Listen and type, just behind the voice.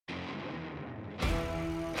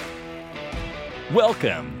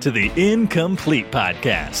Welcome to the Incomplete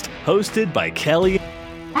Podcast, hosted by Kelly.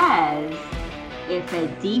 As if a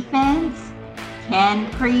defense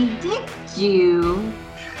can predict you,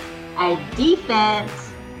 a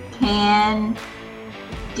defense can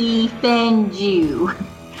defend you.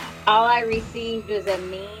 All I received was a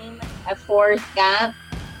meme of Forrest Gump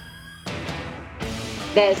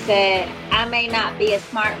that said, I may not be a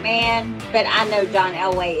smart man, but I know John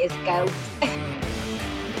Elway is GOAT.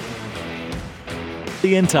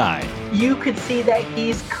 And Ty. You could see that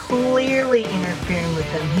he's clearly interfering with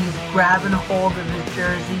him. He's grabbing hold of his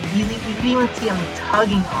jersey. You can even see him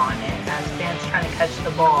tugging on it as Stan's trying to catch the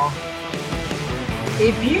ball.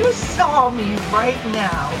 If you saw me right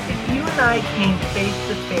now, if you and I came face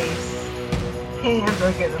to face, hands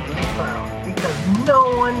are going to be thrown because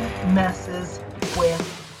no one messes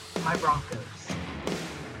with my Broncos.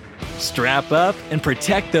 Strap up and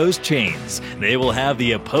protect those chains. They will have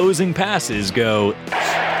the opposing passes go.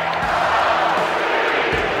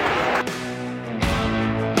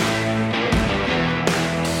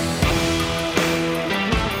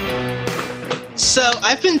 So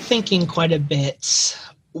I've been thinking quite a bit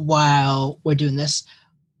while we're doing this.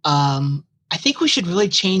 I think we should really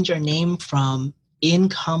change our name from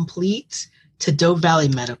Incomplete to Doe Valley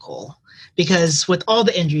Medical. Because with all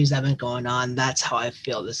the injuries that have been going on, that's how I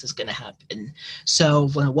feel this is going to happen. So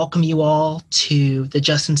I want to welcome you all to the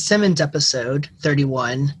Justin Simmons episode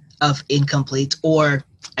 31 of Incomplete, or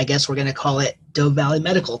I guess we're going to call it Doe Valley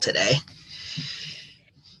Medical today.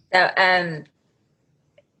 So,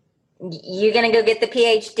 you going to go get the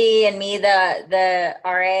PhD and me the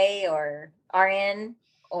RA or RN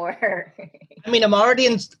or? I mean, I'm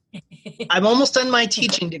almost done my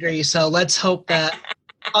teaching degree, so let's hope that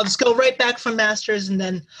I'll just go right back from master's and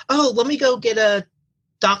then, let me go get a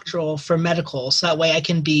doctoral for medical so that way I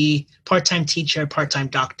can be part-time teacher, part-time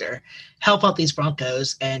doctor, help out these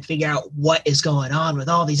Broncos and figure out what is going on with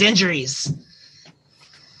all these injuries.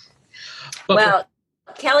 Well,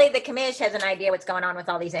 Kelly, the commish, has an idea what's going on with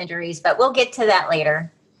all these injuries, but we'll get to that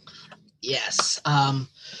later. Yes.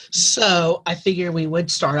 So I figure we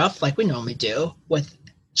would start off like we normally do with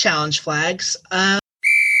challenge flags.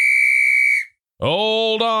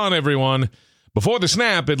 Hold on, everyone. Before the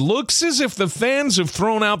snap, it looks as if the fans have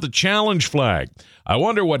thrown out the challenge flag. I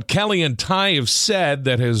wonder what Kelly and Ty have said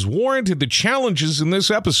that has warranted the challenges in this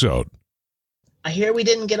episode. I hear we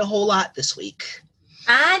didn't get a whole lot this week.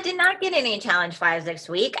 I did not get any challenge flags this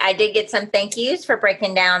week. I did get some thank yous for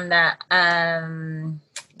breaking down the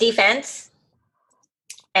defense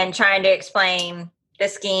and trying to explain the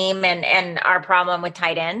scheme and our problem with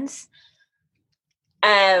tight ends.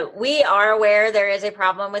 We are aware there is a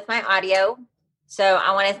problem with my audio. So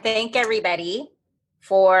I want to thank everybody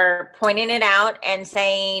for pointing it out and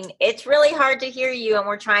saying it's really hard to hear you and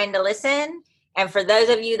we're trying to listen. And for those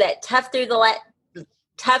of you that tough through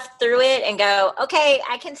it and go, okay,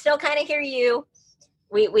 I can still kind of hear you.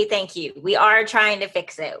 We thank you. We are trying to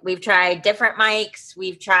fix it. We've tried different mics.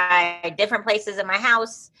 We've tried different places in my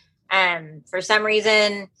house. For some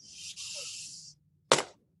reason,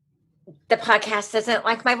 the podcast doesn't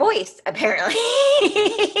like my voice, apparently.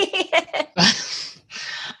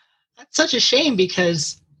 That's such a shame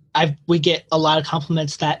because we get a lot of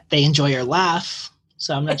compliments that they enjoy your laugh.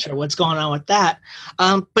 So I'm not sure what's going on with that.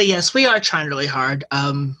 But yes, we are trying really hard.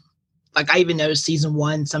 Like I even noticed season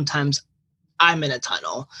 1, sometimes I'm in a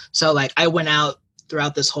tunnel. So like I went out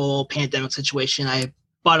throughout this whole pandemic situation. I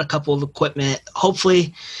bought a couple of equipment.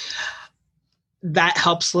 Hopefully that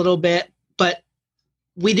helps a little bit. But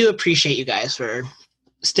we do appreciate you guys for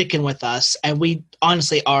sticking with us. And we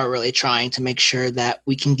honestly are really trying to make sure that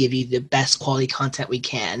we can give you the best quality content we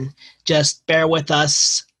can. Just bear with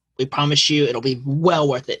us. We promise you it'll be well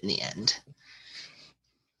worth it in the end.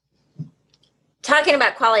 Talking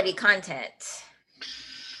about quality content,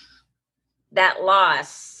 that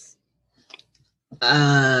loss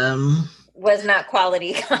was not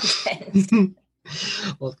quality content.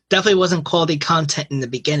 Well, definitely wasn't quality content in the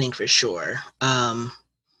beginning for sure.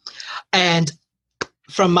 And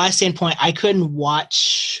from my standpoint, I couldn't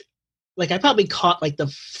watch, I probably caught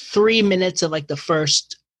the 3 minutes of the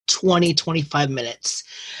first 20, 25 minutes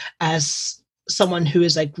as someone who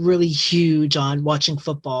is really huge on watching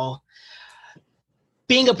football.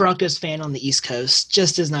 Being a Broncos fan on the East Coast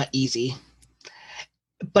just is not easy.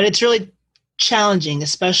 But it's really challenging,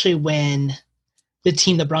 especially when the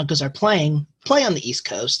team the Broncos are play on the East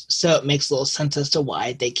Coast. So it makes a little sense as to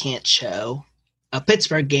why they can't show a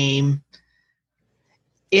Pittsburgh game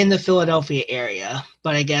in the Philadelphia area.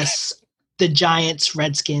 But I guess the Giants,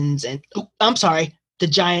 Redskins, the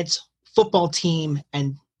Giants football team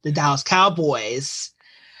and the Dallas Cowboys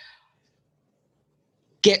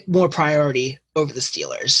get more priority over the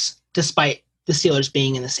Steelers, despite the Steelers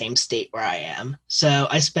being in the same state where I am. So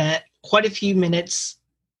I spent quite a few minutes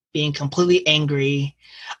being completely angry.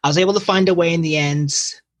 I was able to find a way in the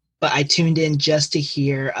end, but I tuned in just to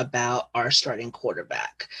hear about our starting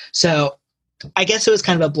quarterback. So I guess it was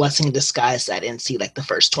kind of a blessing in disguise that I didn't see like the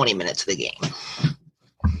first 20 minutes of the game.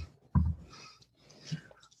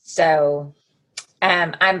 So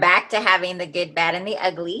I'm back to having the good, bad, and the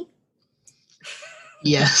ugly.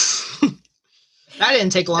 Yes. That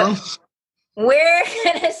didn't take long. We're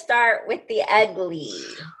going to start with the ugly.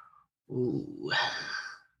 Ooh.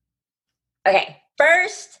 Okay,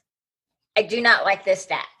 first, I do not like this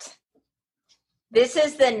stat. This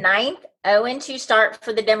is the 9th 0-2 start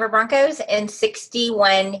for the Denver Broncos in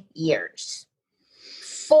 61 years.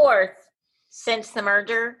 4th since the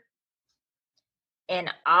merger. In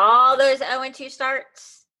all those 0-2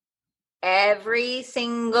 starts, every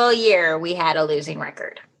single year we had a losing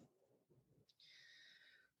record.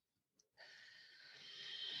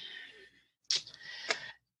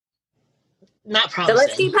 Not promising. So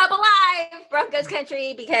let's keep hope alive, Broncos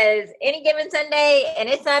country, because any given Sunday, and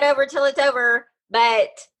it's not over till it's over, but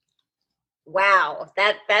wow,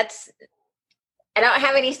 that's I don't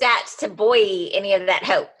have any stats to buoy any of that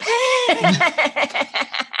hope.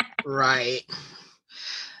 Right.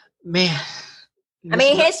 Man. I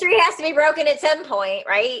mean, history has to be broken at some point,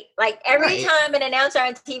 right? Like every Right. time an announcer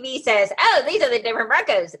on TV says, oh, these are the Denver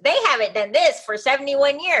Broncos, they haven't done this for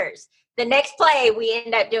 71 years. The next play, we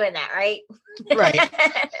end up doing that, right? Right.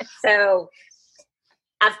 So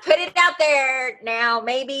I've put it out there. Now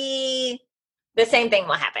maybe the same thing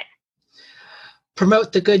will happen.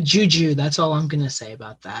 Promote the good juju. That's all I'm going to say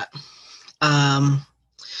about that.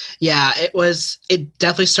 Yeah, it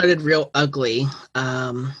definitely started real ugly.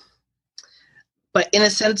 But in a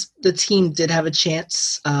sense, the team did have a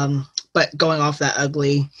chance. But going off that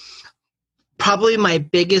ugly, probably my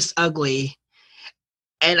biggest ugly,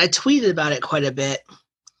 and I tweeted about it quite a bit.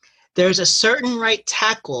 There's a certain right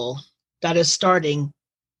tackle that is starting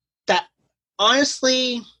that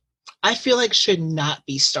honestly I feel like should not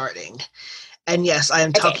be starting. And yes, I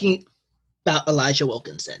am talking about Elijah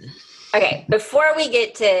Wilkinson. Okay, before we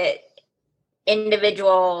get to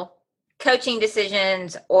individual coaching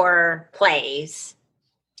decisions or plays,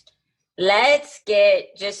 let's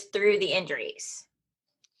get just through the injuries,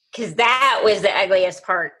 because that was the ugliest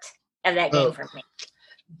part of that game for me.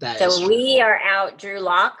 So we are out Drew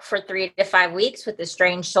Lock for 3 to 5 weeks with a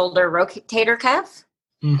strained shoulder rotator cuff.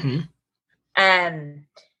 Mm-hmm.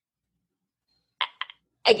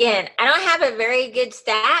 Again, I don't have a very good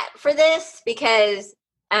stat for this because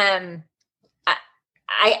I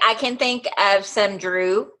can think of some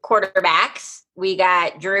Drew quarterbacks. We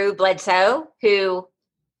got Drew Bledsoe, who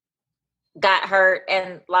got hurt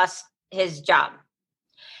and lost his job.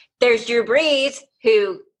 There's Drew Brees,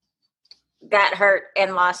 who got hurt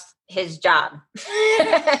and lost his job.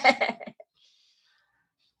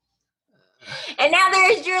 And now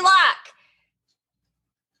there's Drew Lock,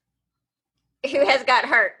 who has got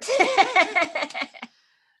hurt.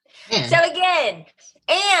 So again,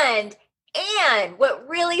 and what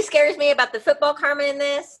really scares me about the football karma in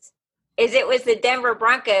this is it was the Denver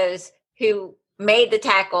Broncos who made the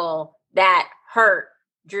tackle that hurt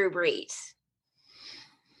Drew Brees.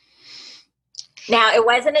 Now, it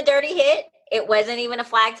wasn't a dirty hit. It wasn't even a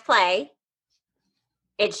flagged play.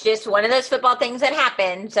 It's just one of those football things that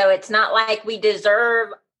happen. So it's not like we deserve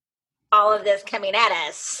all of this coming at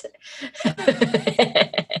us.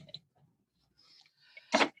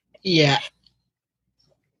 Yeah.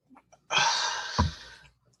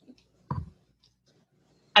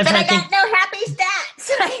 But I got no happy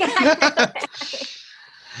stats.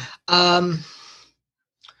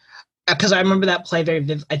 Because I remember that play very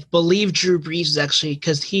vividly. I believe Drew Brees was actually,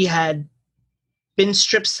 because he had been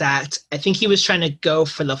strip sacked. I think he was trying to go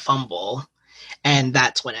for the fumble, and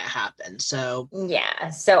that's when it happened. So yeah.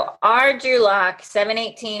 So our Drew Lock,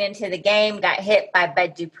 7:18 into the game, got hit by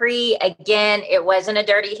Bud Dupree. Again, it wasn't a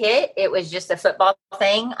dirty hit. It was just a football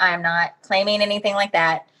thing. I'm not claiming anything like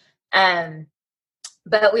that.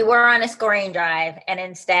 But we were on a scoring drive, and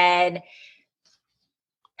instead,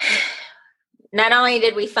 not only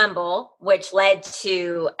did we fumble, which led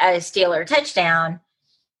to a Steeler touchdown,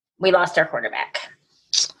 we lost our quarterback.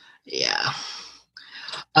 Yeah.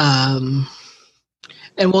 And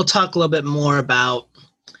we'll talk a little bit more about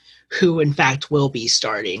who, in fact, will be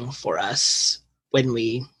starting for us when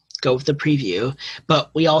we go with the preview. But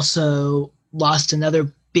we also lost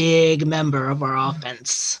another big member of our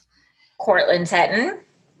offense. Courtland Sutton.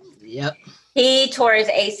 Yep. He tore his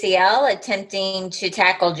ACL attempting to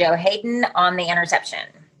tackle Joe Hayden on the interception.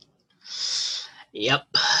 Yep.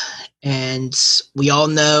 And we all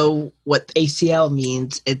know what ACL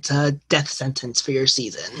means. It's a death sentence for your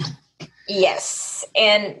season. Yes.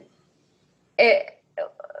 And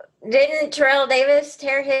didn't Terrell Davis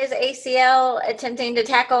tear his ACL attempting to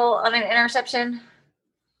tackle on an interception?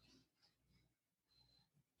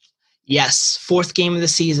 Yes. 4th game of the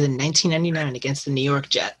season, 1999 against the New York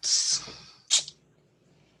Jets.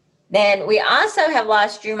 Then we also have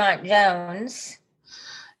lost Drumont Jones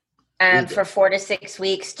for 4 to 6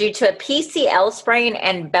 weeks due to a PCL sprain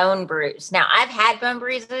and bone bruise. Now, I've had bone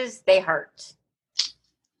bruises. They hurt.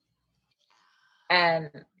 I'm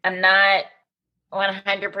not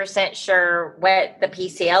 100% sure what the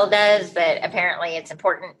PCL does, but apparently it's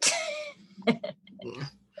important.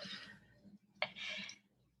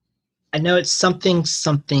 I know it's something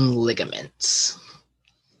ligaments,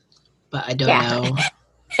 but I don't know.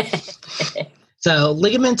 So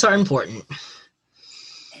ligaments are important.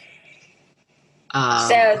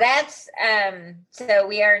 So that's so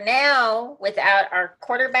we are now without our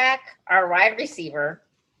quarterback, our wide receiver,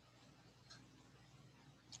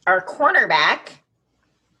 our cornerback,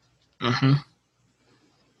 and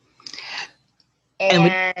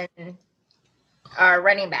our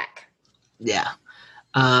running back. Yeah.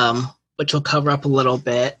 Which we'll cover up a little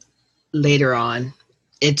bit later on.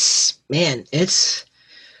 It's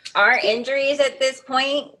our injuries at this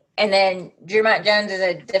point, and then Drumont Jones is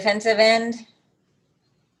a defensive end.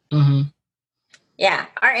 Mm-hmm. Yeah,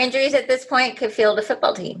 our injuries at this point could field a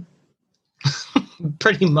football team.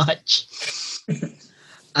 Pretty much.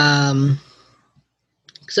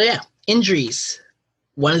 So yeah, injuries.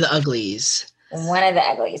 One of the uglies. One of the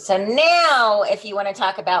uglies. So now, if you want to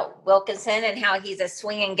talk about Wilkinson and how he's a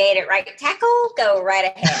swinging gate at right tackle, go right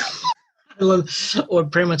ahead. Or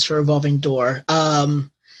pretty much a revolving door.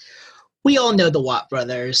 We all know the Watt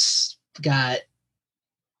brothers. We've got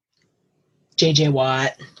J.J.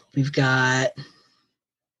 Watt. We've got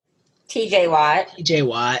T.J. Watt. T.J.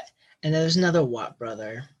 Watt. And there's another Watt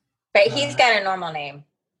brother. But he's got a normal name.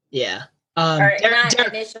 Yeah. Or not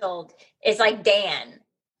initialed. It's like Dan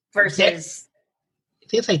versus... I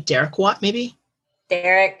think it's like Derek Watt, maybe?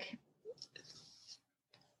 Derek.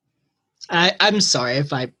 I'm sorry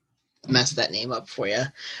if I messed that name up for you.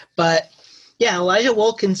 But, yeah, Elijah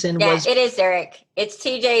Wilkinson was... Yeah, it is Derek. It's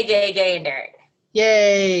TJ, JJ, and Derek.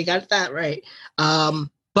 Yay, got that right.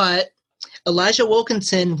 But Elijah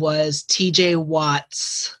Wilkinson was TJ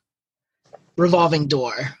Watt's revolving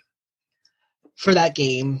door for that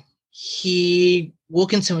game.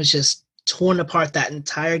 Wilkinson was just torn apart that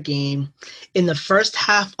entire game. In the first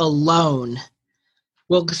half alone,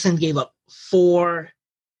 Wilkinson gave up 4.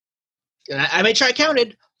 I made sure I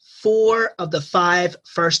counted 4 of the 5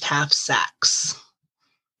 first half sacks.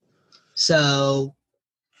 So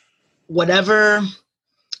whatever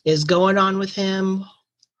is going on with him,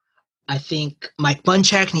 I think Mike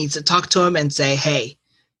Munchak needs to talk to him and say, hey,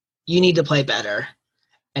 you need to play better,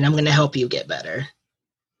 and I'm going to help you get better.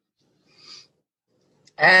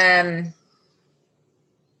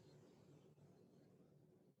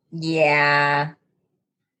 Yeah.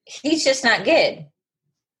 He's just not good.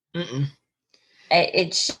 Mm-mm.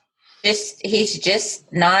 It's just, he's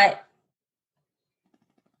just not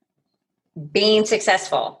being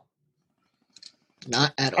successful.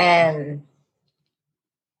 Not at all.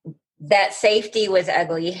 That safety was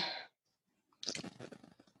ugly.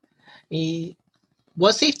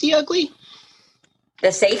 Was safety ugly?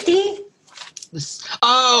 The safety?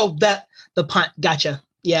 The punt. Gotcha.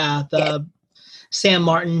 Yeah, Sam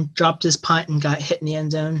Martin dropped his punt and got hit in the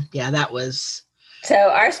end zone. Yeah, that was... So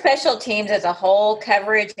our special teams as a whole,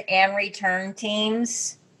 coverage and return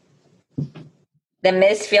teams, the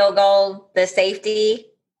missed field goal, the safety,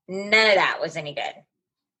 none of that was any good.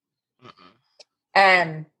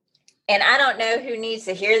 And I don't know who needs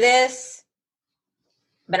to hear this,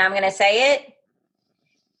 but I'm going to say it.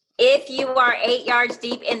 If you are 8 yards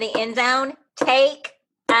deep in the end zone, take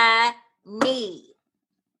a knee.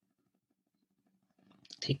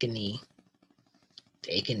 Take a knee.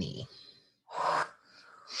 Take a knee.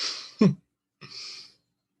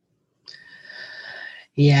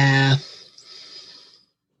 Yeah.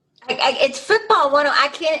 It's football. I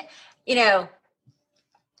can't,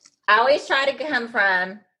 I always try to come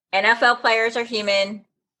from NFL players are human.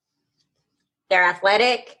 They're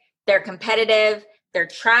athletic. They're competitive. They're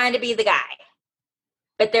trying to be the guy.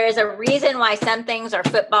 But there is a reason why some things are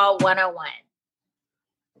football 101.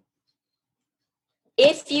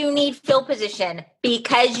 If you need field position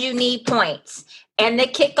because you need points and the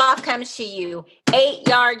kickoff comes to you 8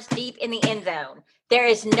 yards deep in the end zone, there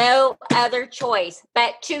is no other choice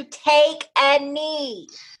but to take a knee.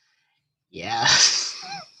 Yeah.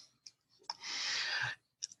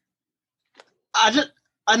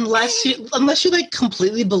 unless you like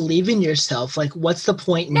completely believe in yourself, like what's the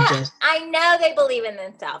point in just? I know they believe in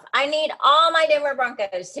themselves. I need all my Denver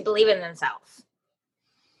Broncos to believe in themselves.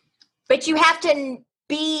 But you have to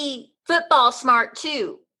be football smart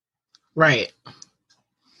too. Right.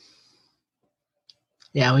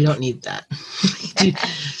 Yeah, we don't need that.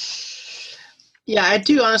 Yeah, I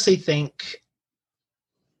do honestly think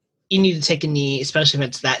you need to take a knee, especially if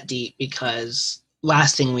it's that deep, because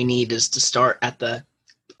last thing we need is to start at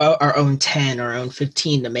our own 10 or our own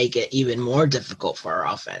 15 to make it even more difficult for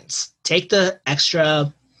our offense. Take the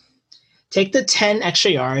 10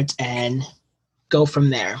 extra yards and go from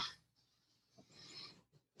there.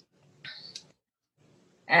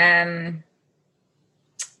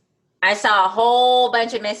 I saw a whole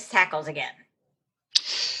bunch of missed tackles again.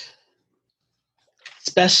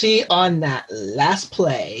 Especially on that last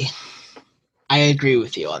play. I agree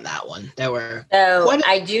with you on that one. There were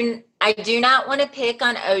I do not want to pick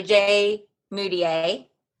on OJ Moutier.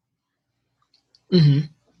 Mm-hmm.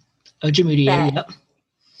 OJ Moutier, yep.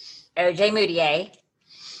 OJ Moutier.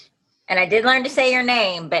 And I did learn to say your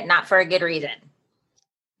name, but not for a good reason.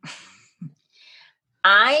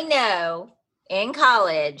 I know in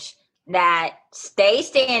college that stay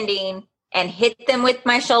standing and hit them with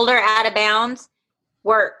my shoulder out of bounds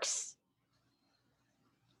works.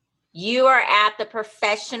 You are at the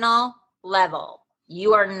professional level.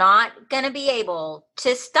 You are not going to be able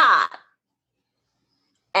to stop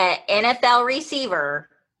an NFL receiver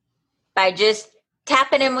by just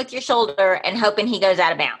tapping him with your shoulder and hoping he goes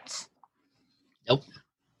out of bounds. Nope.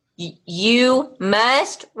 You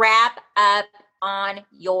must wrap up on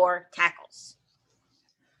your tackles.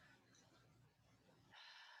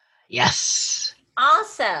 Yes.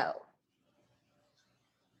 Also,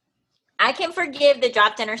 I can forgive the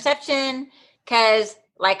dropped interception because,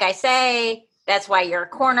 like I say, that's why you're a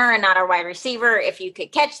corner and not a wide receiver. If you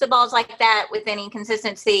could catch the balls like that with any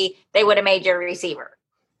consistency, they would have made you a receiver.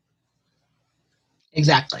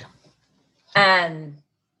 Exactly.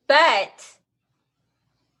 But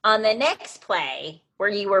on the next play where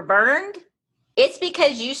you were burned, it's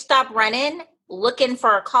because you stopped running looking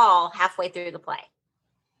for a call halfway through the play.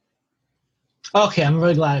 Okay, I'm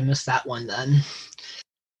really glad I missed that one then.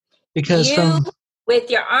 Because with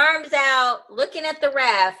your arms out, looking at the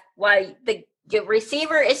ref while the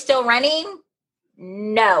receiver is still running,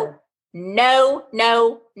 no. You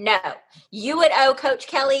would owe Coach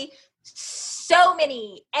Kelly so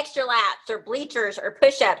many extra laps or bleachers or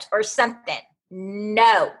push-ups or something.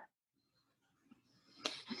 No.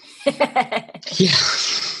 Yeah.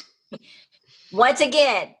 Once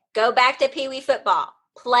again, go back to Pee Wee football.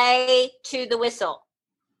 Play to the whistle.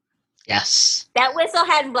 Yes. That whistle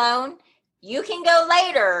hadn't blown. You can go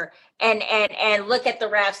later and look at the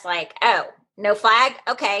refs like, oh, no flag?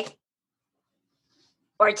 Okay.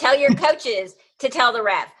 Or tell your coaches to tell the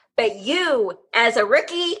ref. But you, as a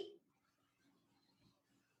rookie?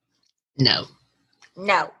 No.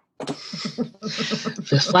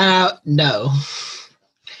 Just flat out, no.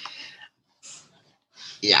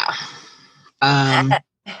 Yeah.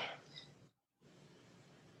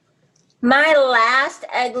 My last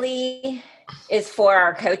ugly is for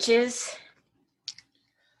our coaches,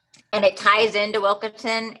 and it ties into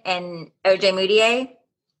Wilkerson and OJ Moutier.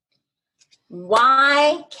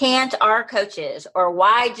 Why can't our coaches, or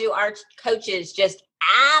why do our coaches just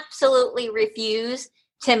absolutely refuse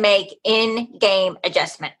to make in-game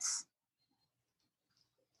adjustments?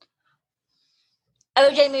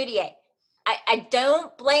 OJ Moutier, I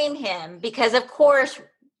don't blame him because, of course,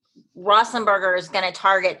 Roethlisberger is going to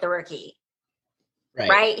target the rookie,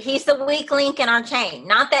 right? He's the weak link in our chain.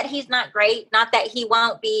 Not that he's not great, not that he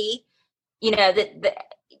won't be, the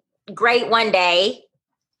great one day,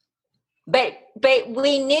 but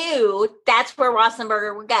we knew that's where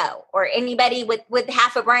Roethlisberger would go, or anybody with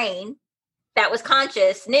half a brain that was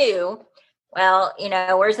conscious knew. Well,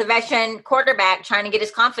 where's the veteran quarterback trying to get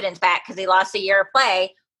his confidence back because he lost a year of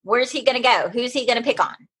play? Where's he going to go? Who's he going to pick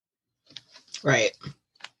on? Right.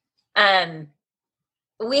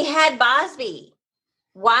 We had Bosby.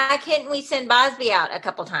 Why couldn't we send Bosby out a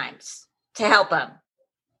couple times to help him?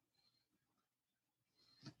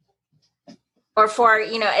 Or for,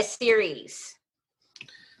 a series.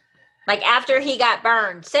 Like after he got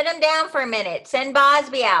burned, sit him down for a minute, send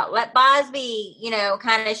Bosby out, let Bosby,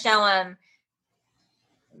 kind of show him,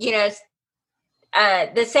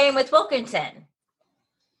 the same with Wilkinson.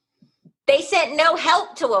 They sent no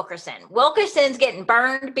help to Wilkerson. Wilkerson's getting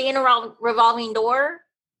burned, being a revolving door.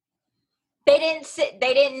 They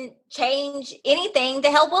didn't change anything to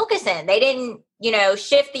help Wilkerson. They didn't,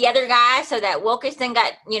 shift the other guy so that Wilkerson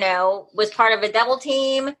got, was part of a double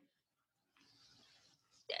team.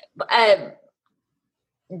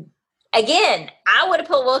 again, I would have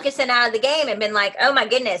pulled Wilkinson out of the game and been like, oh my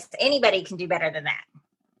goodness, anybody can do better than that.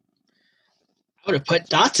 I would have put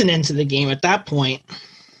Dotson into the game at that point.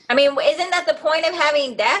 I mean, isn't that the point of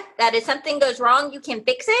having depth? That if something goes wrong, you can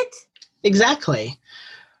fix it? Exactly.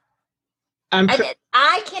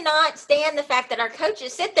 I cannot stand the fact that our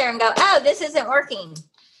coaches sit there and go, oh, this isn't working.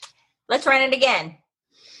 Let's run it again.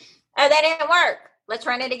 Oh, that didn't work. Let's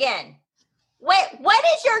run it again. What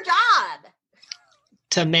is your job?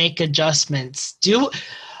 To make adjustments.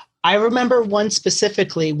 I remember one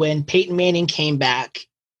specifically when Peyton Manning came back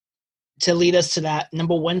to lead us to that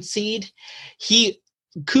number 1 seed.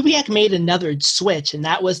 Kubiak made another switch, and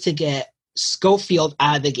that was to get Schofield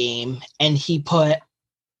out of the game, and he put,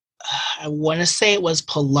 I want to say it was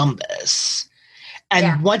Columbus.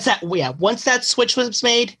 And once that switch was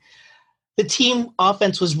made, the team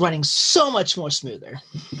offense was running so much more smoother.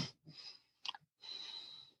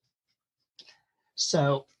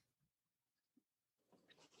 So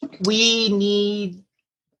we need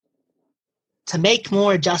to make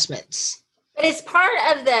more adjustments. But it's part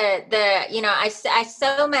of the I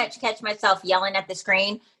so much catch myself yelling at the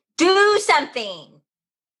screen, do something.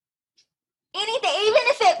 Anything, even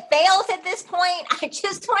if it fails at this point, I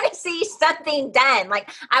just want to see something done. Like,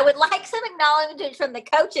 I would like some acknowledgement from the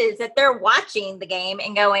coaches that they're watching the game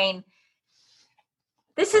and going,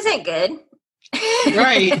 this isn't good.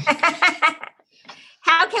 Right.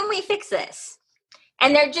 How can we fix this?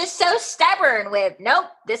 And they're just so stubborn with, nope,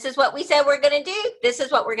 this is what we said we're going to do. This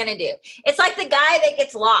is what we're going to do. It's like the guy that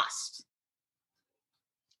gets lost.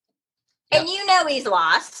 And you know he's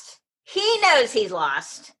lost. He knows he's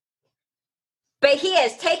lost. But he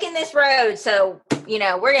has taken this road, so,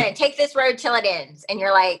 we're going to take this road till it ends. And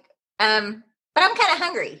you're like, but I'm kind of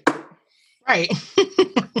hungry. Right.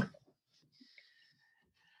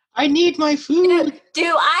 I need my food. Do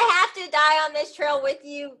I have to die on this trail with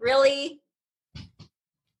you? Really?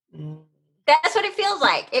 That's what it feels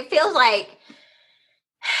like. It feels like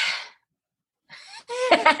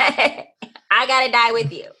I got to die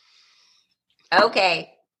with you.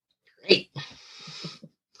 Okay. Great.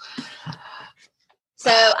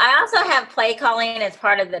 So I also have play calling as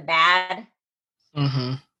part of the bad.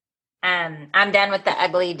 Mm-hmm. I'm done with the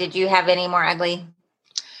ugly. Did you have any more ugly?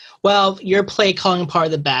 Well, your play calling part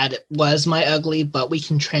of the bad was my ugly, but we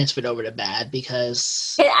can transfer it over to bad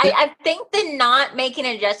because I think the not making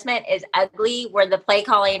an adjustment is ugly, where the play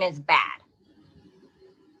calling is bad.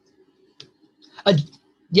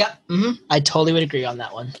 Yep. Mm-hmm. I totally would agree on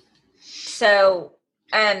that one. So,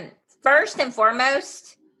 first and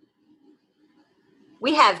foremost,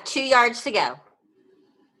 we have 2 yards to go.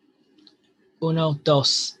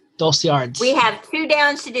 Dos yards. We have 2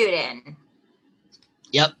 downs to do it in.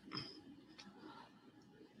 Yep.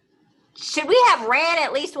 Should we have ran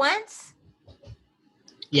at least once?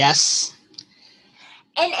 Yes.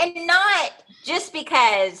 And not just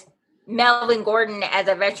because Melvin Gordon, as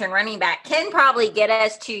a veteran running back, can probably get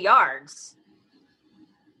us 2 yards.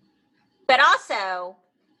 But also,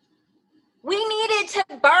 we needed to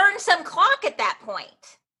burn some clock at that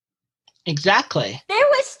point. Exactly. There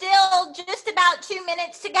was still just about 2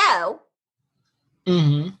 minutes to go.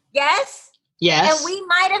 Mm-hmm. Yes? Yes. And we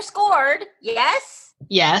might have scored. Yes?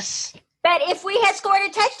 Yes. But if we had scored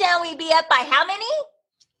a touchdown, we'd be up by how many?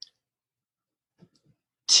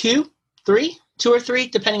 2 or 3,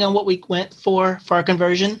 depending on what we went for our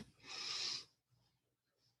conversion.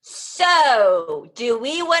 So, do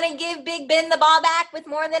we want to give Big Ben the ball back with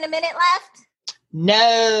more than a minute left?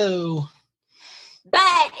 No.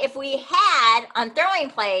 But if we had on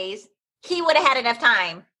throwing plays, he would have had enough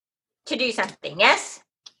time to do something, yes?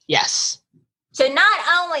 Yes. So not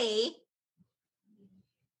only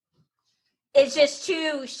is just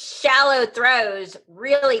 2 shallow throws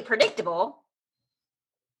really predictable,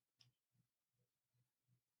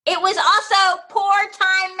 it was also poor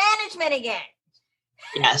time management again.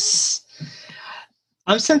 Yes.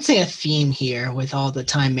 I'm sensing a theme here with all the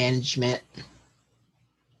time management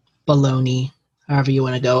baloney, however you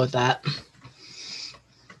want to go with that.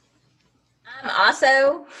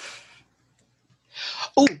 Also...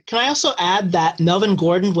 Oh, can I also add that Melvin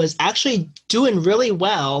Gordon was actually doing really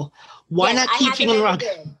well. Why not keep him wrong?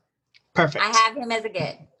 Perfect. I have him as a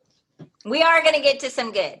good. We are going to get to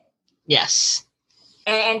some good. Yes.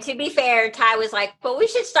 And to be fair, Ty was like, well, we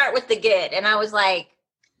should start with the good. And I was like,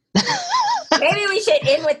 maybe we should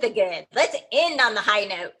end with the good. Let's end on the high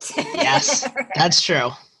note. Yes, that's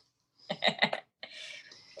true.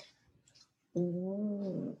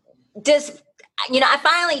 I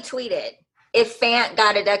finally tweeted if Fant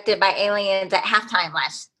got abducted by aliens at halftime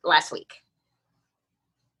last week.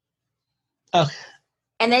 Oh.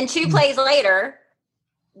 And then 2 plays later,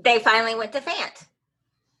 they finally went to Fant.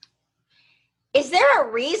 Is there a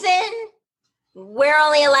reason we're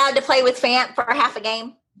only allowed to play with Fant for half a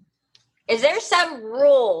game? Is there some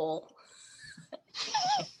rule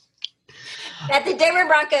that the Denver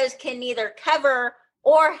Broncos can neither cover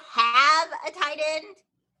or have a tight end?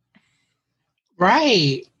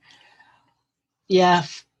 Right. Yeah.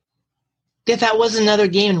 If that was another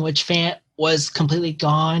game in which Fant was completely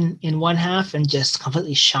gone in one half and just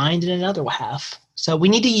completely shined in another half. So we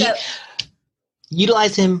need to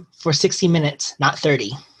utilize him for 60 minutes, not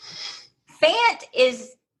 30. Fant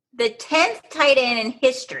is the 10th tight end in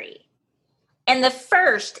history and the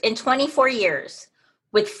first in 24 years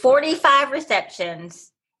with 45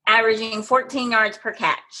 receptions, averaging 14 yards per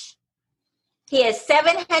catch. He has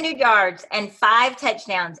 700 yards and 5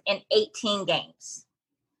 touchdowns in 18 games.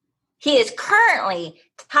 He is currently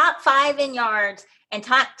top 5 in yards and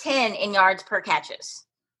top 10 in yards per catches.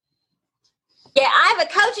 Yeah, I have a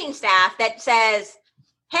coaching staff that says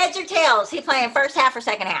heads or tails, he playing first half or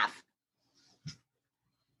second half.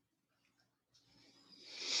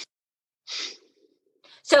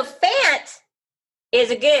 So Fant is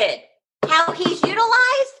a good. How he's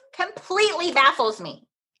utilized completely baffles me.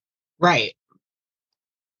 Right.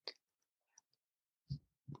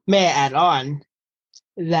 May I add on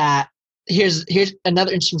that here's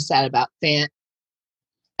another interesting stat about Fant.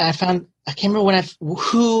 I can't remember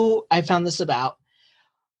who I found this about.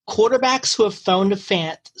 Quarterbacks who have thrown to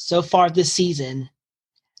Fant so far this season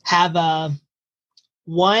have a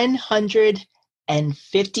 158.3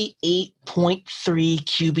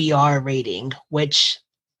 QBR rating, which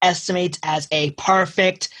estimates as a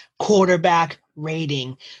perfect quarterback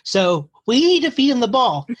rating. So we need to feed him the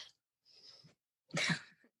ball.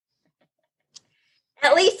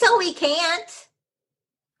 At least till we can't.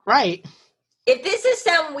 Right. If this is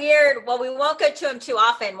some weird, well, we won't go to him too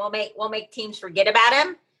often. We'll make teams forget about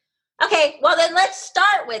him. Okay, well then let's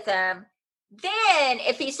start with him. Then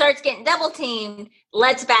if he starts getting double teamed,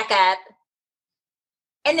 let's back up.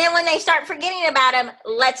 And then when they start forgetting about him,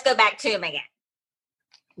 let's go back to him again.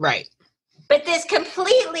 Right. But this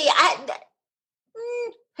completely,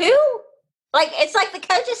 who? Like, it's like the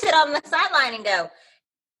coaches sit on the sideline and go,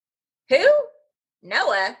 who?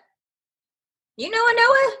 Noah? You know a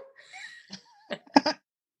Noah?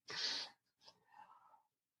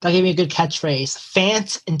 That gave me a good catchphrase.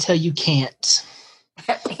 Fant until you can't.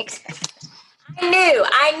 That makes sense.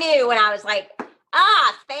 I knew when I was like,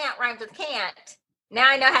 Fant rhymes with can't. Now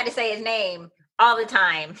I know how to say his name all the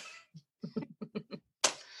time.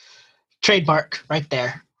 Trademark right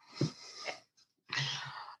there.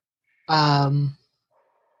 That's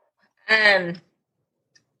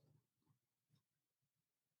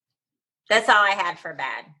all I had for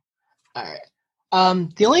bad. All right.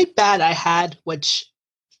 The only bad I had, which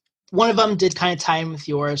one of them did kind of tie in with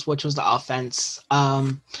yours, which was the offense.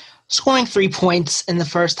 Scoring 3 points in the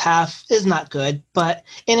first half is not good, but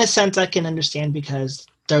in a sense I can understand because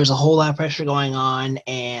there was a whole lot of pressure going on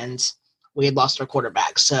and we had lost our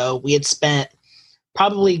quarterback. So we had spent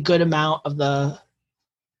probably a good amount of the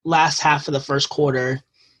last half of the first quarter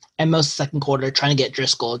and most of the second quarter trying to get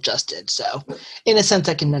Driscoll adjusted. So in a sense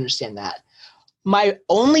I can understand that. My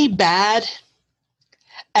only bad,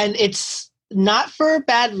 and it's not for a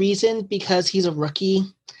bad reason because he's a rookie,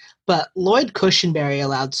 but Lloyd Cushenberry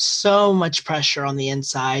allowed so much pressure on the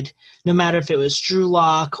inside, no matter if it was Drew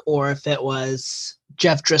Lock or if it was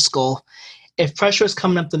Jeff Driscoll. If pressure was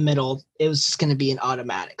coming up the middle, it was just going to be an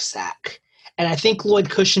automatic sack. And I think Lloyd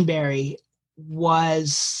Cushenberry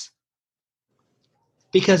was,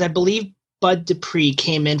 because I believe Bud Dupree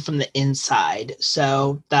came in from the inside,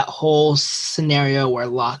 so that whole scenario where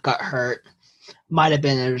Lock got hurt might have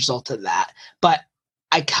been a result of that. But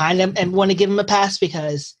I kind of want to give him a pass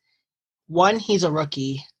because, one, he's a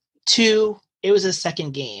rookie. Two, it was his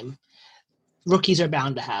second game. Rookies are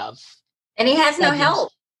bound to have. And he has no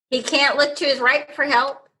help. He can't look to his right for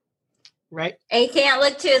help. Right. And he can't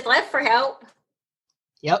look to his left for help.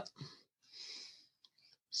 Yep.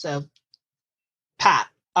 So, Pat,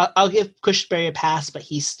 I'll give Cushenberry a pass, but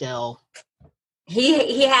he's still.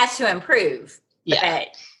 He has to improve. Yeah.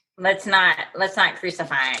 But let's not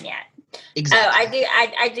crucify him yet. Exactly. Oh,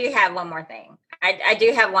 I do have one more thing. I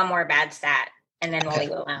do have one more bad stat, and then we'll leave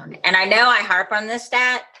it alone. And I know I harp on this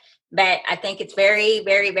stat, but I think it's very,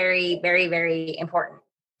 very, very, very, very important.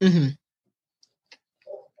 Mm-hmm.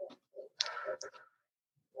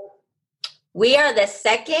 We are the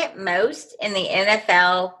second most in the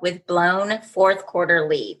NFL with blown fourth quarter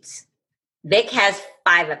leads. Vic has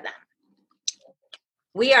 5 of them.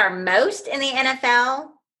 We are most in the NFL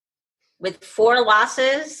with 4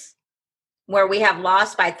 losses where we have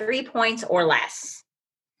lost by 3 points or less.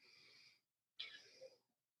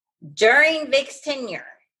 During Vic's tenure,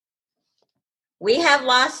 we have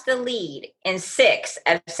lost the lead in 6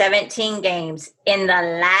 of 17 games in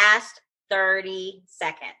the last 30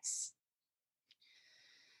 seconds.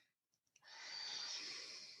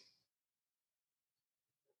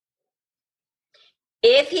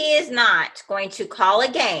 If he is not going to call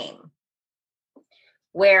a game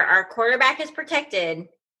where our quarterback is protected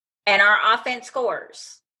and our offense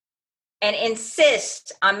scores and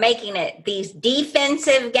insist on making it these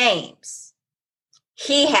defensive games,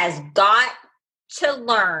 he has got to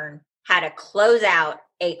learn how to close out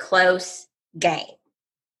a close game.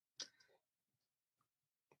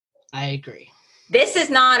 I agree. This is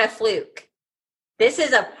not a fluke. This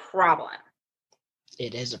is a problem.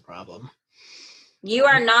 It is a problem. You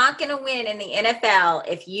are not going to win in the NFL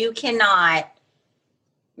if you cannot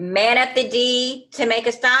man up the D to make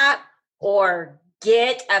a stop or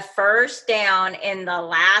get a first down in the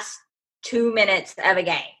last 2 minutes of a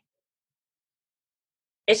game.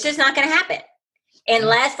 It's just not going to happen.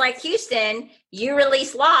 Unless, like Houston, you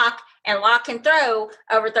release Locke and Locke can throw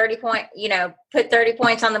over 30 points, put 30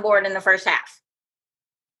 points on the board in the first half.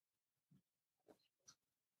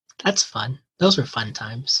 That's fun. Those were fun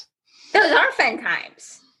times. Those are fun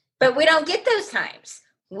times, but we don't get those times.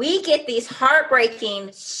 We get these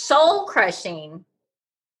heartbreaking, soul-crushing,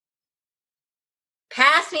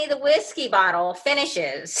 pass me the whiskey bottle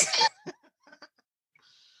finishes.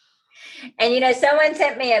 And, someone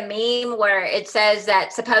sent me a meme where it says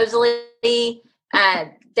that supposedly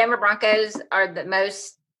Denver Broncos are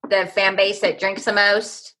the fan base that drinks the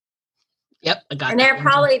most. Yep, I got that. And they're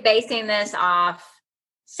probably basing this off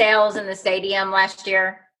sales in the stadium last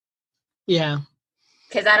year. Yeah.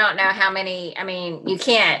 Because I don't know how many, you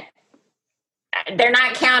can't, they're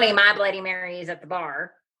not counting my Bloody Marys at the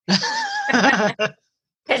bar.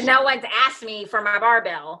 Because no one's asked me for my bar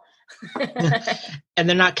bill. And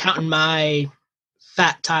they're not counting my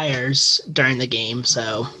fat tires during the game,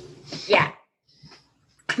 so. Yeah.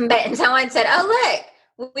 But someone said, oh,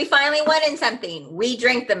 look, we finally won in something. We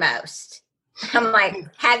drink the most. I'm like,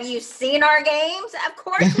 have you seen our games? Of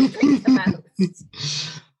course we drink the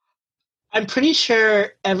most. I'm pretty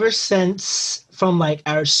sure ever since from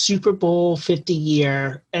our Super Bowl 50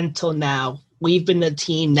 year until now, we've been the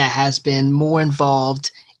team that has been more involved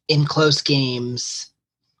in close games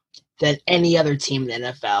than any other team in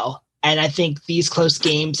the NFL. And I think these close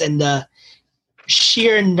games and the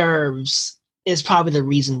sheer nerves is probably the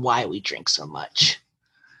reason why we drink so much.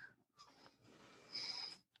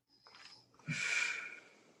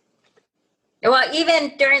 Well,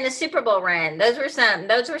 even during the Super Bowl run, those were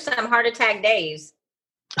some heart attack days.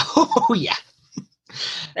 Oh, yeah.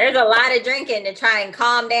 There's a lot of drinking to try and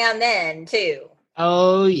calm down then, too.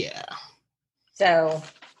 Oh, yeah. So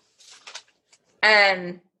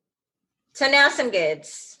now some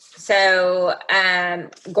goods. So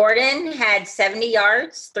Gordon had 70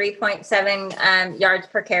 yards, 3.7 yards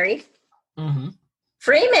per carry. Mm-hmm.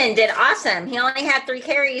 Freeman did awesome. He only had 3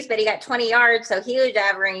 carries, but he got 20 yards, so he was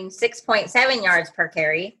averaging 6.7 yards per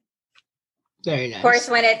carry. Very nice. Of course,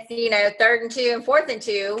 when it's 3rd and 2 and 4th and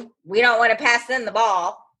 2, we don't want to pass them the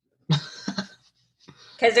ball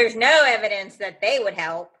because there's no evidence that they would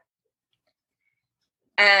help.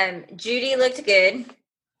 Judy looked good.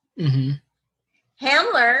 Mm-hmm.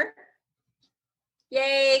 Hamler,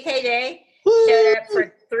 yay, KJ, Woo! showed up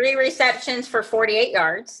for 3 receptions for 48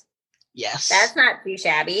 yards. Yes. That's not too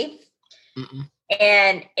shabby. Mm-mm.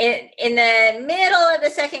 And in the middle of the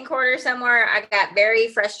second quarter somewhere, I got very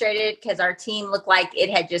frustrated because our team looked like it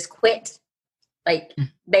had just quit.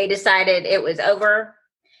 They decided it was over.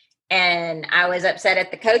 And I was upset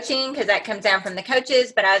at the coaching because that comes down from the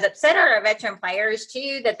coaches. But I was upset at our veteran players,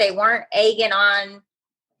 too, that they weren't egging on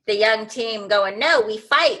the young team going, no, we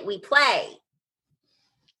fight, we play.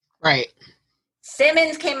 Right.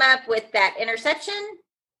 Simmons came up with that interception.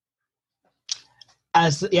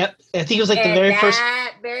 Yep. I think it was the very first.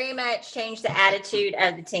 That very much changed the attitude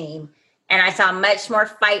of the team. And I saw much more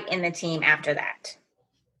fight in the team after that.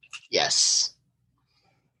 Yes.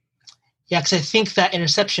 Yeah, because I think that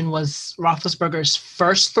interception was Roethlisberger's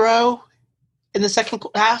first throw in the second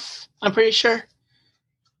half. I'm pretty sure.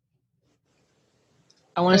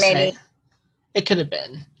 I want to say it could have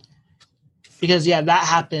been. Because, that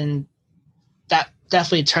happened. That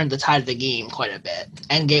definitely turned the tide of the game quite a bit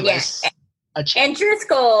and gave us a chance. And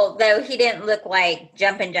Driscoll, though he didn't look like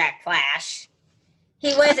Jumpin' Jack Flash,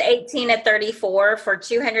 he was 18 of 34 for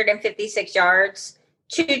 256 yards,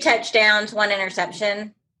 2 touchdowns, 1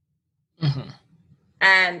 interception.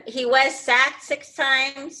 Mm-hmm. He was sacked 6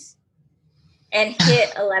 times and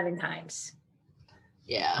hit 11 times.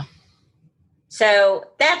 Yeah. So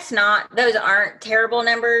those aren't terrible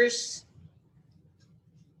numbers.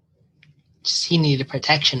 Just he needed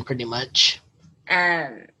protection pretty much.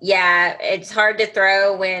 Yeah, it's hard to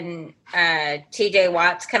throw when TJ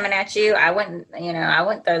Watt's coming at you. I wouldn't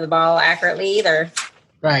throw the ball accurately either.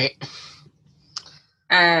 Right.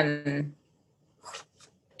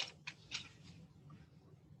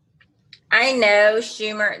 I know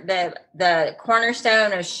Schumer, the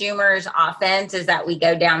cornerstone of Schumer's offense is that we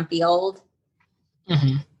go downfield.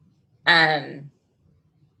 Mm-hmm.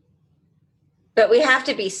 But we have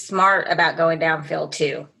to be smart about going downfield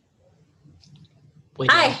too.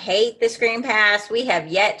 I hate the screen pass. We have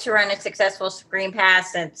yet to run a successful screen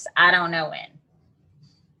pass since I don't know when.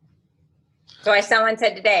 So someone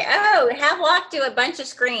said today, have Locke do a bunch of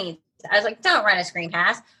screens. I was like, don't run a screen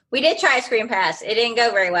pass. We did try a screen pass. It didn't go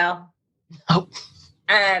very well. Oh.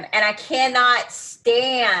 And I cannot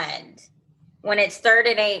stand when it's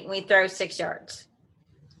 3rd and 8 and we throw 6 yards.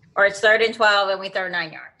 Or it's 3rd and 12 and we throw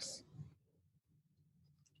 9 yards.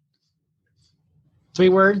 3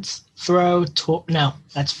 words. No,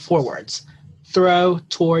 that's 4 words. Throw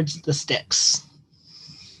towards the sticks.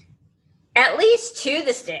 At least to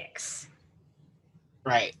the sticks.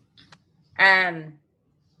 Right.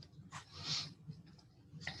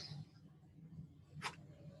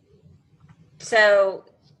 So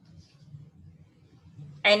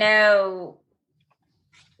I know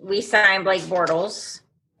we signed Blake Bortles.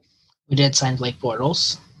 We did sign Blake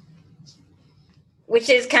Bortles. Which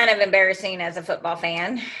is kind of embarrassing as a football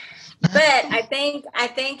fan. But I think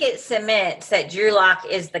it cements that Drew Lock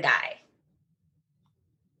is the guy.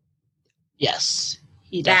 Yes.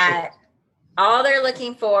 That all they're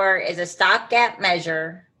looking for is a stopgap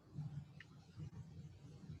measure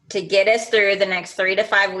to get us through the next 3 to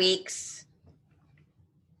 5 weeks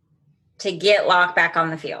to get Lock back on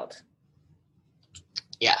the field.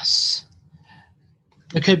 Yes.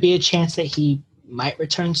 There could be a chance that he might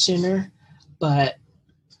return sooner, but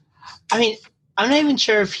I mean, I'm not even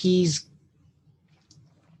sure if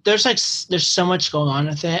there's so much going on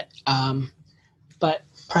with it. But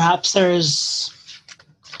perhaps there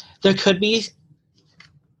could be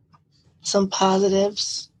some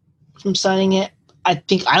positives from signing it. I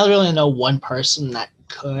think I really know one person that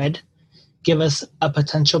could give us a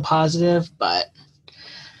potential positive, but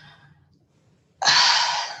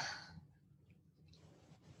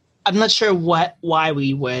I'm not sure why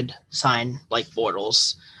we would sign Blake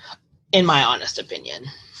Bortles, in my honest opinion.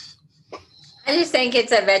 I just think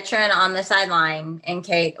it's a veteran on the sideline in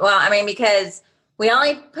case. Well, I mean, because we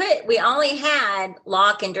only had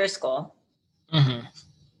Locke and Driscoll. Mm-hmm.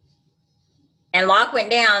 And Locke went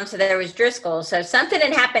down, so there was Driscoll. So if something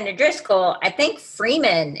had happened to Driscoll, I think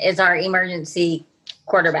Freeman is our emergency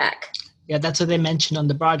quarterback. Yeah, that's what they mentioned on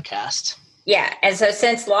the broadcast. Yeah, and so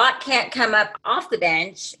since Locke can't come up off the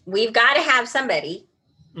bench, we've got to have somebody.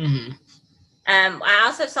 Mm-hmm. I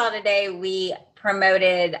also saw today we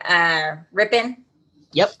promoted Rippin.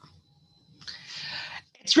 Yep.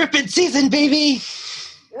 It's Rippin season, baby!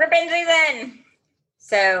 Rippin season!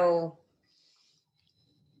 So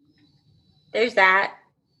there's that.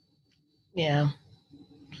 Yeah.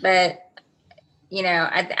 But,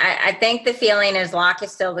 I think the feeling is Locke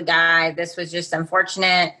is still the guy. This was just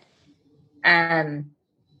unfortunate. And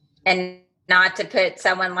not to put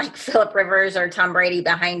someone like Phillip Rivers or Tom Brady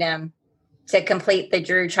behind him to complete the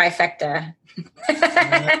Drew trifecta.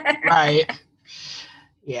 Right.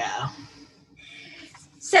 Yeah.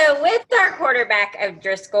 So with our quarterback of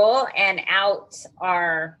Driscoll and out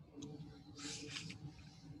our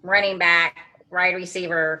running back, wide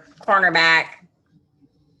receiver, cornerback,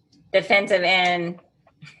 defensive end.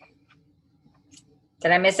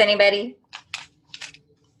 Did I miss anybody?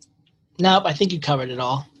 Nope, I think you covered it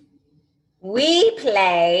all. We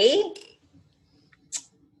play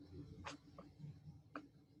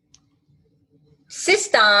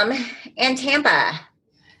System in Tampa.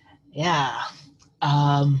 Yeah.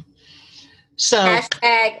 So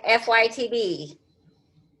hashtag FYTB.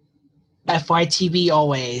 FYTB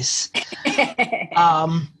always.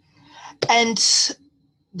 And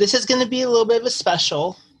this is going to be a little bit of a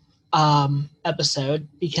special episode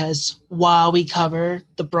because while we cover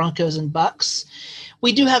the Broncos and Bucks,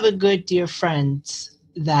 we do have a good dear friend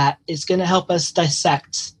that is going to help us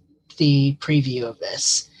dissect the preview of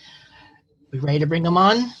this. We ready to bring him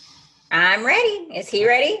on? I'm ready. Is he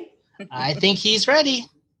ready? I think he's ready.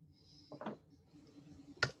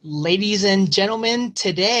 Ladies and gentlemen,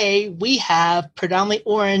 today we have Predominantly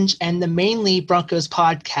Orange and the Mainly Broncos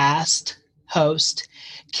podcast host,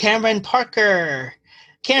 Cameron Parker.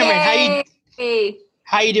 Cameron,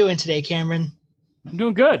 how you doing today, Cameron? I'm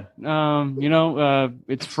doing good.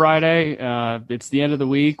 It's Friday. It's the end of the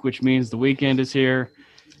week, which means the weekend is here.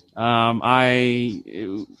 I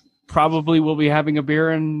probably will be having a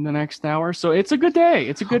beer in the next hour, so it's a good day.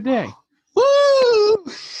 It's a good day. Woo!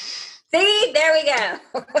 See, there we go.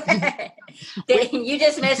 You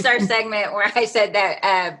just missed our segment where I said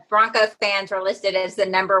that Bronco fans were listed as the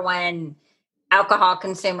 #1 alcohol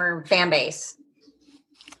consumer fan base.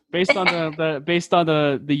 Based on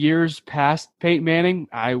the years past Peyton Manning,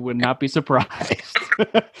 I would not be surprised.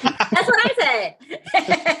 That's what I said.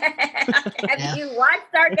 Have you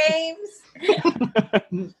watched our games?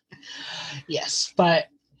 Yes, but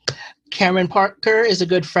Cameron Parker is a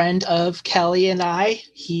good friend of Kelly and I.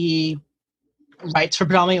 He writes for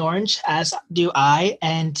Predominantly Orange, as do I,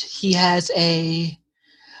 and he has a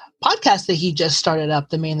podcast that he just started up,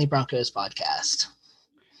 the Mainly Broncos podcast.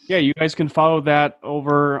 Yeah, you guys can follow that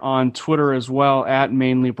over on Twitter as well, at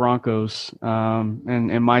Mainly Broncos,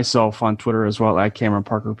 and myself on Twitter as well, at Cameron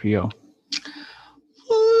Parker PO.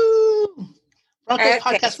 Woo! Broncos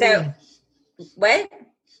podcast for the win. What?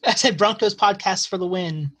 I said Broncos podcast for the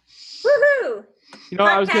win. Woohoo!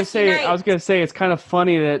 I was gonna say it's kind of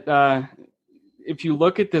funny that if you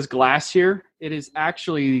look at this glass here, it is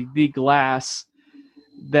actually the glass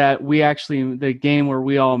that the game where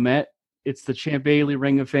we all met. It's the Champ Bailey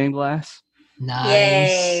Ring of Fame glass. Nice.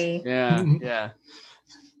 Yay. Yeah.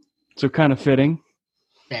 So kind of fitting.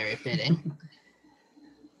 Very fitting.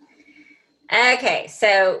 Okay,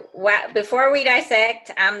 so before we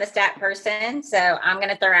dissect, I'm the stat person, so I'm going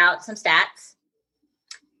to throw out some stats.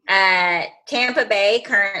 Tampa Bay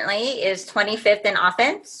currently is 25th in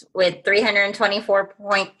offense with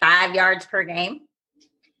 324.5 yards per game.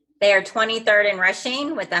 They are 23rd in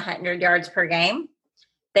rushing with 100 yards per game.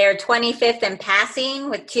 They are 25th in passing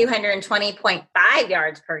with 220.5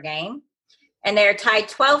 yards per game. And they are tied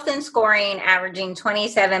 12th in scoring, averaging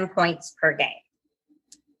 27 points per game.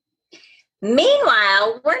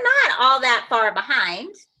 Meanwhile, we're not all that far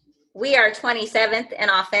behind. We are 27th in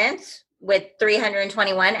offense with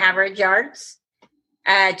 321 average yards,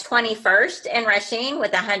 21st in rushing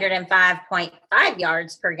with 105.5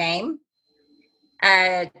 yards per game,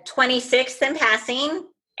 26th in passing,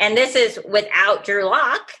 and this is without Drew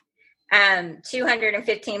Lock,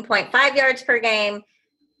 215.5 yards per game,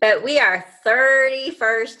 but we are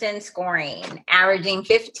 31st in scoring, averaging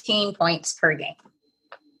 15 points per game.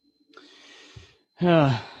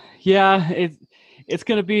 It's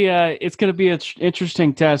going to be an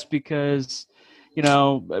interesting test because,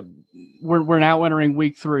 we're now entering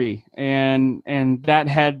week 3, and that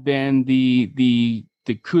had been the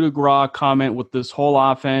coup de grace comment with this whole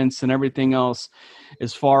offense and everything else,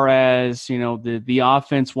 as far as the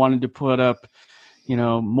offense wanted to put up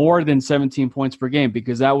more than 17 points per game,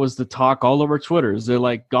 because that was the talk all over Twitter. They're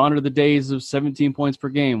like, gone are the days of 17 points per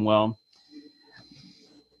game. Well,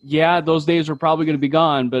 yeah, those days are probably going to be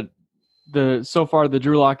gone, but so far the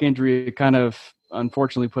Drew Lock injury kind of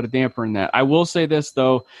unfortunately put a damper in that. I will say this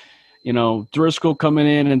though, Driscoll coming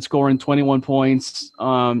in and scoring 21 points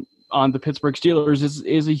on the Pittsburgh Steelers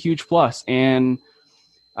is a huge plus. And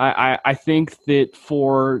I think that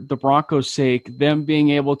for the Broncos' sake, them being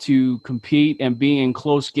able to compete and be in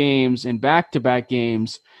close games and back-to-back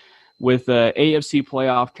games with AFC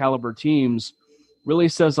playoff caliber teams really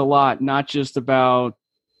says a lot, not just about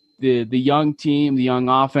the young team, the young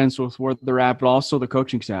offense with where they're at, but also the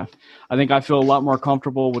coaching staff. I think I feel a lot more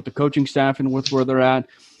comfortable with the coaching staff and with where they're at.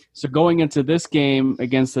 So going into this game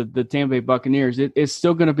against the Tampa Bay Buccaneers, it's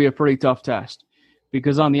still going to be a pretty tough test,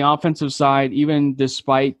 because on the offensive side, even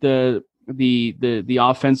despite the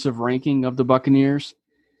offensive ranking of the Buccaneers,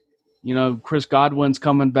 Chris Godwin's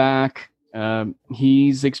coming back.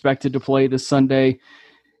 He's expected to play this Sunday.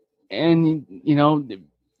 And,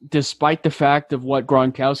 despite the fact of what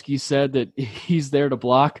Gronkowski said, that he's there to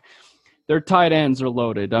block, their tight ends are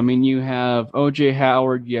loaded. I mean, you have O.J.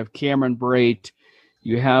 Howard, you have Cameron Brate,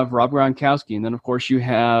 you have Rob Gronkowski, and then, of course, you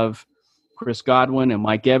have Chris Godwin and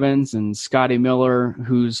Mike Evans and Scotty Miller,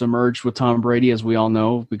 who's emerged with Tom Brady, as we all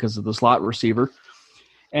know, because of the slot receiver.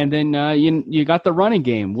 And then you got the running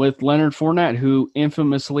game with Leonard Fournette, who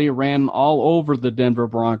infamously ran all over the Denver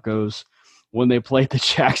Broncos when they played the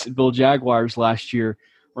Jacksonville Jaguars last year,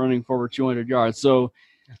 running for over 200 yards. So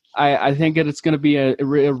I think that it's going to be a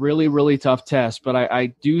really, really tough test. But I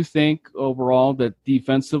do think overall that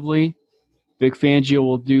defensively, Vic Fangio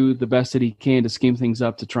will do the best that he can to scheme things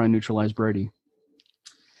up to try and neutralize Brady.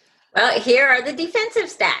 Well, here are the defensive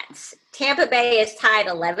stats. Tampa Bay is tied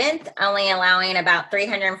 11th, only allowing about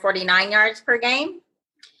 349 yards per game.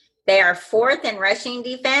 They are 4th in rushing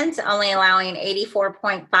defense, only allowing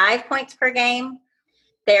 84.5 points per game.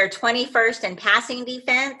 They're 21st in passing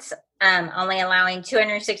defense, only allowing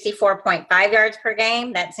 264.5 yards per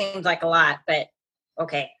game. That seems like a lot, but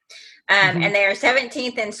okay. And they are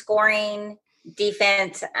 17th in scoring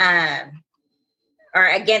defense, or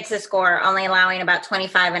against the score, only allowing about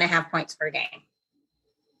 25.5 points per game.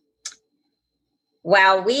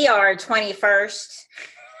 While we are 21st,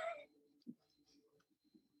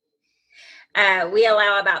 we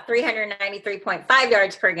allow about 393.5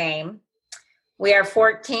 yards per game. We are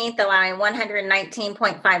 14th, allowing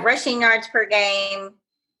 119.5 rushing yards per game.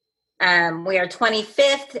 We are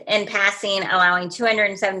 25th in passing, allowing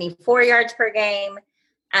 274 yards per game.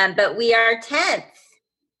 But we are 10th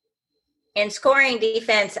in scoring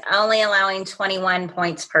defense, only allowing 21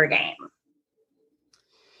 points per game.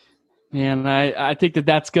 And I think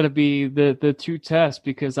that's going to be the true test,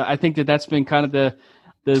 because I think that's been kind of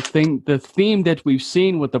the theme that we've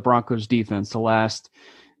seen with the Broncos defense the last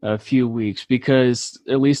few weeks, because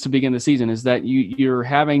at least to begin the season, is that you're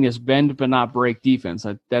having this bend but not break defense.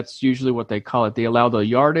 That's usually what they call it. They allow the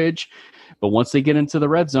yardage, but once they get into the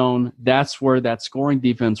red zone, that's where that scoring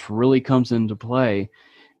defense really comes into play.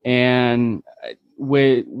 And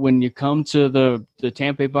when you come to the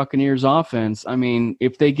Tampa Bay Buccaneers offense, I mean,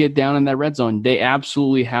 if they get down in that red zone, they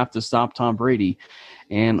absolutely have to stop Tom Brady.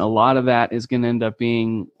 And a lot of that is going to end up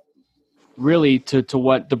being really to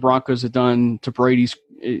what the Broncos had done to Brady's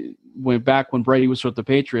when Brady was with the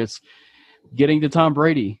Patriots, getting to Tom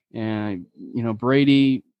Brady. And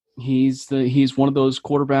Brady, he's one of those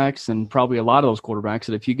quarterbacks, and probably a lot of those quarterbacks,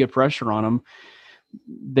 that if you get pressure on them,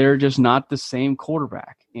 they're just not the same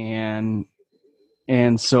quarterback. And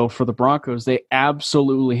so for the Broncos, they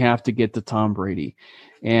absolutely have to get to Tom Brady.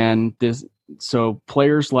 And so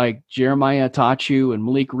players like Jeremiah Tachu and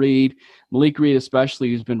Malik Reed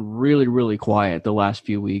especially, who's been really, really quiet the last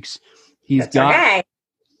few weeks, he's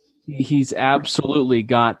absolutely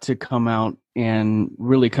got to come out and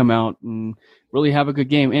really have a good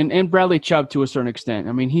game. And Bradley Chubb to a certain extent.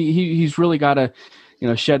 I mean, he's really got to,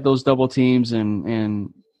 shed those double teams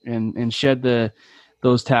and shed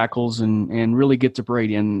those tackles and really get to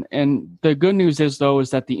Brady. And the good news is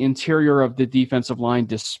that the interior of the defensive line,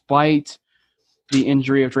 despite the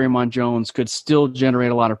injury of Draymond Jones, could still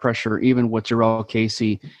generate a lot of pressure, even with Jarrell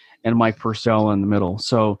Casey and Mike Purcell in the middle.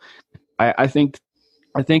 So I think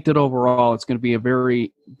that overall it's going to be a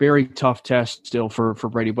very, very tough test still for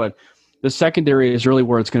Brady. But the secondary is really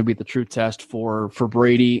where it's going to be the true test for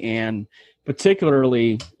Brady, and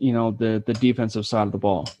particularly, the defensive side of the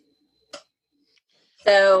ball.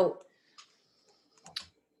 So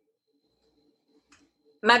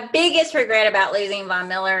my biggest regret about losing Von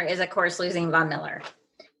Miller is, of course, losing Von Miller.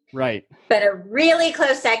 Right. But a really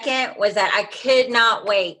close second was that I could not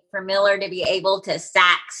wait for Miller to be able to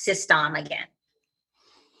sack System again.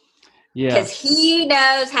 Yeah. Because he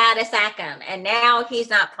knows how to sack him, and now he's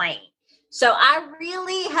not playing. So I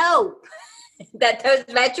really hope that those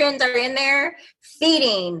veterans are in there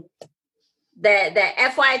feeding the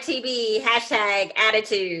FYTB hashtag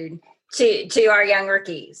attitude to our young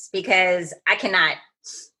rookies, because I cannot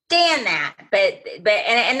stand that. But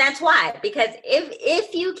that's why, because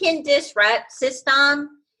if you can disrupt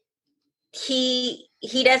System, he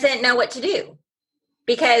doesn't know what to do,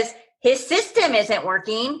 because his system isn't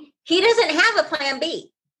working. He doesn't have a plan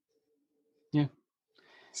B. Yeah.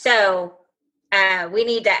 So we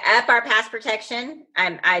need to up our pass protection.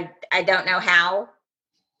 I don't know how.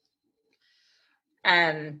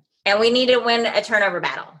 And we need to win a turnover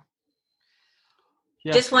battle.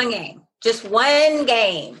 Yeah. Just one game. Just one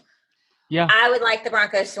game. Yeah. I would like the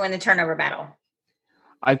Broncos to win the turnover battle.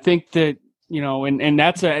 I think that, and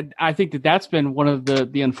I think that's been one of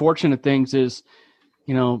the unfortunate things is,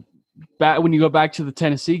 when you go back to the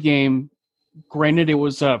Tennessee game, granted it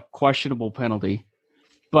was a questionable penalty,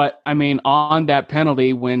 but I mean, on that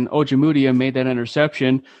penalty, when Ojemudia made that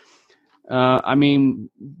interception,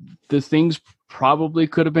 the things probably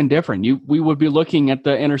could have been different. We would be looking at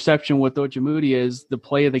the interception with Ojemudia as the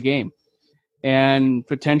play of the game. And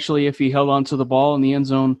potentially if he held on to the ball in the end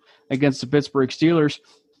zone against the Pittsburgh Steelers,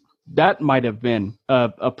 that might have been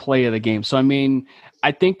a play of the game. So, I mean,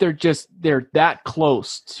 I think they're that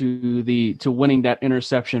close to winning that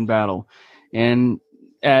interception battle. And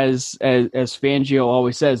as Fangio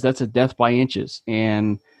always says, that's a death by inches.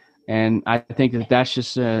 And I think that's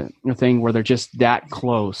just a thing where they're just that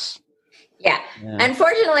close. Yeah.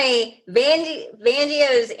 Unfortunately,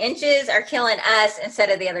 Fangio's inches are killing us instead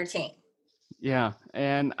of the other team. Yeah,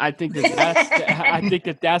 and I think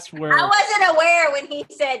that's where I wasn't aware when he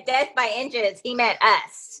said death by inches, he meant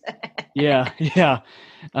us. Yeah.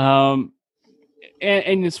 And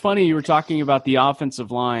it's funny you were talking about the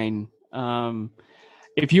offensive line, and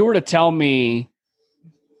if you were to tell me,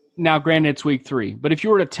 now granted it's week 3, but if you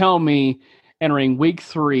were to tell me entering week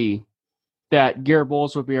 3 that Garrett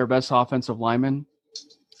Bowles would be our best offensive lineman,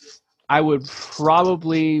 I would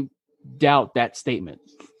probably doubt that statement.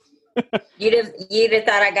 You'd have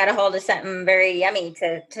thought I got a hold of something very yummy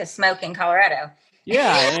to smoke in Colorado.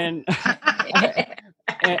 Yeah,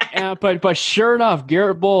 but sure enough,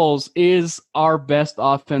 Garrett Bowles is our best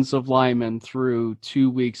offensive lineman through 2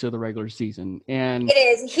 weeks of the regular season, and it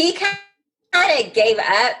is. He kind of gave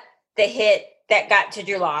up the hit that got to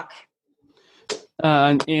Drew Lock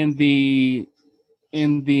in the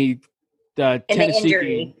Tennessee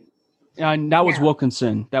injury. That was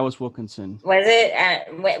Wilkinson. That was Wilkinson. Was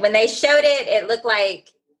it? When they showed it, it looked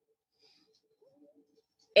like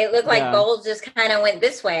Bowles just kind of went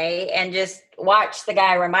this way and just watched the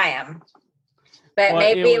guy run by him. But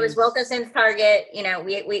maybe it was Wilkinson's target. You know,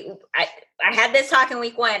 I had this talk in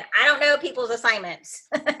week 1. I don't know people's assignments.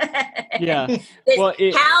 Yeah.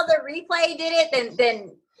 How the replay did it,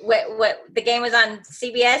 then what the game was on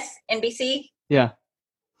CBS, NBC. Yeah.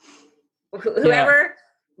 Whoever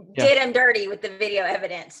did him dirty with the video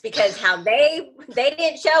evidence, because how they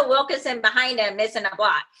didn't show Wilkinson behind him missing a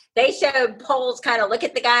block. They showed Bowles kind of look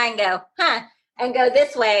at the guy and go, huh, and go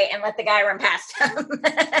this way and let the guy run past him.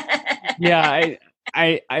 Yeah,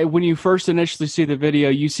 I when you first initially see the video,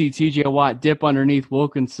 you see TJ Watt dip underneath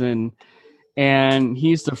Wilkinson, and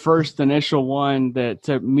he's the first initial one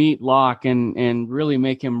to meet Locke and really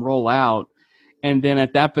make him roll out. And then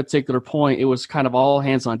at that particular point, it was kind of all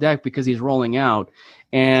hands on deck because he's rolling out.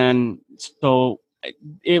 And so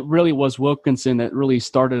it really was Wilkinson that really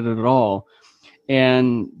started it all.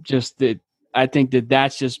 And just that, I think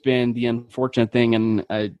that's just been the unfortunate thing.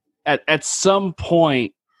 And at some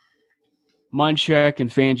point, Munchak and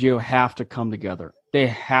Fangio have to come together. They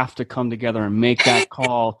have to come together and make that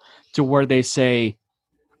call to where they say,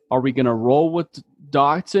 are we going to roll with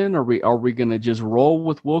Dotson? Are we going to just roll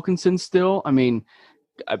with Wilkinson still? I mean,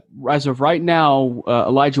 as of right now,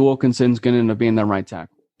 Elijah Wilkinson's going to end up being the right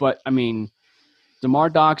tackle. But, I mean, DeMar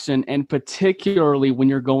Dotson, and particularly when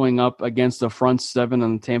you're going up against the front 7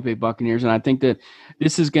 on the Tampa Bay Buccaneers, and I think that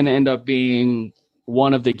this is going to end up being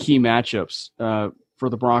one of the key matchups for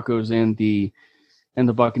the Broncos and the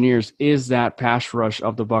Buccaneers, is that pass rush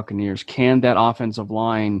of the Buccaneers. Can that offensive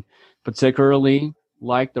line, particularly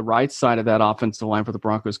like the right side of that offensive line for the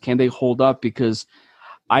Broncos, can they hold up? Because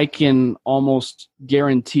I can almost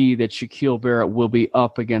guarantee that Shaquille Barrett will be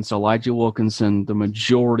up against Elijah Wilkinson the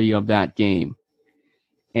majority of that game.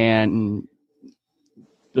 And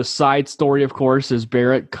the side story, of course, is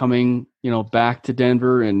Barrett coming, back to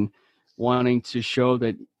Denver and wanting to show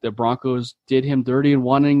that the Broncos did him dirty and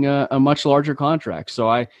wanting a much larger contract. So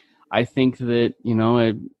I think that,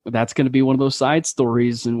 that's going to be one of those side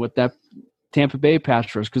stories, and with that Tampa Bay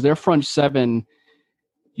pass rush, because their front 7,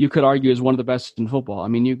 you could argue, is one of the best in football. I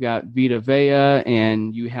mean, you got Vita Vea,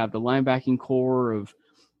 and you have the linebacking core of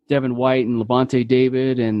Devin White and Levante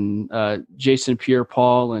David and Jason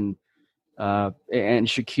Pierre-Paul and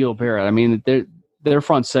Shaquille Barrett. I mean, their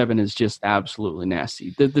front 7 is just absolutely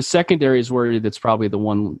nasty. The secondary is where that's probably the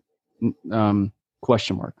one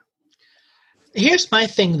question mark. Here's my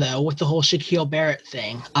thing, though, with the whole Shaquille Barrett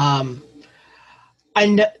thing. I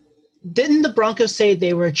know. Didn't the Broncos say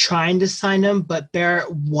they were trying to sign him, but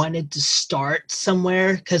Barrett wanted to start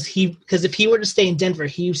somewhere? Because if he were to stay in Denver,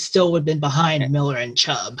 he still would have been behind Miller and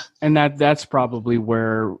Chubb. And that's probably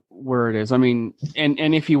where it is. I mean,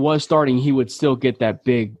 and if he was starting, he would still get that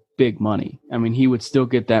big money. I mean, he would still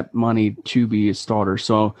get that money to be a starter.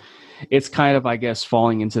 So it's kind of, I guess,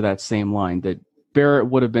 falling into that same line that Barrett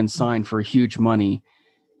would have been signed for huge money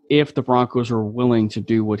if the Broncos were willing to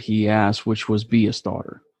do what he asked, which was be a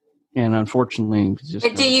starter. And unfortunately,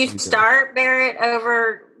 but do you start Barrett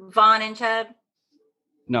over Vaughn and Chubb?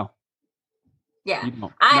 No. Yeah,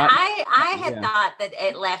 I had thought that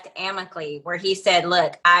it left amicably, where he said,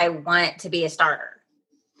 "Look, I want to be a starter.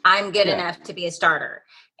 I'm good enough to be a starter."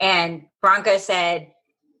 And Broncos said,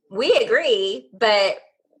 "We agree, but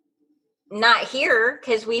not here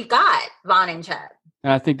because we've got Vaughn and Chubb."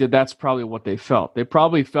 And I think that's probably what they felt. They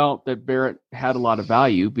probably felt that Barrett had a lot of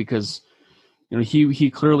value because, he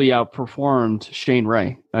clearly outperformed Shane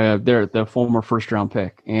Ray, the former first-round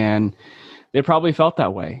pick, and they probably felt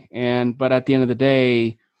that way. But at the end of the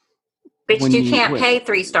day, but you can't pay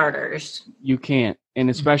 3 starters. You can't, and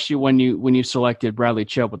especially when you selected Bradley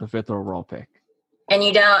Chubb with the 5th overall pick, and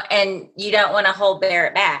you don't want to hold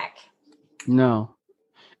Barrett back. No,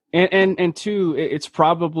 and 2, it's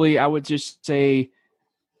probably, I would just say,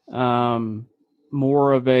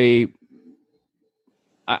 more of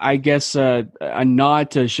I guess a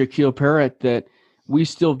nod to Shaquille Barrett that we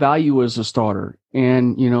still value as a starter.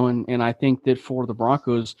 And, and I think that for the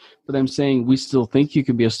Broncos, for them saying we still think you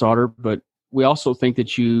can be a starter, but we also think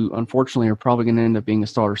that you, unfortunately, are probably going to end up being a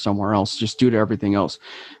starter somewhere else just due to everything else.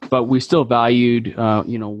 But we still valued,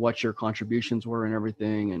 what your contributions were and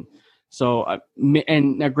everything. And so,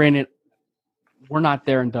 and now granted, we're not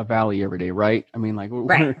there in Dove Valley every day, right? I mean, like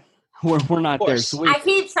we're not there. So I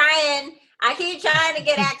keep trying to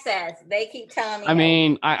get access. They keep telling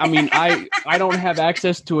me. I don't have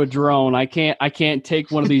access to a drone. I can't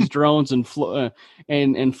take one of these drones and fly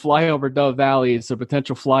over Dove Valley. It's a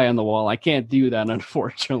potential fly on the wall. I can't do that,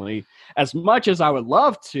 unfortunately. As much as I would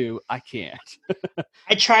love to, I can't.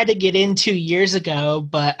 I tried to get in 2 years ago,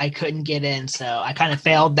 but I couldn't get in, so I kind of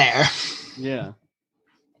failed there. Yeah.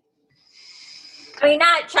 I mean,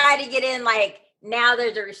 not try to get in like now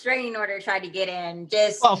there's a restraining order to try to get in.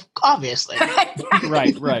 Just well, obviously.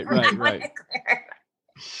 Right. It's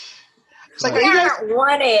like, we aren't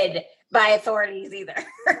wanted by authorities either.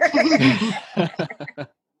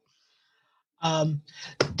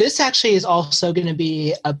 This actually is also going to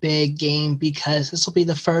be a big game because this will be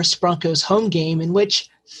the first Broncos home game in which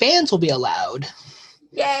fans will be allowed.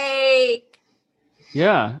 Yay!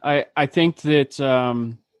 Yeah, I think that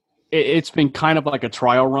it's been kind of like a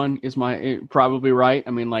trial run is probably right.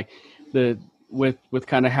 I mean, like with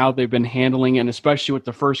kind of how they've been handling it, and especially with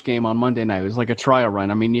the first game on Monday night, it was like a trial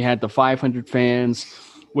run. I mean, you had the 500 fans,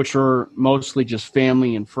 which were mostly just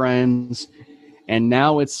family and friends, and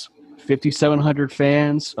now it's 5,700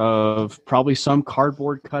 fans of probably some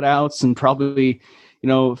cardboard cutouts and probably,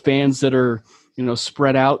 fans that are,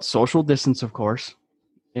 spread out, social distance, of course.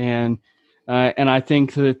 And I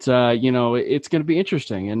think that, it's going to be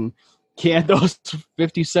interesting. And can those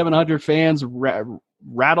 5,700 fans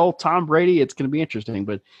rattle Tom Brady? It's going to be interesting.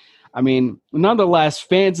 But, I mean, nonetheless,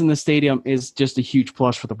 fans in the stadium is just a huge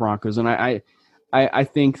plus for the Broncos. And I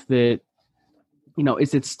think that,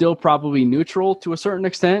 is it still probably neutral to a certain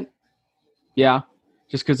extent? Yeah,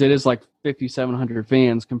 just because it is like 5,700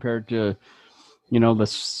 fans compared to, the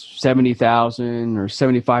 70,000 or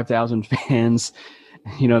 75,000 fans,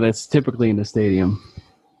 that's typically in the stadium.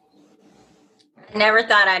 I never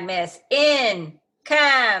thought I'd miss incomplete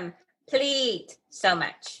so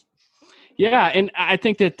much. Yeah, and I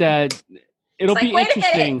think that it'll be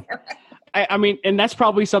interesting. I mean, and that's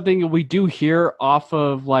probably something that we do hear off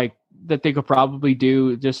of like that they could probably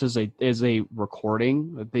do just as a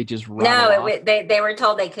recording that they just they were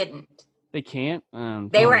told they couldn't. They can't.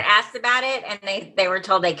 They were asked about it, and they were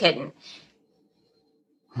told they couldn't.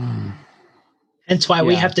 That's why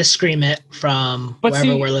we have to scream it from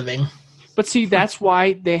wherever we're living. But see, that's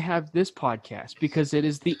why they have this podcast, because it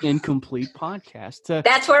is the incomplete podcast.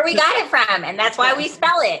 That's where we got it from, and that's why we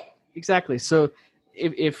spell it. Exactly. So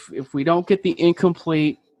if we don't get the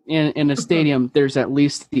incomplete in a stadium, there's at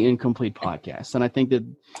least the incomplete podcast. And I think that,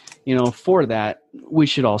 for that, we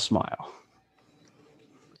should all smile.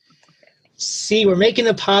 See, we're making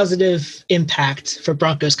a positive impact for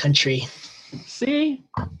Broncos country. See?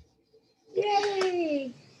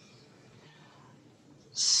 Yay!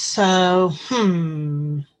 So,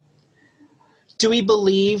 do we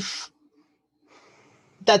believe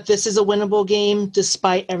that this is a winnable game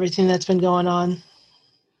despite everything that's been going on?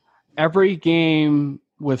 Every game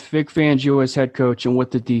with Vic Fangio as head coach and with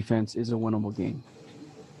the defense is a winnable game.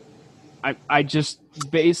 I just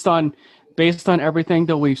based on everything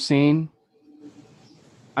that we've seen,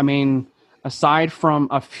 I mean, aside from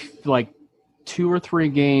like 2 or 3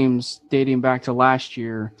 games dating back to last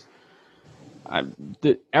year,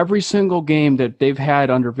 every single game that they've had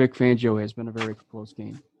under Vic Fangio has been a very close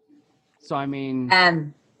game. So I mean,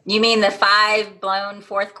 you mean the 5 blown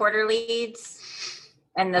fourth quarter leads?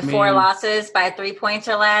 And the 4 losses by 3 points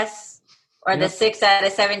or less? Or the 6 out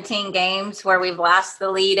of 17 games where we've lost the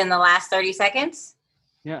lead in the last 30 seconds?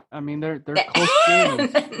 Yeah, I mean, they're close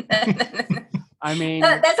games. I mean,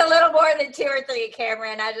 that's a little more than 2 or 3,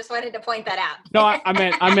 Cameron. I just wanted to point that out. No,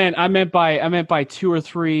 I meant by 2 or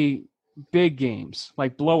 3 big games,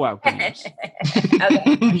 like blowout games. Okay.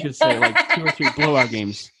 I should say like 2 or 3 blowout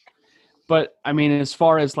games. But I mean, as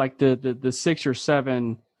far as like the 6 or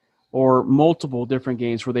 7 or multiple different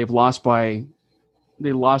games where they lost the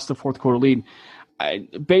fourth quarter lead,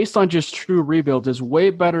 based on just true rebuild, it's way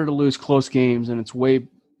better to lose close games and it's way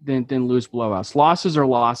than lose blowouts. Losses are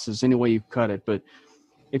losses any way you cut it. But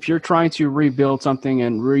if you're trying to rebuild something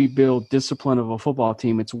and rebuild discipline of a football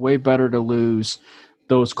team, it's way better to lose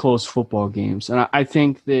those close football games. And I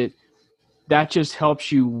think that just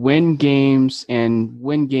helps you win games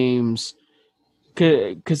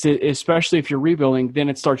because especially if you're rebuilding, then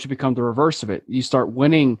it starts to become the reverse of it. You start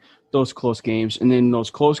winning those close games, and then those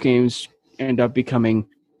close games end up becoming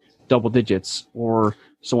double digits or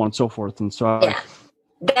so on and so forth. And so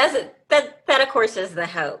that of course is the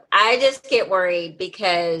hope. I just get worried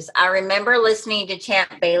because I remember listening to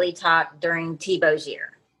Champ Bailey talk during Tebow's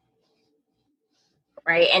year.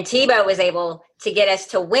 Right. And Tebow was able to get us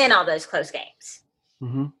to win all those close games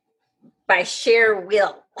by sheer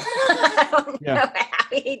will. I don't know how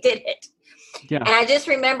he did it. Yeah. And I just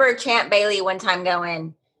remember Champ Bailey one time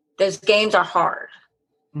going, those games are hard.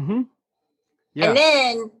 Mm-hmm. Yeah. And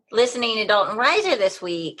then listening to Dalton Reiser this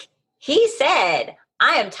week, he said,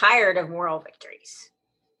 I am tired of moral victories.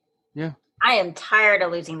 Yeah. I am tired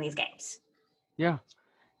of losing these games. Yeah.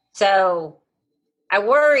 So I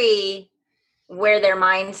worry where their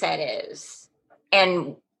mindset is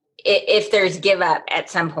and if there's give up at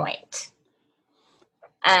some point.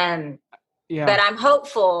 But I'm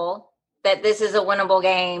hopeful that this is a winnable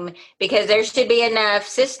game because there should be enough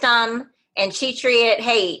system and Cheatriot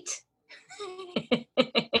hate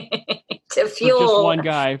to fuel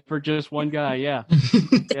for just one guy. Yeah.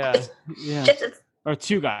 Yeah. Or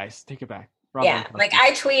two guys. Take it back. Yeah. Like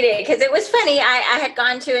I tweeted because it was funny. I had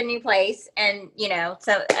gone to a new place and,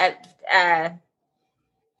 so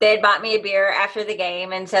they had bought me a beer after the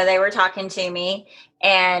game. And so they were talking to me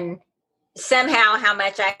and somehow how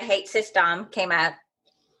much I hate system came up.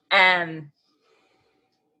 And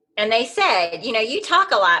they said, you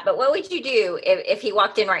talk a lot, but what would you do if he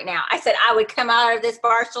walked in right now? I said, I would come out of this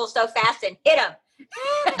bar stool so fast and hit him.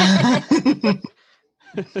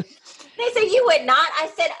 They said, you would not.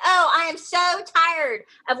 I said, I am so tired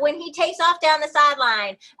of when he takes off down the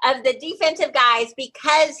sideline of the defensive guys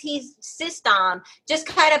because he's system just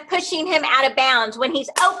kind of pushing him out of bounds when he's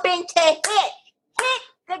open to hit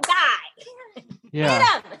the guy. Yeah. Hit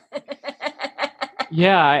him.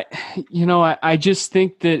 Yeah, I just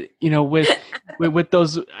think that, with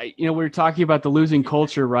those, we were talking about the losing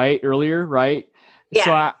culture, right, earlier, right? Yeah.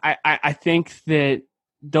 So I think that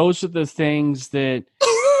those are the things that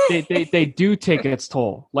they do take its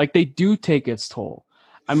toll. Like they do take its toll.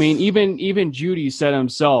 I mean, even Judy said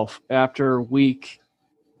himself after week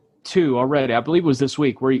 2 already, I believe it was this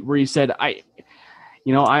week, where he said, I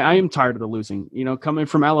am tired of the losing. Coming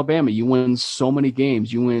from Alabama, you win so many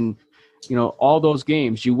games. You win all those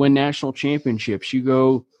games, you win national championships, you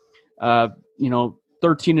go,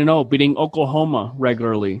 13-0, beating Oklahoma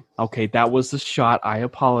regularly. Okay, that was the shot. I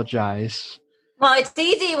apologize. Well, it's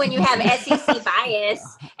easy when you have SEC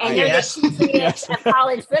bias and you're the yes. of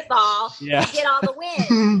college football. Yes. You get all the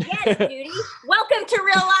wins. Yes, Judy. Welcome to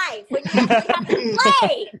real life when you have to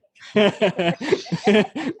play.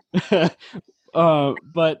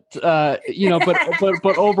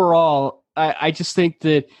 But overall, I just think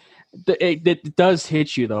that it does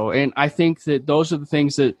hit you, though. And I think that those are the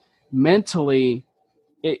things that mentally,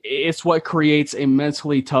 it's what creates a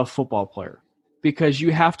mentally tough football player, because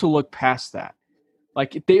you have to look past that.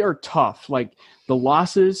 Like, they are tough. Like, the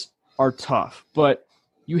losses are tough, but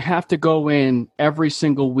you have to go in every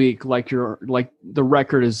single week like the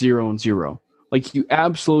record is 0-0. Like, you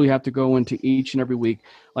absolutely have to go into each and every week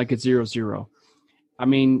like it's 0-0. I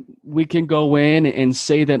mean, we can go in and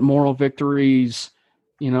say that moral victories,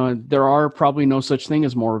 there are probably no such thing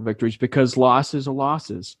as moral victories, because losses are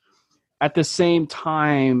losses. At the same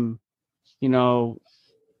time, you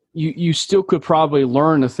still could probably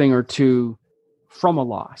learn a thing or two from a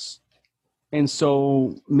loss. And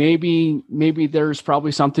so maybe there's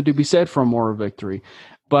probably something to be said for a moral victory.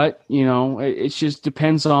 But, it just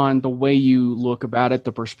depends on the way you look about it,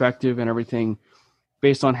 the perspective and everything,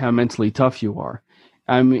 based on how mentally tough you are.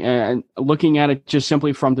 I mean, and looking at it just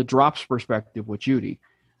simply from the drops perspective with Judy,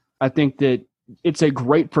 I think that it's a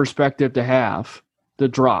great perspective to have, the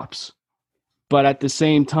drops. But at the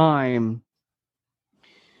same time,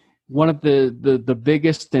 one of the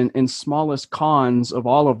biggest and smallest cons of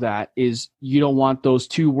all of that is you don't want those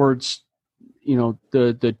two words,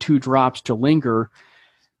 the two drops to linger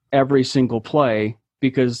every single play,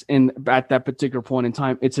 because at that particular point in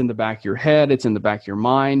time, it's in the back of your head, it's in the back of your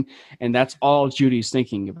mind, and that's all Judy's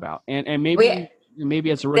thinking about. And maybe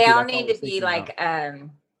as a rookie, they all need to be like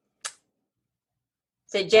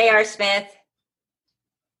so J.R. Smith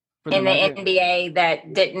in the NBA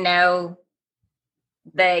that didn't know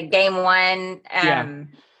the game one.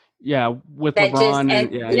 With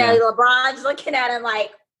LeBron. LeBron's looking at him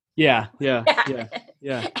like, yeah.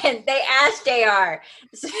 And they asked JR,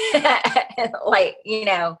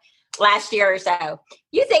 last year or so,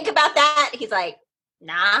 you think about that? He's like,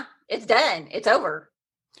 nah, it's done. It's over.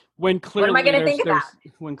 When clearly, what am I going to think about?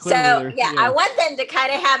 I want them to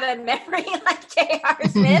kind of have a memory like J.R.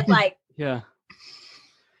 Smith, like, yeah.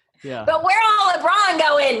 But we're all LeBron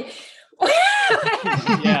going,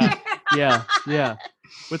 Yeah.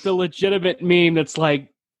 With the legitimate meme that's like,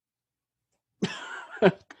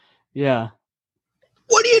 yeah.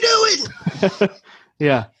 What are you doing?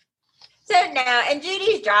 Yeah. So no, and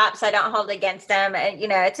Judy's drops I don't hold against him. And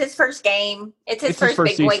it's his first game. It's his first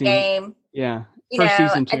big boy season. game. Yeah. First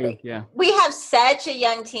season too. Yeah. We have such a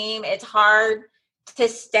young team. It's hard to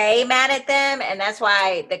stay mad at them, and that's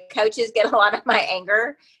why the coaches get a lot of my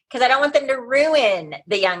anger, because I don't want them to ruin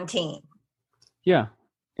the young team. Yeah.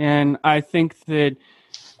 And I think that,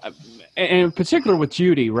 and in particular with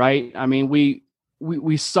Judy, right? I mean,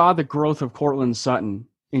 we saw the growth of Cortland Sutton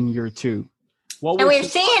in year 2. And we're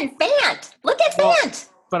seeing Fant. Look at Fant.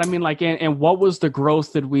 But I mean, like, and what was the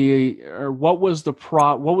growth that what was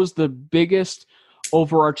the biggest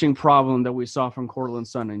overarching problem that we saw from Cortland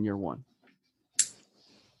Sutton in year 1?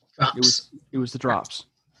 Drops. It was the drops.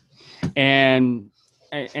 And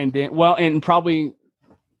then, well, and probably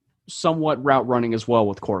somewhat route running as well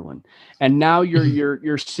with Cortland. And now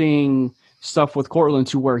you're seeing stuff with Cortland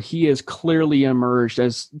to where he has clearly emerged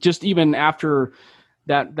as, just even after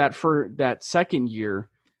that second year,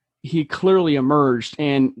 he clearly emerged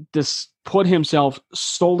and just put himself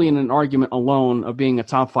solely in an argument alone of being a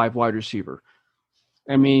top 5 wide receiver.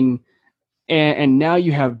 I mean, and now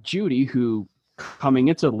you have Judy, who coming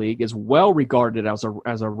into the league is well regarded as a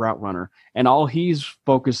route runner, and all he's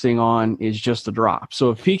focusing on is just the drop. So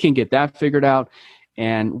if he can get that figured out,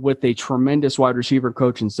 and with a tremendous wide receiver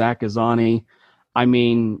coach in Zach Azzani, I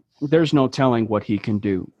mean, there's no telling what he can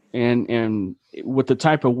do. And with the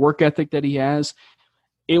type of work ethic that he has,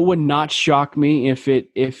 it would not shock me if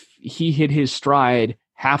he hit his stride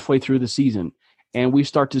halfway through the season and we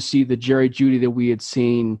start to see the Jerry Jeudy that we had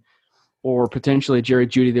seen, or potentially Jerry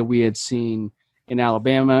Jeudy that we had seen in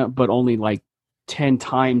Alabama, but only like 10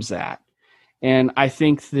 times that. And I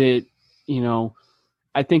think that,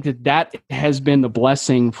 that has been the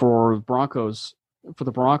blessing for the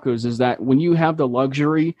Broncos, is that when you have the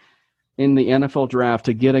luxury in the NFL draft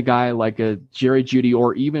to get a guy like a Jerry Jeudy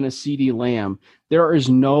or even a CeeDee Lamb, there is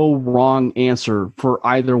no wrong answer for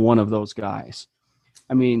either one of those guys.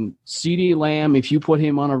 I mean, CeeDee Lamb, if you put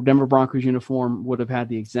him on a Denver Broncos uniform, would have had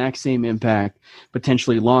the exact same impact,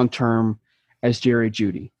 potentially long-term, as Jerry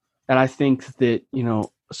Jeudy. And I think that,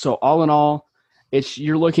 so all in all,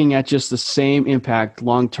 you're looking at just the same impact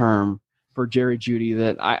long-term for Jerry Jeudy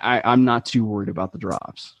that I'm not too worried about the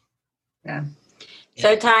drops. Yeah.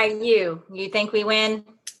 So Ty, you think we win?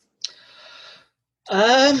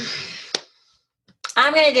 I'm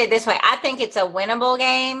going to do it this way. I think it's a winnable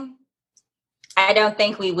game. I don't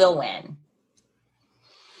think we will win.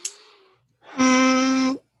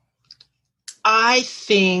 I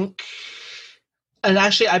think, and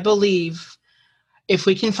actually I believe, if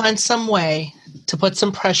we can find some way to put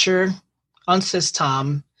some pressure on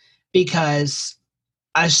Tom, because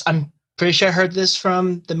I'm pretty sure I heard this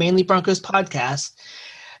from the Mainly Broncos podcast,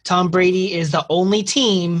 Tom Brady is the only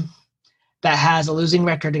team that has a losing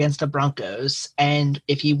record against the Broncos. And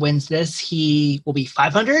if he wins this, he will be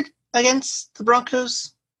 500 against the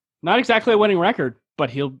Broncos. Not exactly a winning record, but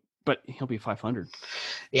he'll be 500.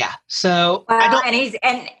 Yeah. So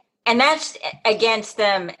and that's against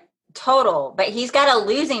them total, but he's got a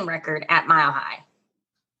losing record at Mile High.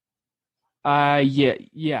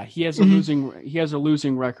 Yeah. He has a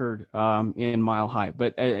losing record in Mile High,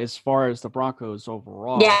 but as far as the Broncos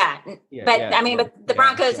overall, but the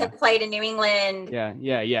Broncos have played in New England. Yeah.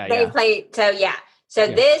 They played, so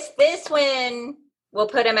this win will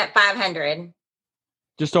put him at 500.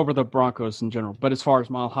 Just over the Broncos in general, but as far as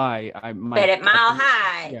Mile High,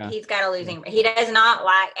 he's got a losing. He does not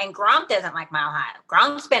like, and Gronk doesn't like Mile High.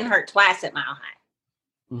 Gronk's been hurt twice at Mile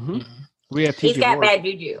High. Mm-hmm. We have he's got bad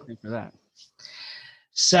juju for that.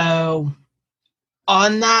 So,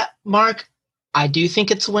 on that, Mark, I do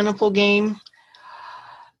think it's a winnable game.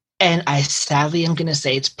 And I sadly am going to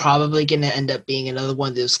say it's probably going to end up being another one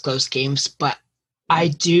of those close games. But I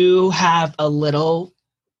do have a little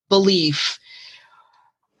belief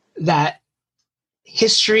that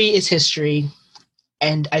history is history.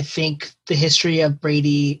 And I think the history of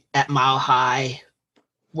Brady at Mile High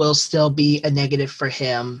will still be a negative for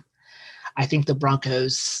him. I think the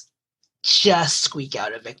Broncos just squeak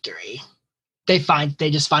out a victory. They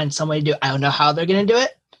just find some way to do it. I don't know how they're going to do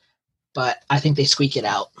it, but I think they squeak it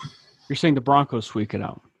out. You're saying the Broncos squeak it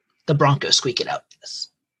out? The Broncos squeak it out, yes.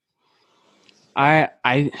 I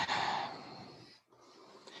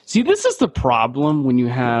see, this is the problem when you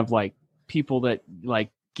have like people that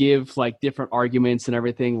like give like different arguments and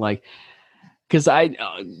everything, like, because I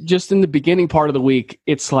just in the beginning part of the week,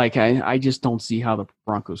 it's like I just don't see how the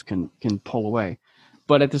Broncos can pull away.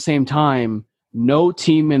 But at the same time, no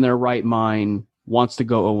team in their right mind wants to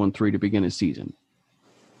go 0-3 to begin a season.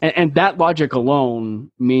 And that logic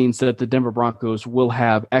alone means that the Denver Broncos will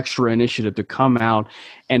have extra initiative to come out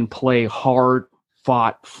and play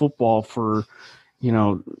hard-fought football for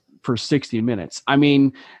 60 minutes. I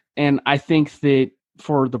mean, and I think that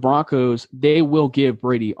for the Broncos, they will give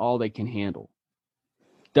Brady all they can handle.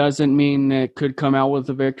 Doesn't mean that it could come out with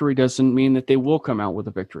a victory. Doesn't mean that they will come out with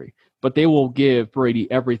a victory. But they will give Brady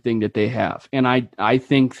everything that they have. And I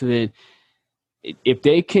think that if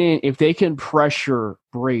they can pressure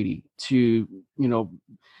Brady to,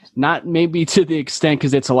 not maybe to the extent,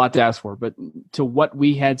 because it's a lot to ask for, but to what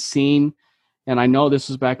we had seen, and I know this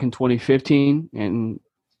was back in 2015 and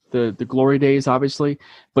the glory days, obviously,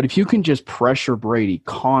 but if you can just pressure Brady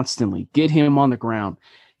constantly, get him on the ground,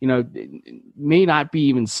 it may not be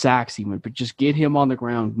even sacks even, but just get him on the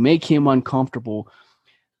ground, make him uncomfortable,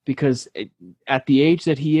 because at the age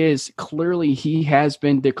that he is, clearly he has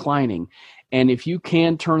been declining. And if you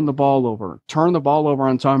can turn the ball over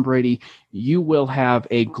on Tom Brady, you will have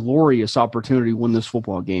a glorious opportunity to win this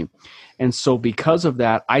football game. And so because of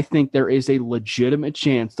that, I think there is a legitimate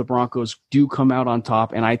chance the Broncos do come out on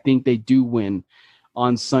top, and I think they do win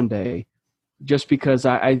on Sunday, just because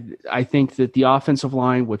I think that the offensive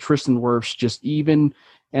line with Tristan Wirfs just even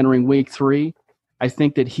entering week 3, I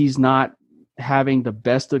think that he's not having the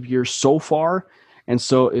best of years so far. And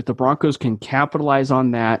so if the Broncos can capitalize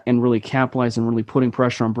on that and really capitalize and really putting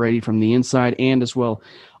pressure on Brady from the inside and as well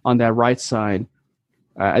on that right side,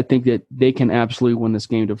 I think that they can absolutely win this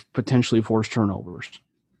game to potentially force turnovers.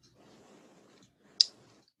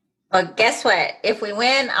 Well, guess what? If we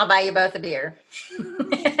win, I'll buy you both a beer.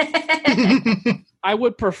 I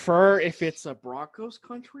would prefer if it's a Broncos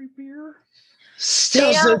country beer.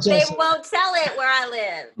 Still they won't sell it where I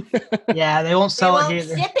live. Yeah, they won't sell they it won't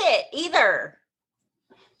either. ship it either.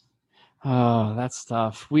 Oh, that's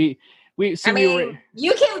tough. You can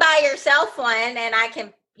buy yourself one, and I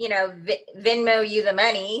can, Venmo you the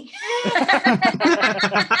money.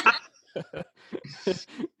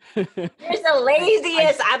 Here's the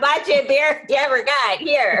laziest I bought you a beer you ever got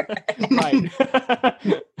here. Right.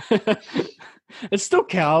 It still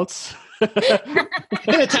counts.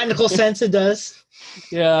 In a technical sense, it does.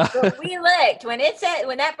 Yeah. But we looked when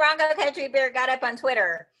that Bronco Country beer got up on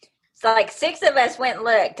Twitter. So like 6 of us went and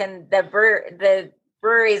looked, and the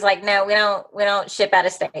brewery's like, no, we don't ship out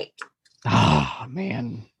of state. Oh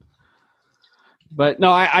man. But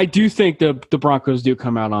no, I do think the Broncos do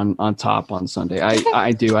come out on top on Sunday.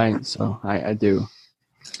 I do. I do.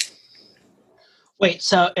 Wait,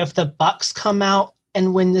 so if the Bucks come out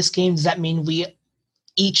and win this game, does that mean we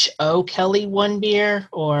each owe Kelly one beer,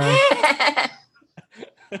 or?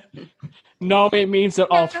 No, it means that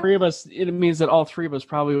all three of us. It means that all 3 of us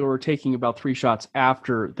probably were taking about 3 shots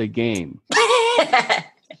after the game. I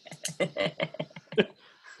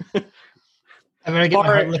better get my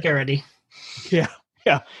hard liquor ready. Yeah.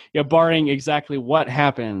 Barring exactly what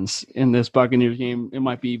happens in this Buccaneers game, it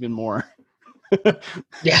might be even more.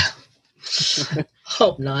 Yeah.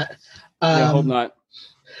 Hope not. Hope not.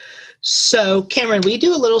 So, Cameron, we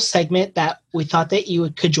do a little segment that we thought that you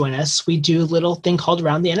could join us. We do a little thing called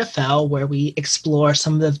Around the NFL where we explore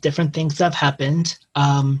some of the different things that have happened.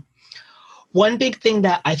 One big thing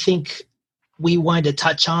that I think we wanted to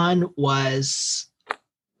touch on was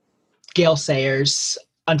Gale Sayers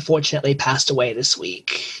unfortunately passed away this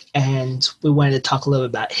week. And we wanted to talk a little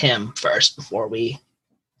bit about him first before we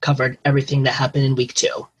covered everything that happened in week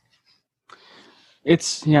 2.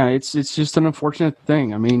 It's just an unfortunate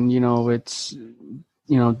thing. I mean,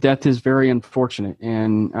 death is very unfortunate.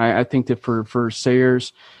 And I think that for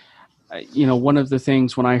Sayers, one of the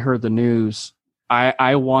things when I heard the news,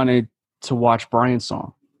 I wanted to watch Brian's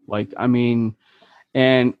song.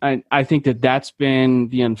 And I think that that's been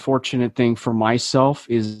the unfortunate thing for myself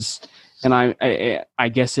is, and I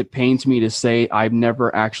guess it pains me to say I've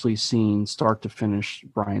never actually seen start to finish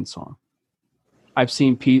Brian's song. I've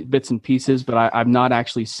seen bits and pieces, but I've not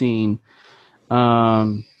actually seen,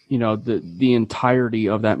 the entirety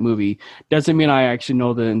of that movie. Doesn't mean I actually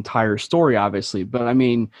know the entire story, obviously, but I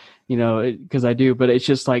mean, because I do. But it's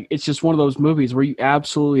just one of those movies where you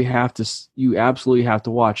absolutely have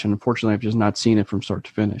to watch. And unfortunately, I've just not seen it from start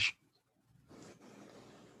to finish.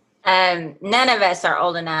 None of us are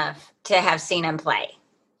old enough to have seen him play.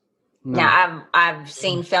 No. Now, I've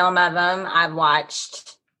seen film of him. I've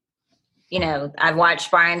watched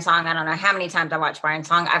Brian's song. I don't know how many times I watched Brian's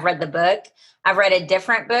song. I've read the book. I've read a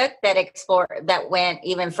different book that went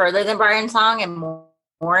even further than Brian's song and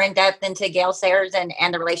more in depth into Gale Sayers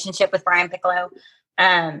and the relationship with Brian Piccolo.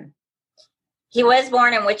 He was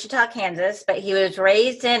born in Wichita, Kansas, but he was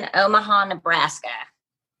raised in Omaha, Nebraska.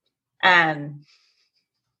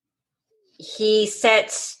 he set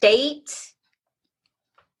state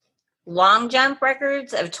long jump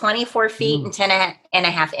records of 24 feet and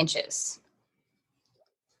 10.5 inches.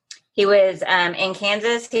 He was in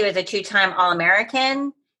Kansas. He was a 2-time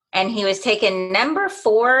All-American, and he was taken number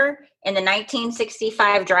 4 in the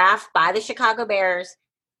 1965 draft by the Chicago Bears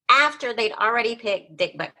after they'd already picked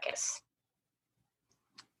Dick Butkus.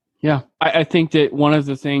 Yeah, I think that one of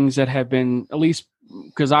the things that have been, at least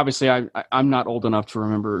because obviously I'm not old enough to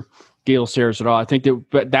remember Gale Sayers at all. I think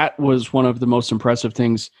that was one of the most impressive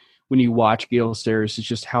things when you watch Gale Sayers is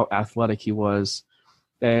just how athletic he was.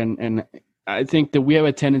 And I think that we have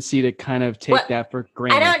a tendency to kind of take that for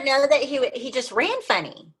granted. I don't know that he just ran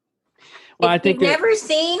funny. Well, I think you've never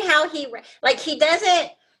seen how he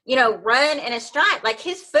doesn't, run in a stride. Like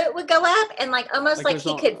his foot would go up and almost like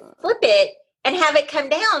he could flip it and have it come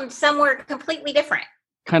down somewhere completely different.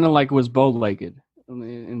 Kind of like was bow-legged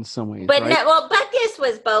in some ways. But right? no, well, Butkus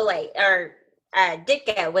was bow-legged, or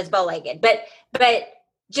Ditka was bow-legged. But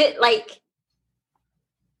just like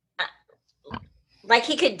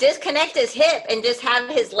he could disconnect his hip and just have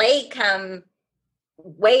his leg come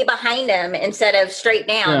way behind him instead of straight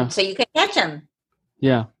down, so you can catch him.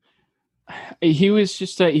 Yeah. He was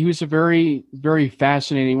a very, very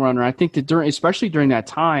fascinating runner. I think that especially during that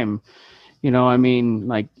time, it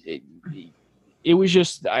was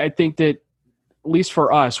just, I think that at least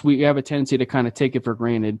for us, we have a tendency to kind of take it for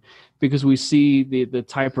granted because we see the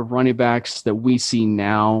type of running backs that we see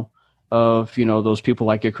now of, those people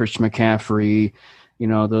like a Christian McCaffrey,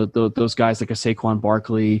 those guys like a Saquon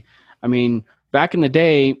Barkley. I mean, back in the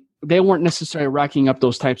day, they weren't necessarily racking up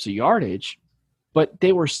those types of yardage, but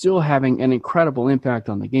they were still having an incredible impact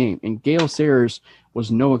on the game. And Gale Sayers was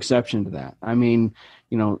no exception to that. I mean,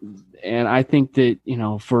 and I think that,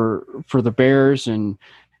 for the Bears and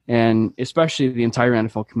especially the entire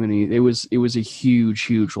NFL community, it was a huge,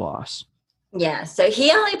 huge loss. Yeah. So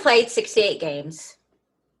he only played 68 games.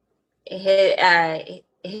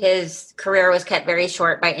 His career was cut very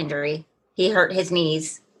short by injury. He hurt his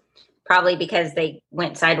knees, probably because they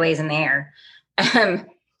went sideways in the air.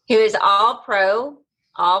 He was all pro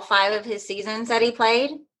all 5 of his seasons that he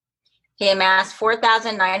played. He amassed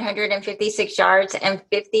 4,956 yards and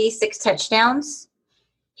 56 touchdowns.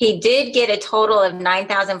 He did get a total of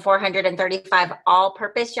 9,435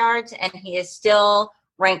 all-purpose yards, and he is still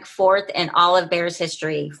ranked 4th in all of Bears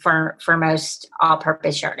history for most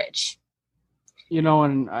all-purpose yardage.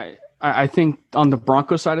 And I think on the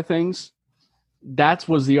Broncos side of things, that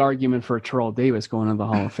was the argument for Terrell Davis going into the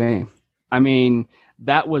Hall of Fame. I mean,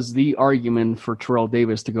 that was the argument for Terrell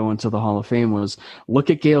Davis to go into the Hall of Fame was look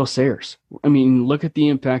at Gale Sayers. I mean, look at the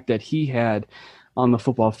impact that he had on the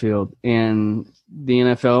football field. And the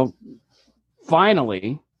NFL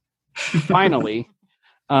finally,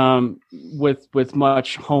 with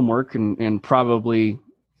much homework and probably,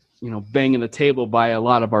 banging the table by a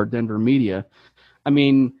lot of our Denver media, I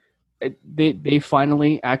mean, they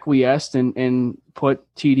finally acquiesced and put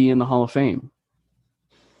TD in the Hall of Fame.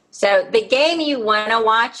 So the game you want to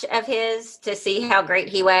watch of his to see how great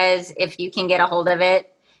he was, if you can get a hold of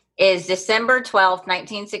it, is December 12th,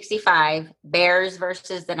 1965, Bears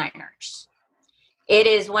versus the Niners. It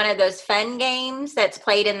is one of those fun games that's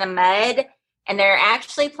played in the mud, and they're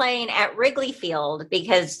actually playing at Wrigley Field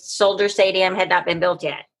because Soldier Stadium had not been built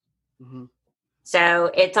yet. Mm-hmm.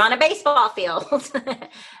 So it's on a baseball field.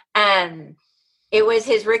 It was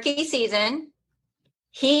his rookie season.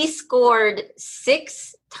 He scored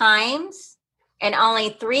 6 times and only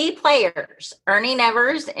 3 players, Ernie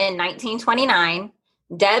Nevers in 1929,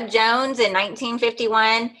 Deb Jones in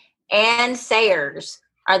 1951, and Sayers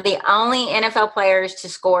are the only NFL players to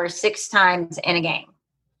score 6 times in a game.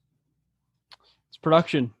 It's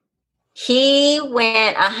production. He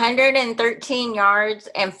went 113 yards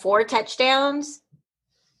and 4 touchdowns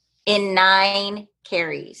in 9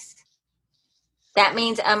 carries. That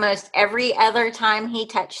means almost every other time he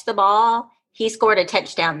touched the ball, he scored a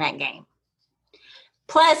touchdown that game.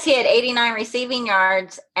 Plus, he had 89 receiving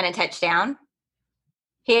yards and a touchdown.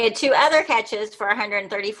 He had 2 other catches for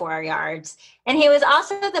 134 yards. And he was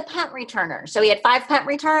also the punt returner. So he had 5 punt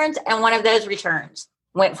returns, and one of those returns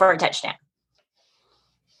went for a touchdown.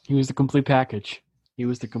 He was the complete package.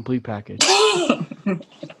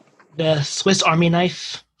 The Swiss Army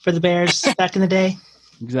knife for the Bears back in the day.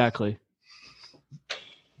 Exactly.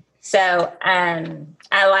 So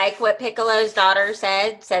I like what Piccolo's daughter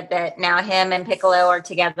said that now him and Piccolo are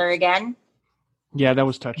together again. Yeah, that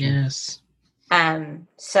was touching. Yes.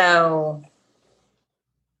 So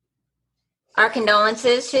our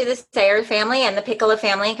condolences to the Sayers family and the Piccolo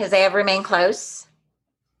family because they have remained close.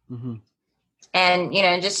 Mm-hmm. And,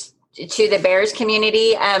 just to the Bears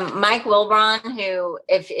community. Mike Wilbron, who,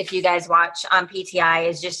 if you guys watch on PTI,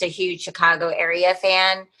 is just a huge Chicago area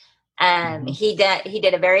fan. He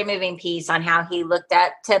did a very moving piece on how he looked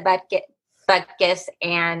up to Butkus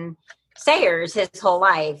and Sayers his whole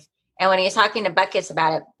life. And when he was talking to Butkus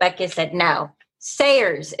about it, Butkus said, no,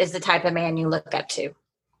 Sayers is the type of man you look up to.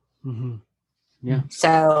 Mm-hmm. Yeah.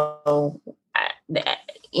 So,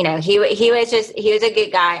 he was a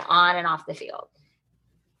good guy on and off the field.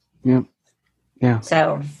 Yeah. Yeah.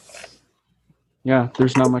 So. Yeah,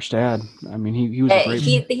 there's not much to add. I mean, he was a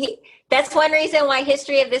great. That's one reason why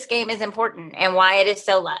history of this game is important and why it is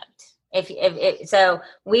so loved. So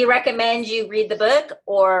we recommend you read the book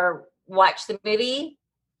or watch the movie,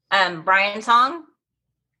 Brian Song.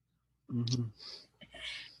 Mm-hmm.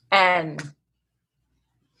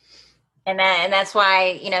 And that's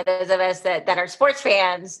why, those of us that are sports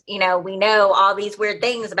fans, we know all these weird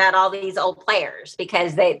things about all these old players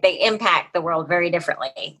because they impact the world very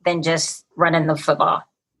differently than just running the football.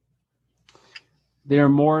 They're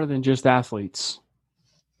more than just athletes.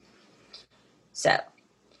 So,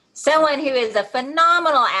 someone who is a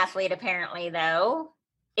phenomenal athlete, apparently, though,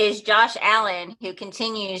 is Josh Allen, who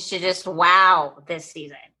continues to just wow this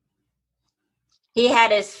season. He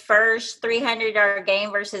had his first 300-yard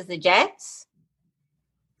game versus the Jets.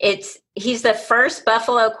 He's the first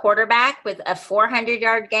Buffalo quarterback with a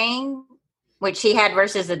 400-yard game, which he had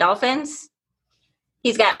versus the Dolphins.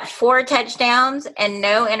 He's got 4 touchdowns and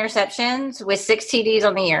no interceptions with 6 TDs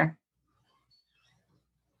on the year.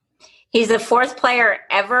 He's the 4th player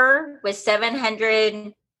ever with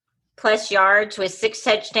 700-plus yards with 6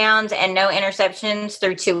 touchdowns and no interceptions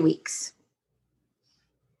through 2 weeks.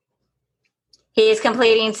 He is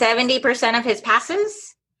completing 70% of his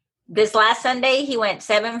passes. This last Sunday, he went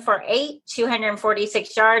 7 for 8,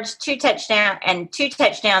 246 yards, 2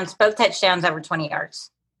 touchdowns, both touchdowns over 20 yards.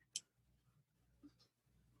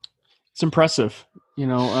 It's impressive.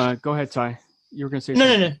 Go ahead, Ty. You were going to say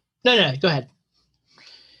something. No. Go ahead.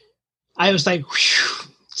 I was like,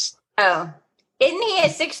 whew. Oh, isn't he a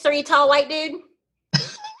 6'3" tall white dude?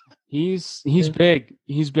 He's big.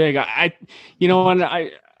 He's big.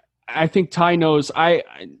 I think Ty knows.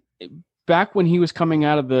 Back when he was coming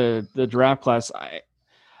out of the draft class,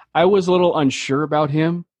 I was a little unsure about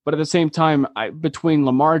him, but at the same time, between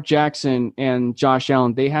Lamar Jackson and Josh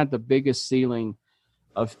Allen, they had the biggest ceiling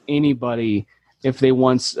of anybody if they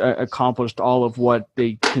once accomplished all of what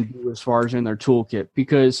they can do as far as in their toolkit.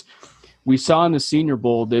 Because we saw in the Senior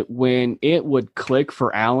Bowl that when it would click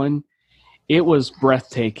for Allen, it was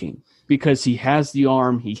breathtaking because he has the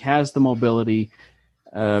arm, he has the mobility.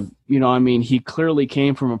 He clearly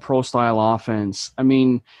came from a pro-style offense.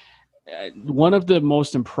 One of the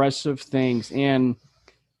most impressive things, and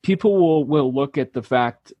people will look at the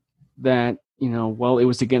fact that, it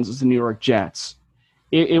was against the New York Jets.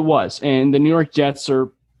 It was. And the New York Jets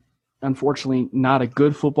are, unfortunately, not a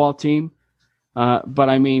good football team. But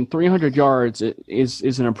 300 yards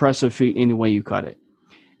is an impressive feat any way you cut it.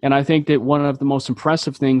 And I think that one of the most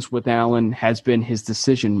impressive things with Allen has been his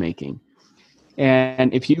decision-making.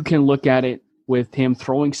 And if you can look at it with him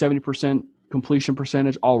throwing 70% completion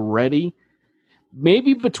percentage already,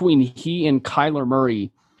 maybe between he and Kyler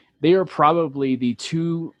Murray, they are probably the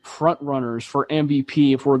 2 front runners for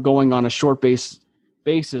MVP if we're going on a short basis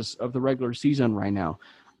of the regular season right now.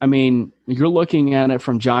 You're looking at it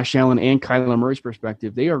from Josh Allen and Kyler Murray's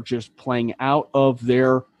perspective. They are just playing out of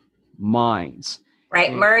their minds. Right.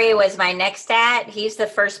 And Murray was my next stat. He's the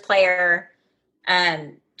first player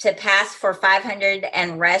to pass for 500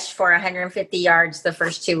 and rush for 150 yards the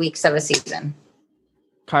first 2 weeks of a season.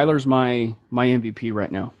 Kyler's my MVP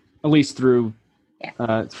right now, at least through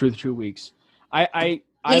the 2 weeks.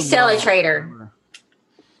 He's still a traitor,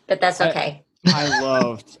 but that's okay.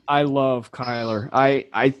 I love Kyler.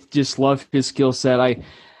 I just love his skill set. I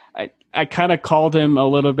kind of called him a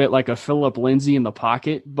little bit like a Philip Lindsay in the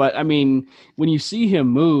pocket, but when you see him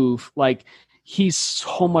move, he's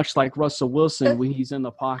so much like Russell Wilson when he's in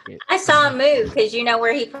the pocket. I saw him move because you know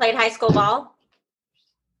where he played high school ball?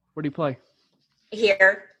 Where'd he play?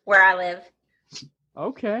 Here, where I live.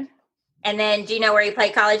 Okay. And then do you know where he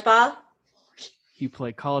played college ball? He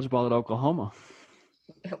played college ball at Oklahoma.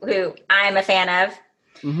 Who I'm a fan of.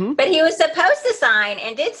 Mm-hmm. But he was supposed to sign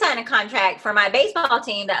and did sign a contract for my baseball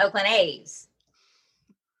team, the Oakland A's.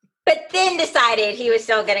 But then decided he was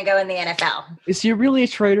still going to go in the NFL. Is he really a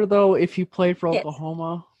traitor, though, if he played for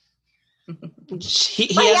Oklahoma?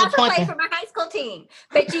 He also played for my high school team. team,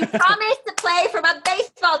 but you promised to play from a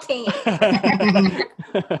baseball team.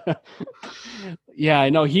 Yeah, I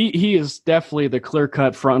know he is definitely the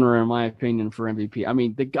clear-cut frontrunner in my opinion for MVP. I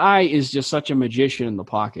mean, the guy is just such a magician in the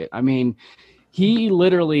pocket. I mean, he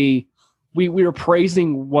literally we were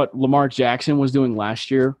praising what Lamar Jackson was doing last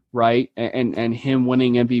year, right? And him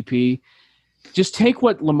winning MVP. Just take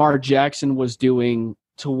what Lamar Jackson was doing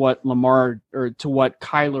to what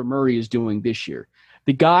Kyler Murray is doing this year.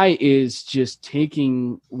 The guy is just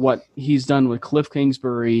taking what he's done with Cliff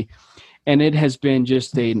Kingsbury, and it has been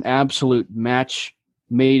just an absolute match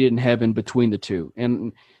made in heaven between the two.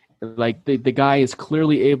 And like the guy is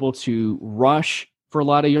clearly able to rush for a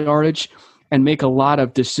lot of yardage and make a lot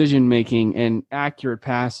of decision making and accurate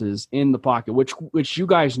passes in the pocket, which you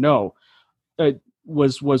guys know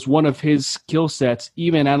was one of his skill sets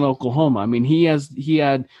even at Oklahoma. I mean, he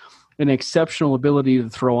had an exceptional ability to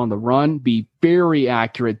throw on the run, be very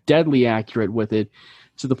accurate, deadly accurate with it,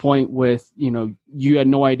 to the point with, you had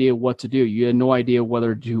no idea what to do. You had no idea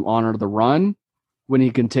whether to honor the run when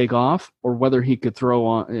he can take off or whether he could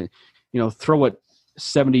throw it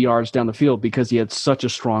 70 yards down the field because he had such a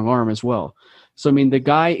strong arm as well. So, I mean, the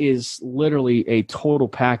guy is literally a total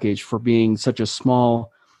package for being such a small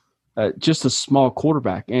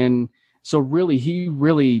quarterback. And so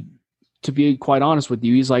really, to be quite honest with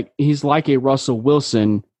you, he's like a Russell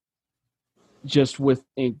Wilson, just with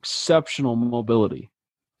exceptional mobility.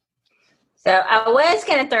 So I was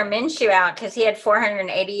going to throw Minshew out because he had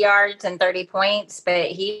 480 yards and 30 points, but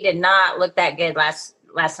he did not look that good last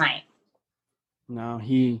night. No,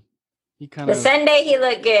 he kind The of Sunday he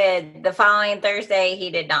looked good. The following Thursday he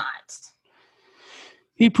did not.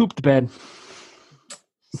 he pooped the bed.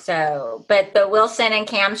 So, but the Wilson and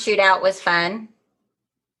Cam shootout was fun.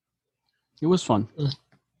 It was fun.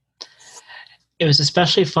 It was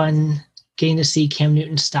especially fun getting to see Cam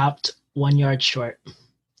Newton stopped 1 yard short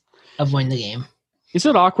of winning the game. Is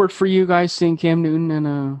it awkward for you guys seeing Cam Newton in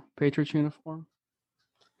a Patriots uniform?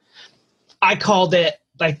 I called it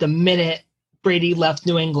like the minute Brady left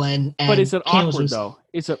New England. And but is it Cam awkward though?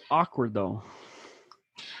 Is it awkward though?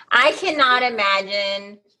 I cannot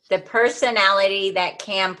imagine the personality that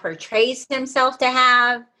Cam portrays himself to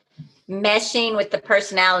have meshing with the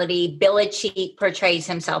personality Belichick portrays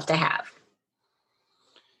himself to have.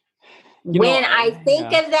 When I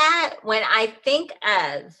think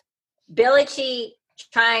of Belichick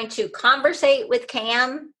trying to conversate with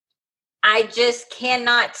Cam, I just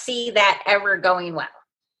cannot see that ever going well.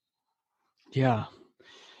 Yeah.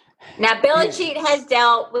 Now, Belichick has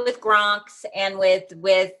dealt with Gronks and with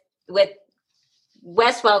Wes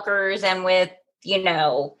Welkers and with,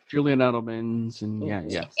 Julian Edelman's and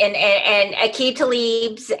and Aqib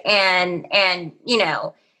Talib's and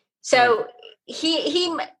so right. he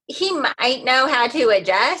might know how to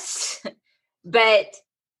adjust, but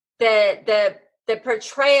the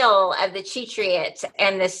portrayal of the Cheatriots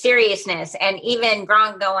and the seriousness, and even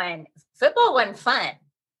Gronk going, football wasn't fun.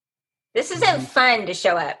 This isn't fun to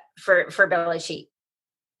show up for Belichick.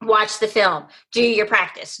 Watch the film, do your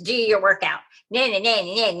practice, do your workout,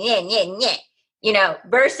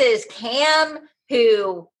 versus Cam,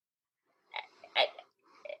 who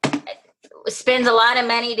spends a lot of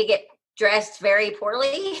money to get dressed very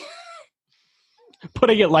poorly.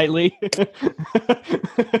 Putting it lightly. I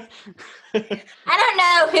don't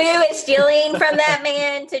know who is stealing from that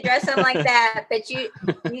man to dress him like that, but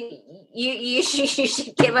you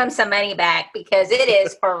should give him some money back because it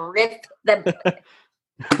is horrific.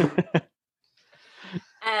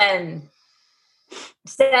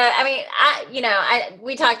 So I mean,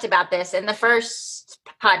 we talked about this in the first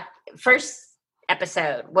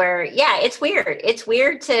episode where, it's weird. It's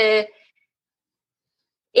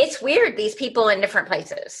weird, these people in different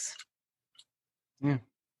places. Yeah.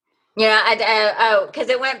 Because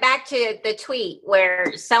it went back to the tweet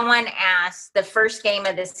where someone asked the first game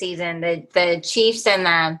of the season, the Chiefs and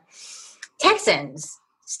the Texans,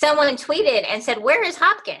 someone tweeted and said, "Where is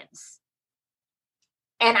Hopkins?"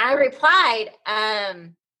 And I replied,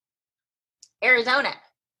 Arizona.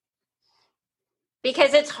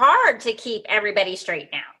 Because it's hard to keep everybody straight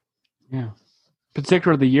now. Yeah.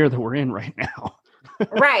 Particularly the year that we're in right now.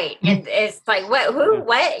 Right. And it's like, what,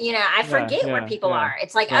 I forget where people are.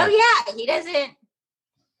 It's like,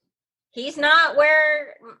 he's not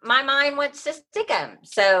where my mind wants to stick him.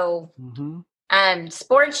 So,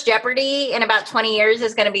 Sports Jeopardy in about 20 years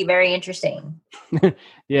is going to be very interesting.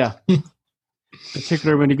 Yeah.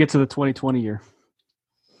 Particularly when you get to the 2020 year.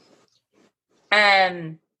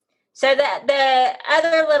 So the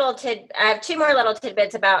other I have two more little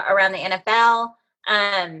tidbits around the NFL.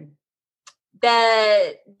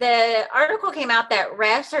 The article came out that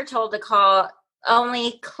refs are told to call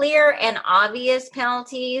only clear and obvious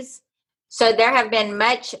penalties. So there have been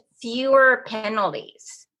much fewer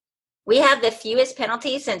penalties. We have the fewest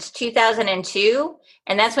penalties since 2002,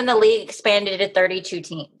 and that's when the league expanded to 32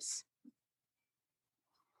 teams.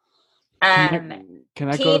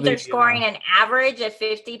 Teams are scoring an average of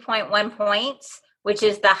 50.1 points, which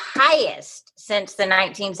is the highest since the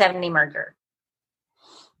 1970 merger.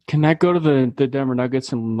 Can that go to the Denver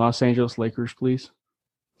Nuggets and Los Angeles Lakers, please?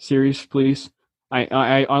 Series, please.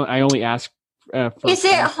 I only ask. Is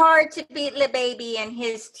it hard to beat LeBaby and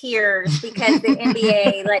his tears because the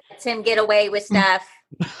NBA lets him get away with stuff?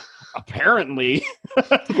 Apparently.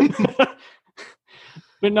 But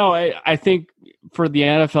no, I think for the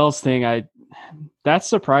NFL's thing, that's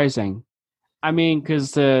surprising. I mean,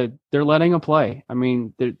 because they're letting them play. I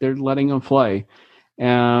mean, they're letting them play.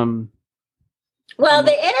 Well,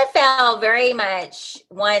 the NFL very much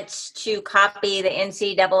wants to copy the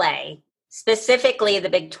NCAA, specifically the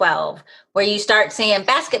Big 12, where you start seeing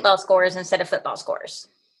basketball scores instead of football scores.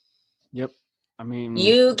 Yep. I mean,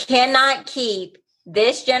 you cannot keep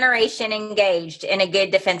this generation engaged in a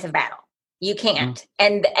good defensive battle. You can't.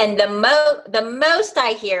 And the most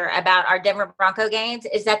I hear about our Denver Bronco games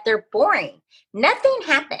is that they're boring. Nothing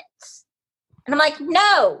happens. And I'm like,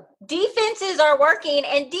 no, defenses are working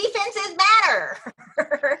and defenses matter.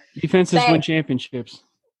 Defenses win championships.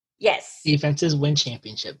 Yes. Defenses win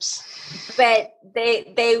championships. But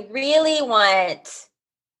they really want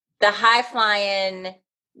the high-flying,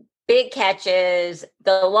 big catches,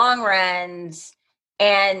 the long runs,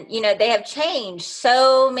 and, they have changed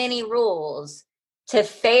so many rules to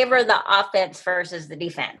favor the offense versus the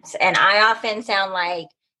defense. And I often sound like,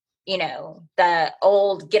 the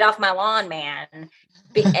old get off my lawn man,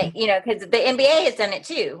 because the NBA has done it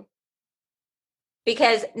too.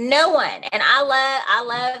 Because no one, and I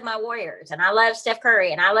love my Warriors, and I love Steph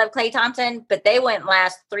Curry, and I love Klay Thompson, but they wouldn't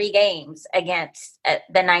last 3 games against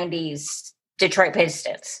the 90s Detroit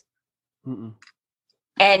Pistons. Mm-mm.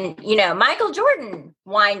 And, Michael Jordan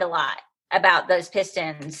whined a lot about those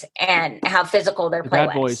Pistons and how physical their play was.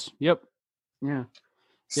 Bad boys. Yep. Yeah.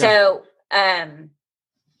 So,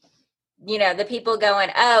 the people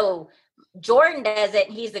going, oh, Jordan does it,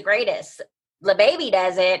 he's the greatest. LeBaby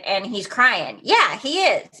does it, and he's crying. Yeah, he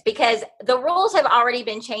is, because the rules have already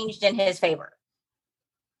been changed in his favor.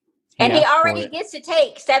 And he already gets to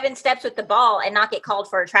take 7 steps with the ball and not get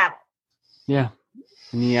called for a travel. Yeah,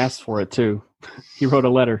 and he asked for it, too. He wrote a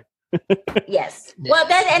letter. Yes. Well,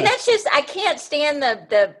 that's just, I can't stand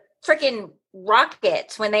the freaking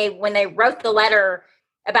Rockets when they wrote the letter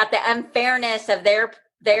about the unfairness of their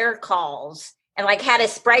calls, and had a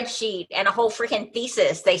spreadsheet and a whole freaking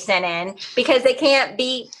thesis they sent in because they can't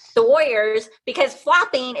beat the Warriors because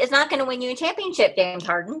flopping is not going to win you a championship, James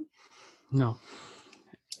Harden. No.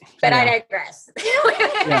 But I digress.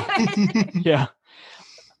 Yeah.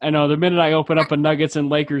 I know. The minute I open up a Nuggets and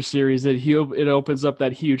Lakers series, it opens up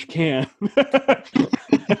that huge can.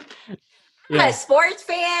 I'm a sports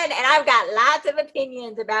fan, and I've got lots of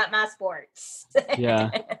opinions about my sports. Yeah.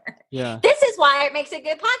 This is why it makes a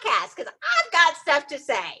good podcast, because I've got stuff to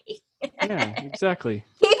say. Yeah, exactly.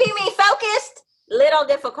 Keeping me focused, little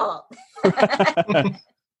difficult.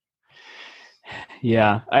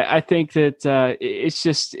 Yeah, I think that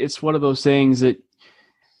it's one of those things that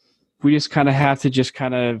we just kind of have to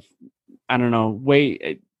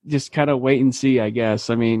wait and see, I guess.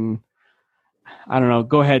 I mean, I don't know.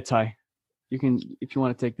 Go ahead, Ty. You can, if you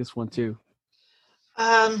want to take this one too.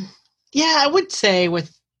 Yeah, I would say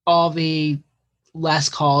with all the less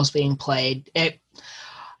calls being played, I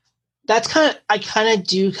kind of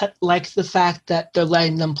do like the fact that they're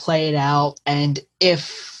letting them play it out, and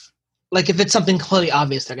if it's something completely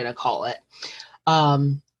obvious, they're going to call it.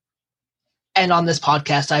 And on this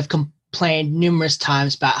podcast, I've complained numerous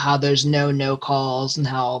times about how there's no calls and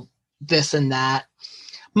how this and that.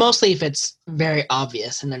 Mostly if it's very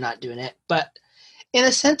obvious and they're not doing it. But in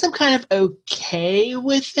a sense, I'm kind of okay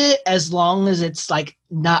with it as long as it's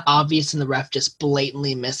not obvious and the ref just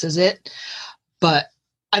blatantly misses it. But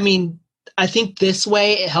I mean, I think this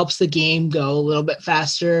way it helps the game go a little bit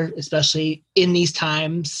faster, especially in these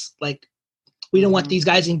times. We don't want these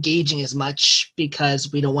guys engaging as much because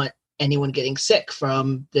we don't want anyone getting sick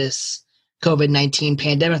from this COVID-19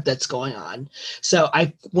 pandemic that's going on. So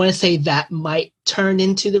I want to say that might turn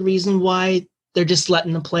into the reason why they're just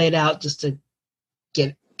letting them play it out just to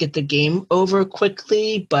get the game over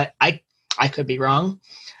quickly, but I could be wrong.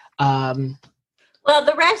 Well,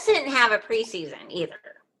 the refs didn't have a preseason either.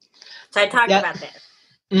 So I talked about this.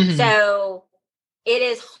 Mm-hmm. So it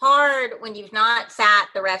is hard when you've not sat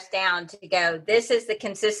the refs down to go, this is the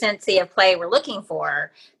consistency of play we're looking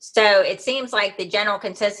for. So it seems like the general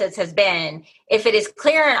consensus has been, if it is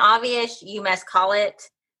clear and obvious, you must call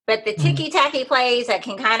it. But the ticky-tacky plays that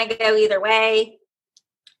can kind of go either way,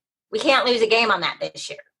 we can't lose a game on that this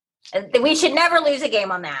year. We should never lose a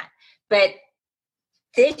game on that. But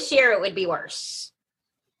this year it would be worse.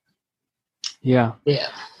 Yeah. Yeah.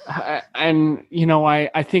 And,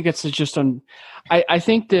 I think it's just I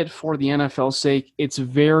think that for the NFL's sake, it's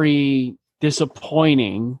very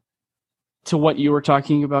disappointing to what you were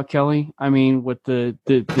talking about, Kelly. I mean, with the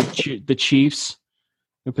Chiefs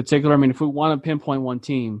in particular. I mean, if we want to pinpoint one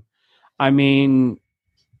team, I mean,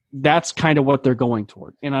 that's kind of what they're going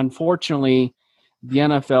toward. And unfortunately, the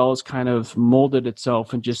NFL has kind of molded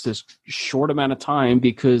itself in just this short amount of time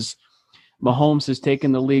because Mahomes has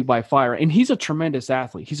taken the league by fire, and he's a tremendous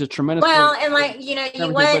athlete. He's a tremendous. Well, and you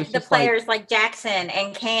want the players like Jackson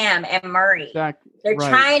and Cam and Murray. They're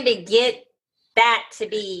trying to get that to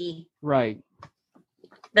be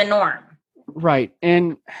the norm. Right,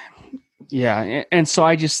 and and so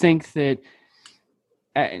I just think that,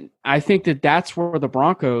 that's where the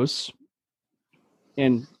Broncos,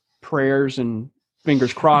 and prayers and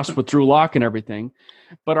fingers crossed with Drew Lock and everything.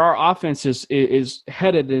 But our offense is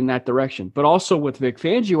headed in that direction. But also with Vic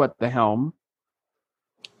Fangio at the helm,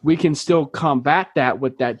 we can still combat that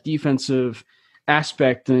with that defensive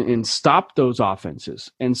aspect and stop those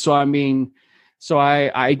offenses. And so,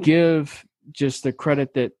 I give just the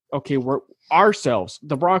credit that, okay,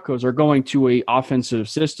 the Broncos are going to a offensive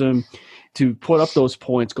system to put up those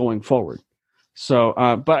points going forward. So,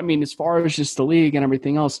 but as far as just the league and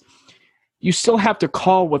everything else, you still have to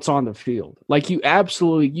call what's on the field. Like you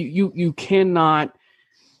absolutely, you cannot,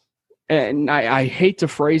 and I hate to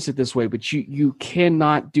phrase it this way, but you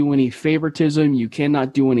cannot do any favoritism. You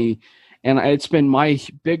cannot do any, and it's been my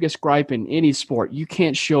biggest gripe in any sport. You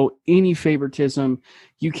can't show any favoritism.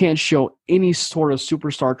 You can't show any sort of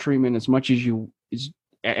superstar treatment as much as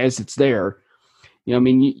it's there.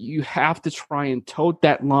 You have to try and tote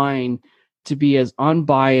that line to be as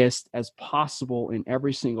unbiased as possible in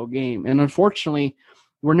every single game. And unfortunately,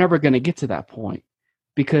 we're never going to get to that point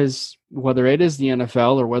because whether it is the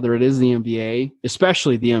NFL or whether it is the NBA,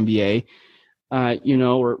 especially the NBA,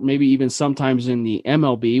 or maybe even sometimes in the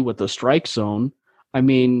MLB with the strike zone,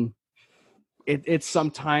 it's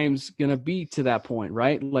sometimes going to be to that point,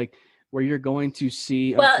 right? Like where you're going to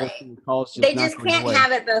see. Well, they just can't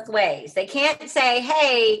have it both ways. They can't say,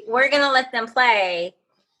 hey, we're going to let them play,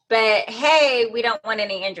 but hey, we don't want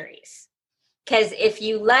any injuries. Because if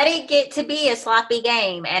you let it get to be a sloppy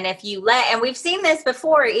game, and and we've seen this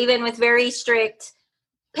before, even with very strict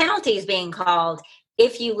penalties being called,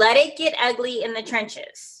 if you let it get ugly in the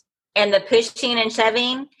trenches and the pushing and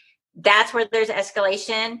shoving, that's where there's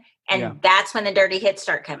escalation, and that's when the dirty hits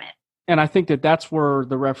start coming. And I think that's where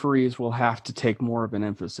the referees will have to take more of an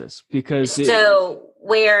emphasis because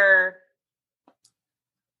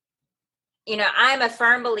I'm a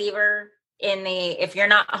firm believer in if you're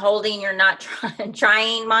not holding, you're not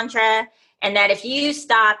trying mantra, and that if you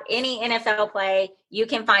stop any NFL play, you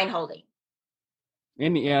can find holding. So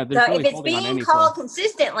if it's being called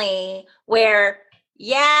consistently where,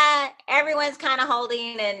 everyone's kind of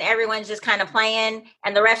holding and everyone's just kind of playing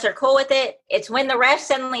and the refs are cool with it, it's when the refs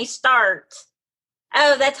suddenly start,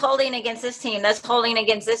 oh, that's holding against this team, that's holding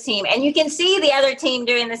against this team, and you can see the other team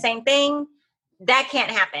doing the same thing. That can't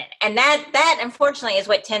happen. And that unfortunately is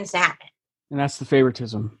what tends to happen. And that's the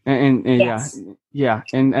favoritism. And yes.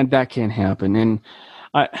 And that can't happen. And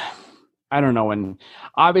I don't know. And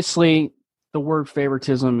obviously the word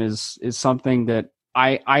favoritism is something that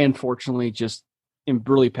I unfortunately just am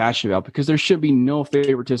really passionate about because there should be no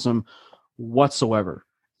favoritism whatsoever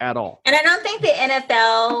at all. And I don't think the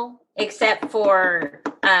NFL, except for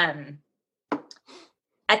I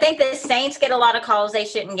think the Saints get a lot of calls they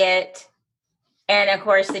shouldn't get. And of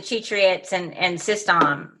course, the Patriots and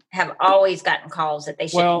System have always gotten calls that they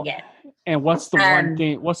shouldn't get. And what's the one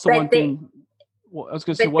thing? What's the one thing? Well, I was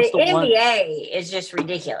going to say, what's the one? The NBA is just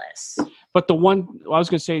ridiculous. But I was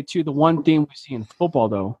going to say too, the one thing we see in football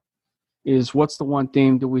though, is what's the one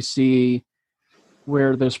thing that we see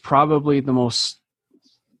where there's probably the most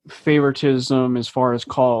favoritism as far as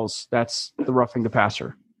calls? That's the roughing the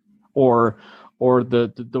passer, or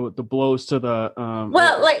the blows to the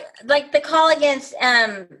like the call against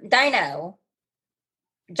Dino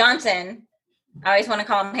Johnson. I always want to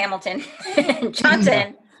call him Hamilton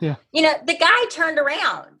Johnson. Yeah. The guy turned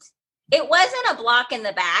around. It wasn't a block in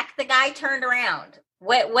the back. The guy turned around.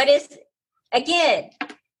 What is, again,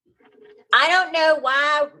 I don't know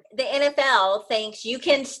why the NFL thinks you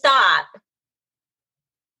can stop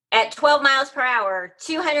at 12 miles per hour,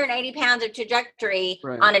 280 pounds of trajectory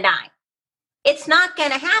Right. on a dime. It's not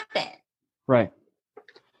going to happen. Right.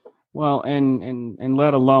 Well, and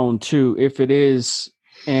let alone too, if it is,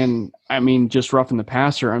 and I mean, just roughing the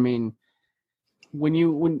passer. I mean,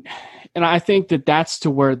 and I think that's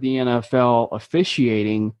to where the NFL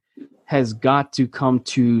officiating has got to come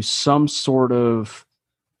to some sort of,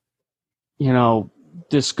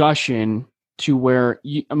 discussion to where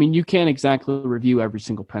you can't exactly review every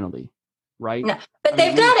single penalty, right? No, but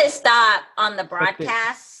they've got to stop on the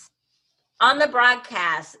broadcasts. On the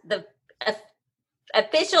broadcast, the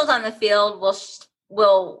officials on the field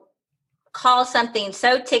will call something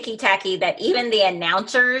so ticky-tacky that even the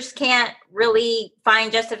announcers can't really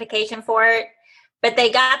find justification for it. But they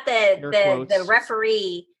got the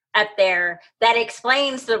referee up there that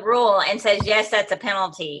explains the rule and says, yes, that's a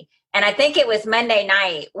penalty. And I think it was Monday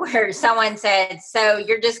night where someone said, so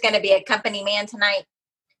you're just going to be a company man tonight?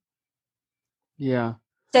 Yeah.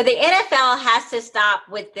 So the NFL has to stop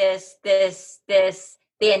with this.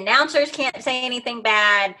 The announcers can't say anything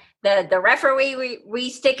bad. The referee we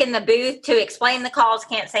stick in the booth to explain the calls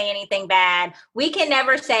can't say anything bad. We can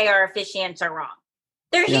never say our officiants are wrong.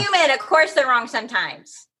 They're human. Of course they're wrong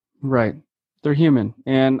sometimes. Right. They're human.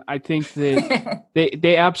 And I think that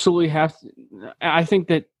they absolutely have to. I think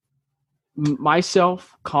that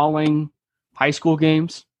myself calling high school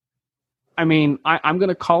games, I mean, I'm going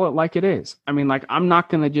to call it like it is. I mean, like, I'm not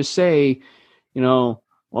going to just say, well,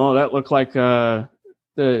 that looked like and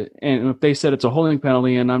if they said it's a holding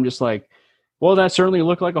penalty, and I'm just like, well, that certainly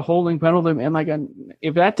looked like a holding penalty. And like,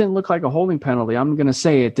 if that didn't look like a holding penalty, I'm going to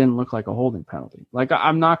say it didn't look like a holding penalty. Like,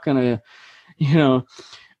 I'm not going to,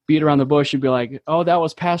 beat around the bush and be like, oh, that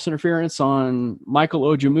was pass interference on Michael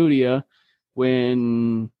Ojemudia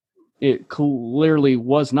when it clearly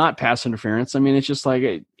was not pass interference. I mean, it's just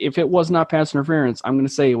like, if it was not pass interference, I'm going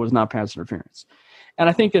to say it was not pass interference. And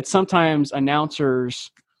I think that sometimes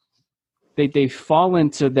announcers, they fall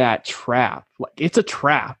into that trap. Like, it's a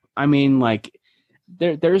trap. I mean, like,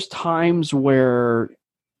 there's times where,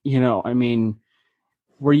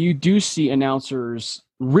 where you do see announcers,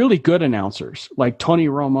 really good announcers like Tony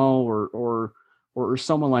Romo or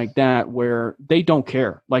someone like that, where they don't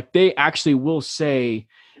care. Like, they actually will say,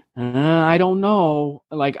 I don't know.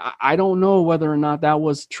 Like, I don't know whether or not that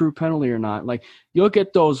was a true penalty or not. Like, you'll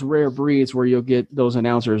get those rare breeds where you'll get those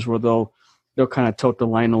announcers where they'll kind of tote the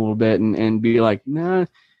line a little bit and be like, nah,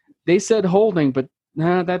 they said holding, but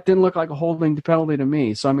nah, that didn't look like a holding penalty to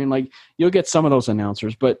me. So, I mean, like, you'll get some of those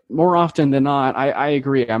announcers, but more often than not, I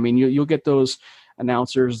agree. I mean, you'll get those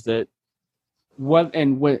announcers that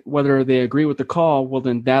whether they agree with the call, well,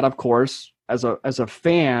 then that, of course, as a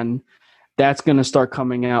fan, that's going to start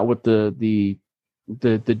coming out with the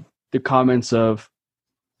comments of,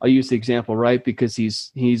 I'll use the example, right? Because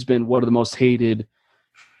he's been one of the most hated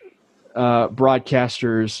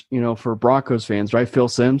broadcasters, for Broncos fans, right? Phil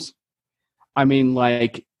Simms. I mean,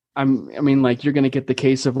 like, you're going to get the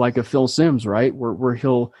case of like a Phil Simms, right? Where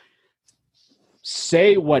he'll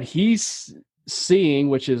say what he's seeing,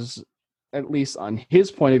 which is, at least on his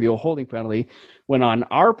point of view, a holding penalty, when on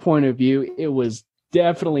our point of view, it was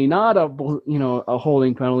definitely not a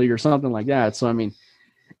holding penalty or something like that. So, I mean,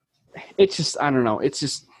 it's just, I don't know. It's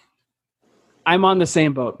just, I'm on the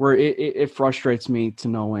same boat where it frustrates me to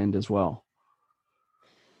no end as well.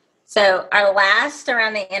 So our last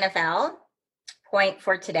around the NFL point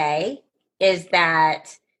for today is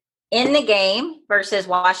that in the game versus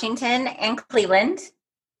Washington and Cleveland,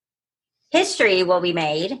 history will be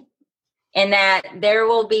made in that there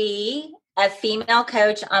will be a female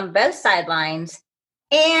coach on both sidelines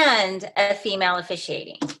and a female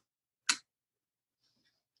officiating.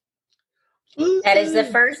 That is the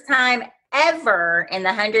first time ever in the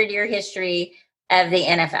 100-year history of the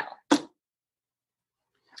NFL.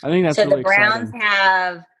 I think that's so. Really the Browns exciting.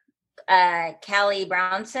 Have Callie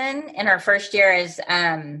Brownson in her first year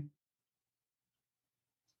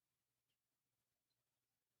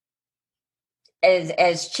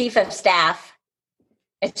as chief of staff.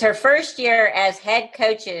 It's her first year as head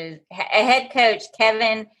coach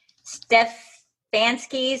Kevin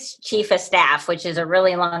Stefanski's chief of staff, which is a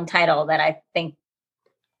really long title that I think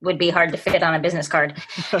would be hard to fit on a business card.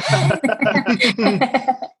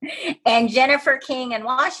 And Jennifer King in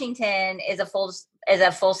Washington is a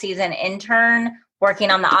full season intern working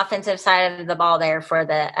on the offensive side of the ball there for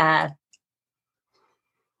the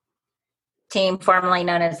team formerly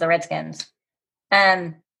known as the Redskins.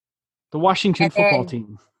 The Washington football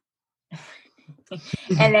team.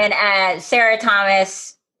 And then Sarah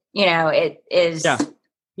Thomas, is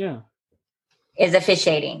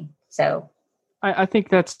officiating. So I think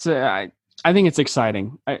that's I think it's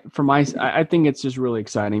exciting. I think it's just really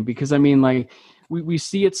exciting because I mean, like we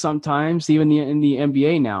see it sometimes even in the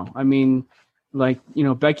NBA now. I mean, like, you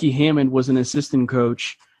know, Becky Hammond was an assistant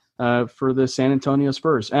coach for the San Antonio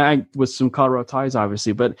Spurs, and with some Colorado ties,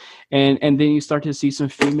 obviously. But and then you start to see some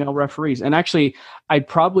female referees. And actually, I'd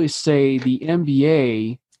probably say the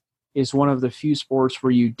NBA is one of the few sports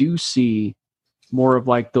where you do see more of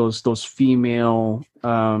like those female,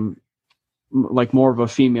 like more of a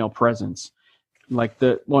female presence, like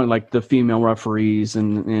the female referees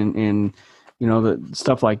and you know, the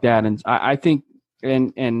stuff like that. And I think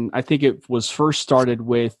and I think it was first started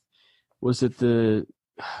with, was it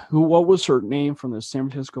what was her name from the San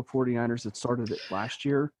Francisco 49ers that started it last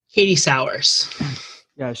year? Katie Sowers.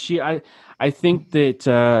 Yeah, I think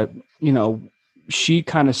that you know, she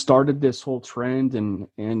kind of started this whole trend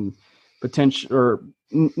and potential, or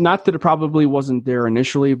not that it probably wasn't there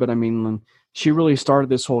initially, but I mean, she really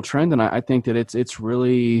started this whole trend, and I think that it's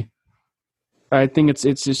really, I think it's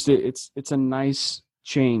just it's a nice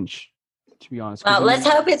change, to be honest. Well, let's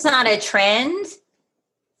hope it's not a trend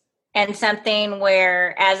and something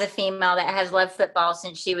where, as a female that has loved football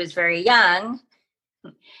since she was very young,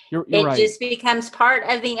 you're it right. just becomes part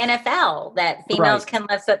of the NFL that females can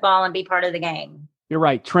love football and be part of the game. You're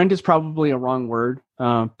right. Trend is probably a wrong word,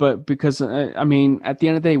 but because, I mean, at the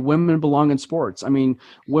end of the day, women belong in sports. I mean,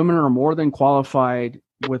 women are more than qualified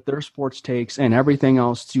with their sports takes and everything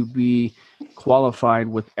else to be qualified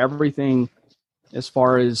with everything as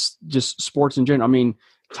far as just sports in general. I mean,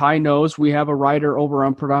 Ty knows we have a writer over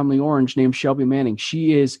on Predominantly Orange named Shelby Manning.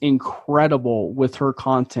 She is incredible with her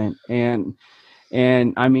content. And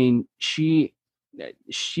I mean, she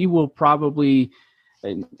will probably,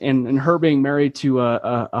 and her being married to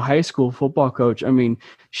a high school football coach, I mean,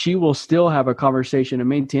 she will still have a conversation and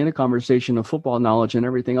maintain a conversation of football knowledge and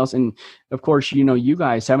everything else. And of course, you know, you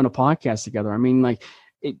guys having a podcast together. I mean, like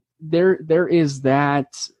there is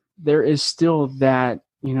still that,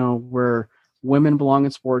 you know, where women belong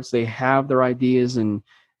in sports. They have their ideas and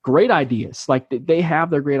great ideas. Like they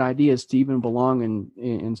have their great ideas to even belong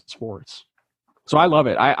in sports. So I love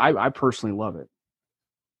it. I personally love it.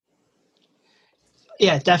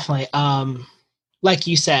 Yeah, definitely. Like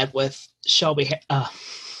you said with Shelby,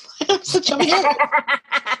 Shelby Harris.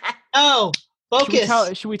 Oh,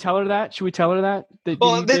 focus. Should we tell her that?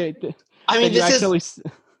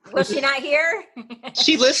 Will she not hear?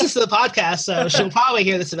 She listens to the podcast, so she'll probably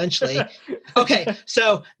hear this eventually. Okay,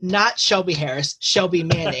 so not Shelby Harris, Shelby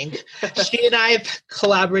Manning. She and I have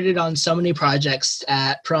collaborated on so many projects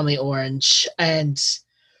at Predominantly Orange, and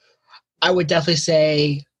I would definitely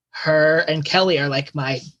say her and Kelly are like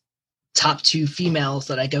my top two females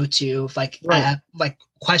that I go to if I have like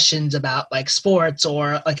questions about like sports,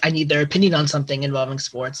 or like I need their opinion on something involving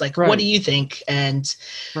sports. Like, what do you think? And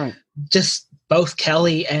just both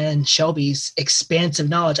Kelly and Shelby's expansive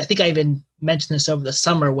knowledge. I think I even mentioned this over the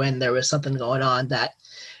summer when there was something going on, that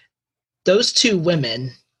those two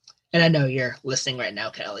women, and I know you're listening right now,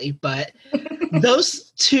 Kelly, but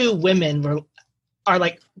those two women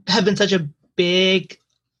have made such a big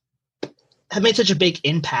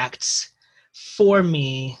impact for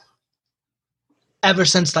me ever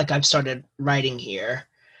since like I've started writing here.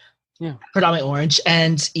 Yeah, Predominantly Orange,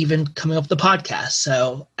 and even coming up with the podcast.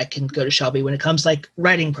 So I can go to Shelby when it comes like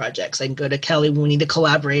writing projects. I can go to Kelly when we need to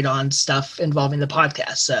collaborate on stuff involving the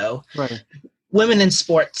podcast. So women in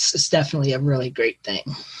sports is definitely a really great thing.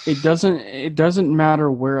 It doesn't matter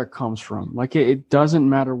where it comes from. Like it doesn't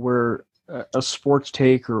matter where a sports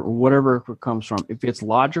take or whatever it comes from. If it's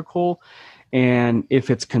logical and if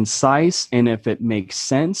it's concise and if it makes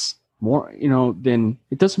sense, more, you know, then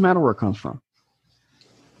it doesn't matter where it comes from.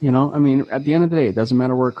 You know, I mean, at the end of the day, it doesn't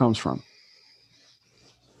matter where it comes from.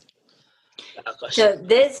 So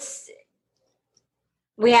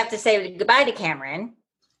we have to say goodbye to Cameron,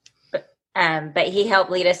 but he helped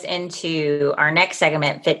lead us into our next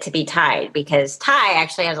segment, Fit to be Tied, because Ty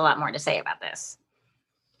actually has a lot more to say about this.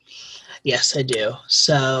 Yes, I do.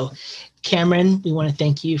 So, Cameron, we want to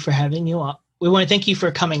thank you for having you on. We want to thank you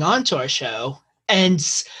for coming on to our show, and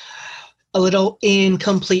a little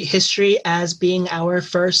incomplete history as being our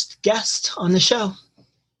first guest on the show.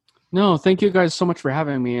 No, thank you guys so much for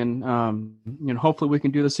having me, and hopefully we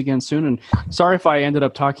can do this again soon. And sorry if I ended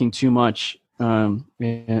up talking too much and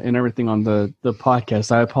everything on the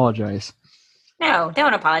podcast. I apologize. No,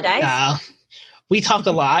 don't apologize. We talk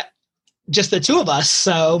a lot, just the two of us.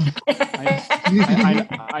 So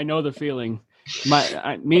I know the feeling.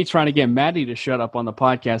 Me trying to get Maddie to shut up on the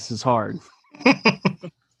podcast is hard.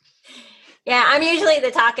 Yeah, I'm usually the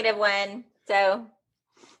talkative one,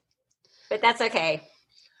 but that's okay.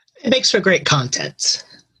 It makes for great content.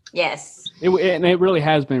 Yes. And it really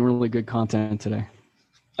has been really good content today.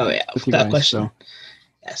 Oh yeah, with you without guys, question. so.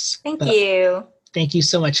 Yes. Thank you. Thank you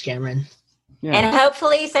so much, Cameron. Yeah. And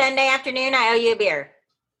hopefully Sunday afternoon I owe you a beer.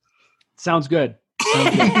 Sounds good.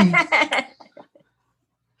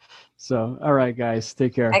 So, all right, guys,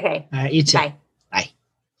 take care. Okay. All right, you too. Bye. Bye.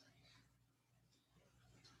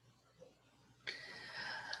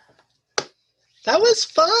 That was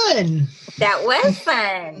fun. That was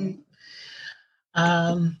fun.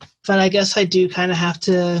 But I guess I do kind of have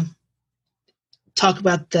to talk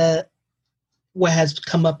about what has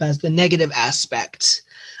come up as the negative aspect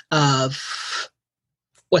of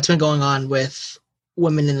what's been going on with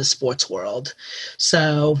women in the sports world.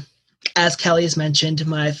 So, as Kelly has mentioned,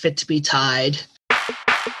 my fit to be tied.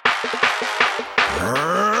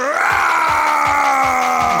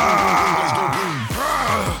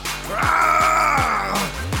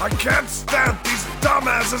 I can't stand these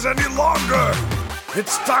dumbasses any longer.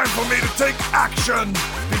 It's time for me to take action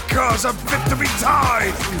because I'm fit to be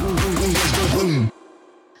tied.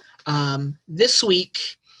 This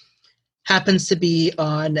week happens to be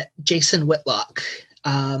on Jason Whitlock,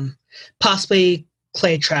 possibly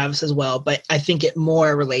Clay Travis as well, but I think it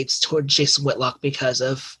more relates toward Jason Whitlock because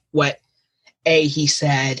of what A, he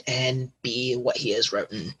said, and B, what he has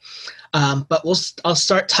written. But I'll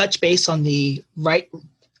start touch base on the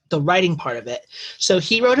writing part of it. So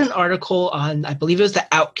he wrote an article on, I believe it was the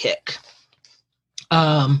Outkick.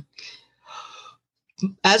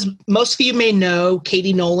 As most of you may know,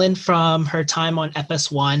 Katie Nolan from her time on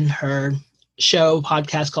FS1, her show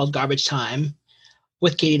podcast called Garbage Time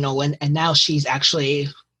with Katie Nolan, and now she's actually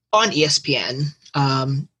on ESPN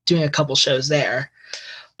doing a couple shows there.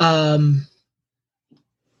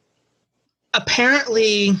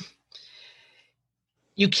 Apparently,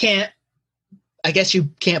 you can't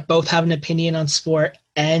both have an opinion on sport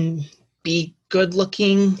and be good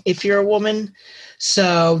looking if you're a woman.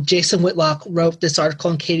 So Jason Whitlock wrote this article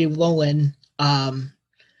on Katie Nolan.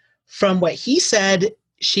 From what he said,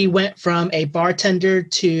 she went from a bartender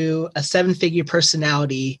to a 7-figure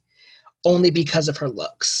personality only because of her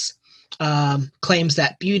looks. Claims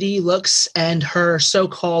that beauty, looks, and her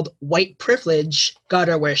so-called white privilege got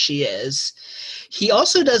her where she is. He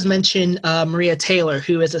also does mention Maria Taylor,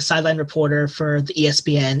 who is a sideline reporter for the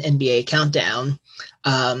ESPN NBA Countdown.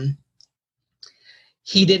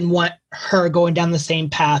 He didn't want her going down the same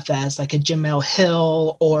path as like a Jemele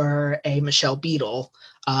Hill or a Michelle Beadle.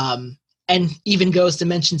 And even goes to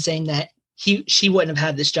mention saying that she wouldn't have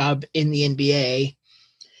had this job in the NBA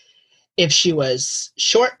if she was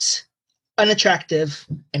short, unattractive,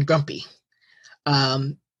 and grumpy.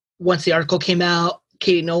 Once the article came out,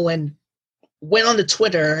 Katie Nolan went on to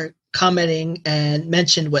Twitter commenting and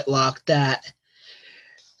mentioned Whitlock that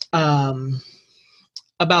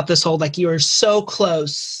about this whole, like, you were so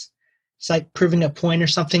close. It's like proving a point or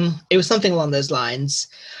something. It was something along those lines.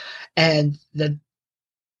 And the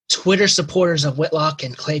Twitter supporters of Whitlock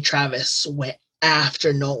and Clay Travis went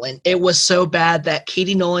after Nolan. It was so bad that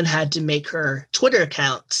Katie Nolan had to make her Twitter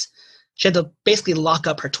account. She had to basically lock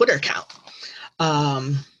up her Twitter account.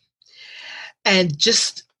 And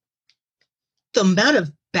just the amount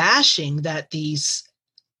of bashing that these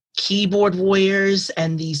keyboard warriors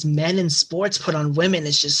and these men in sports put on women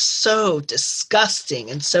is just so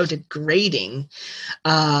disgusting and so degrading.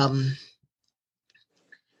 And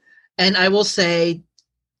I will say,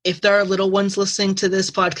 if there are little ones listening to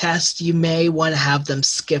this podcast, you may want to have them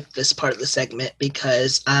skip this part of the segment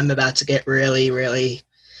because I'm about to get really, really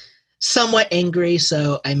somewhat angry,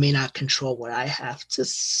 so I may not control what I have to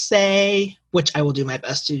say, which I will do my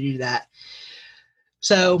best to do that.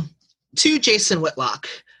 So, to Jason Whitlock,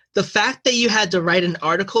 the fact that you had to write an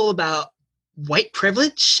article about white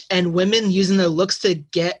privilege and women using their looks to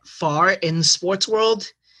get far in the sports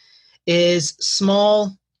world is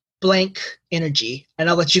small blank energy, and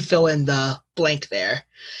I'll let you fill in the blank there.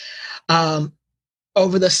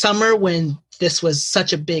 Over the summer, when this was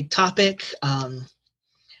such a big topic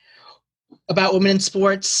about women in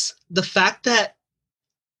sports, the fact that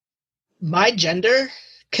my gender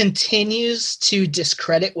continues to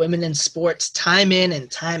discredit women in sports time in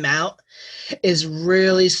and time out is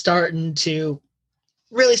really starting to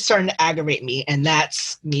aggravate me, and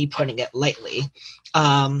that's me putting it lightly.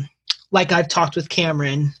 Like I've talked with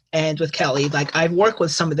Cameron and with Kelly, like I've worked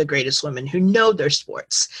with some of the greatest women who know their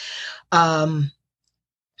sports. And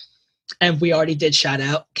we already did shout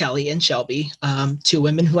out Kelly and Shelby, two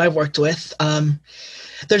women who I've worked with.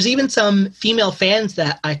 There's even some female fans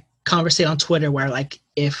that I conversate on Twitter where, like,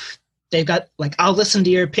 if they've got, like, I'll listen to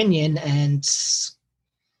your opinion, and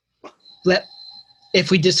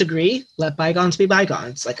if we disagree, let bygones be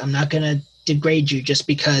bygones. Like, I'm not going to degrade you just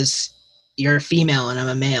because you're a female and I'm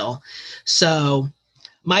a male. So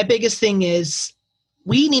my biggest thing is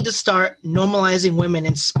we need to start normalizing women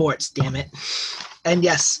in sports, damn it. And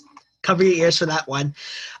yes, cover your ears for that one.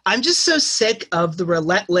 I'm just so sick of the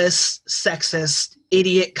relentless, sexist,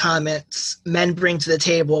 idiot comments men bring to the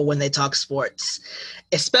table when they talk sports.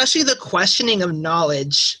 Especially the questioning of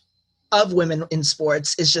knowledge of women in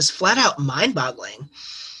sports is just flat out mind-boggling.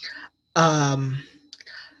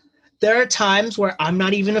 There are times where I'm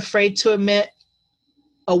not even afraid to admit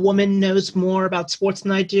a woman knows more about sports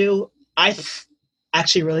than I do. I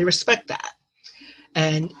actually really respect that.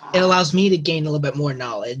 And it allows me to gain a little bit more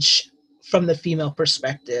knowledge from the female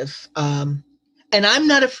perspective. And I'm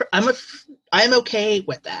not I'm okay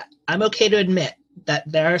with that. I'm okay to admit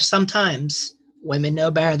that there are some times women know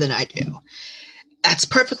better than I do. That's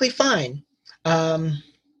perfectly fine.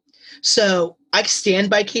 So I stand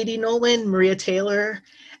by Katie Nolan, Maria Taylor,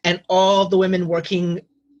 and all the women working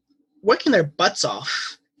their butts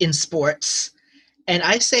off in sports. And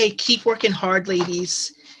I say, keep working hard,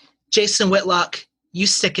 ladies. Jason Whitlock, you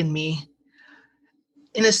sicken me.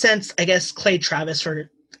 In a sense, I guess Clay Travis for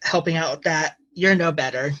helping out with that. You're no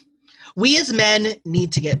better. We as men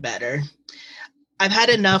need to get better. I've had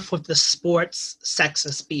enough with the sports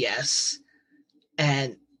sexist BS.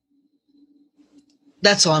 And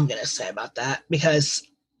that's all I'm going to say about that, because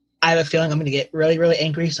I have a feeling I'm going to get really, really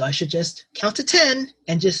angry. So I should just count to 10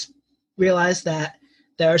 and just realize that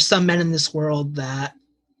there are some men in this world that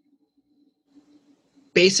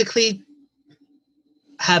basically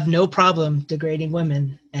have no problem degrading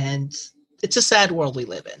women. And it's a sad world we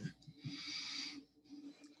live in.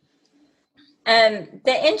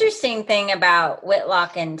 The interesting thing about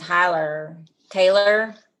Whitlock and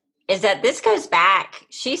Taylor is that this goes back.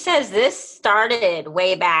 She says this started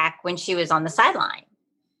way back when she was on the sideline.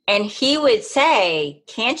 And he would say,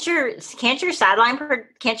 can't your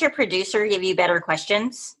producer give you better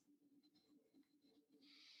questions?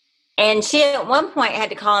 And she at one point had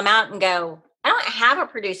to call him out and go, I don't have a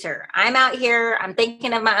producer. I'm out here. I'm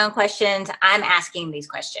thinking of my own questions. I'm asking these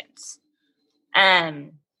questions.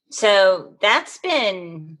 So that's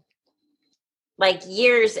been like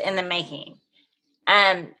years in the making.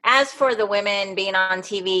 As for the women being on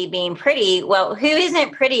TV, being pretty, well, who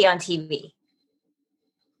isn't pretty on TV?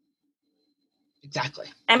 Exactly.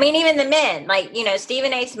 I mean, even the men, like,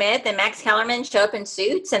 Stephen A. Smith and Max Kellerman show up in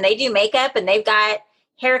suits and they do makeup and they've got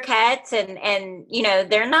haircuts and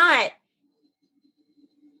they're not,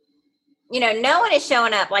 no one is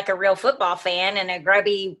showing up like a real football fan in a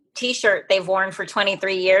grubby t-shirt they've worn for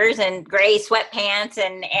 23 years and gray sweatpants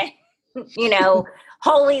and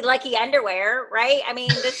holy lucky underwear, right? I mean,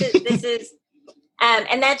 this is,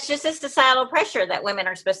 and that's just a societal pressure that women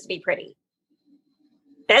are supposed to be pretty.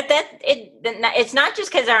 It's not just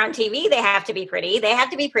because they're on TV, they have to be pretty. They have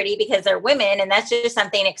to be pretty because they're women, and that's just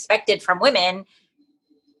something expected from women,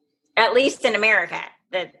 at least in America,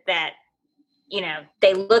 that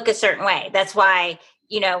they look a certain way. That's why,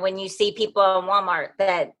 when you see people in Walmart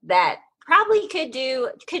that probably could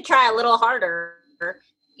try a little harder,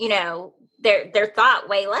 they're thought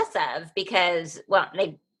way less of because, well,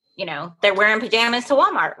 they're wearing pajamas to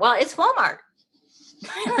Walmart. Well, it's Walmart.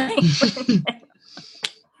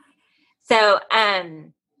 So,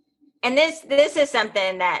 and this is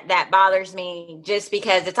something that bothers me just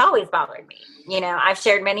because it's always bothered me. I've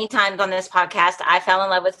shared many times on this podcast, I fell in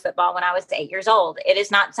love with football when I was 8 years old. It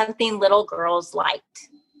is not something little girls liked.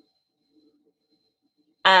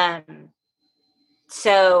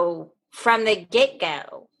 So from the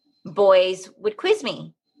get-go, boys would quiz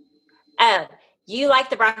me. Oh, you like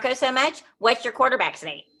the Broncos so much? What's your quarterback's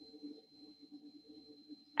name?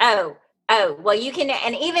 Oh, well, you can,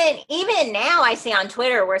 and even now I see on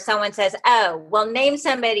Twitter where someone says, oh, well, name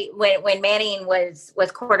somebody when Manning was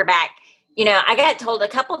quarterback. I got told a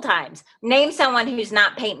couple times, name someone who's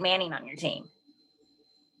not Peyton Manning on your team.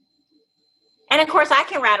 And of course I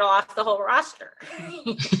can rattle off the whole roster,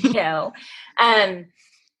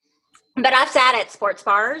 but I've sat at sports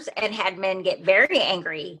bars and had men get very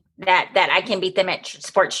angry that I can beat them at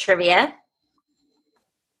sports trivia.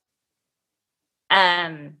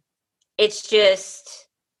 It's just,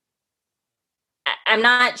 I'm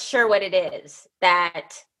not sure what it is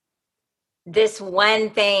that this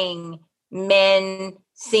one thing men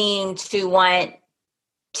seem to want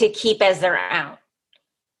to keep as their own.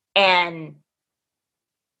 And,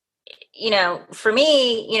 for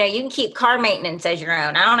me, you can keep car maintenance as your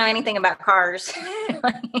own. I don't know anything about cars,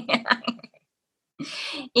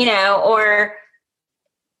 or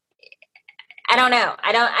I don't know.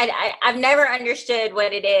 I've never understood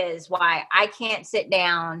what it is, why I can't sit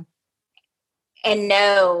down and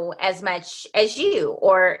know as much as you,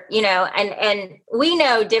 or, and we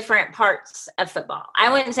know different parts of football.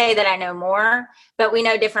 I wouldn't say that I know more, but we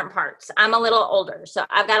know different parts. I'm a little older, so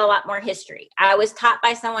I've got a lot more history. I was taught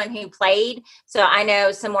by someone who played, so I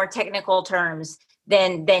know some more technical terms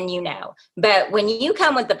than But when you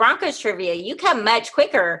come with the Broncos trivia, you come much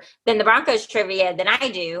quicker than the Broncos trivia than I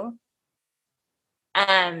do.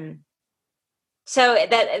 So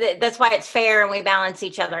that's why it's fair and we balance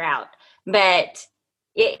each other out. But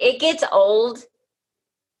it gets old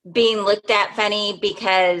being looked at funny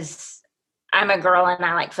because I'm a girl and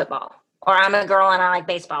I like football, or I'm a girl and I like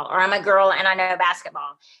baseball, or I'm a girl and I know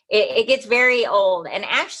basketball. It gets very old. And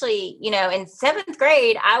actually, in 7th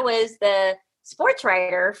grade, I was the sports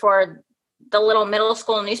writer for the little middle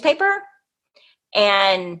school newspaper.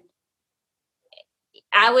 And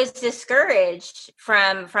I was discouraged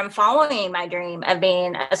from following my dream of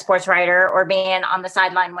being a sports writer or being on the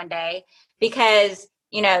sideline one day because,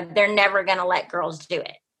 they're never going to let girls do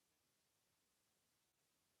it.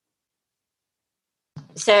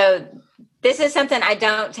 So this is something I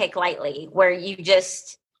don't take lightly, where you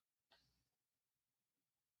just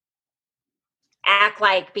act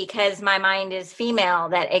like because my mind is female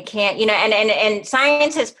that it can't, and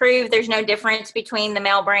science has proved there's no difference between the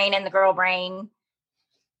male brain and the girl brain.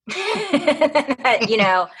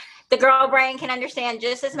 The girl brain can understand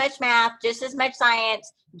just as much math, just as much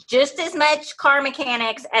science, just as much car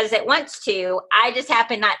mechanics as it wants to. I just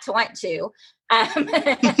happen not to want to.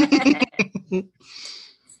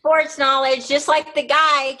 Sports knowledge, just like the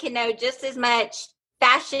guy can know just as much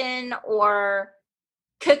fashion or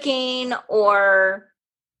cooking or,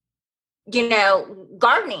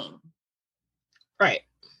 gardening. Right.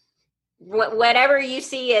 Whatever you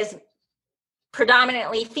see as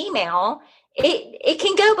predominantly female, it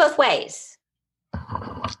can go both ways.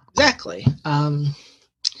 Exactly. And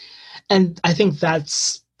I think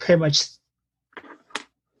that's pretty much,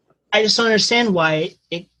 I just don't understand why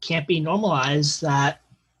it can't be normalized that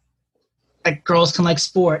like girls can like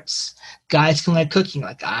sports, guys can like cooking.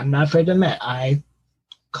 Like, I'm not afraid to admit I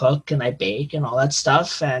cook and I bake and all that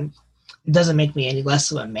stuff, and it doesn't make me any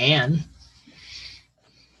less of a man.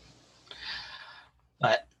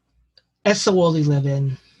 But that's the world we live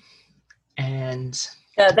in. And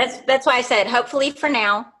so that's why I said hopefully for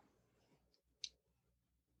now.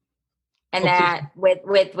 And that with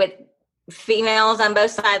females on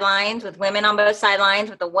both sidelines, with women on both sidelines,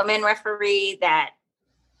 with a woman referee, that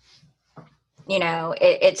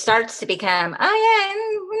it starts to become,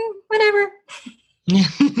 whatever.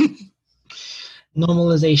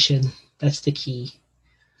 Normalization. That's the key.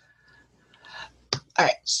 All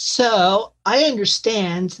right. So I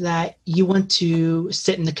understand that you want to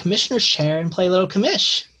sit in the commissioner's chair and play Little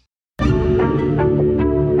Commish.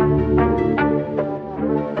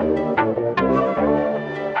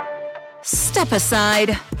 Step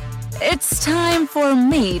aside. It's time for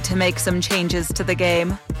me to make some changes to the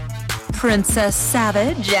game. Princess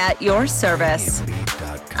Savage at your service.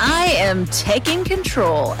 I am taking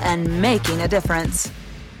control and making a difference.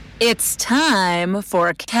 It's time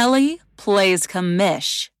for Kelly Plays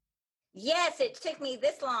Commish. Yes, it took me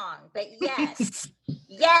this long, but yes.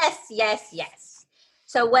 yes.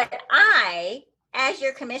 So what I, as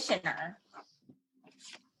your commissioner,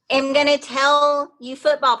 am going to tell you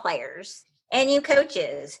football players and you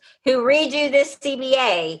coaches who redo this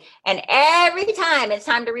CBA, and every time it's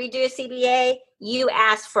time to redo a CBA, you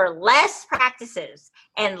ask for less practices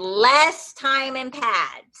and less time in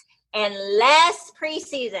pads and less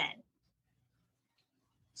preseason.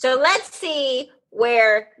 So let's see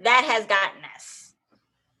where that has gotten us.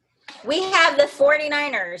 We have the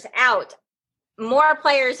 49ers out. More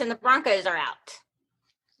players than the Broncos are out.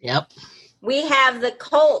 Yep. We have the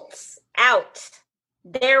Colts out,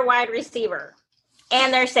 their wide receiver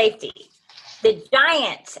and their safety. The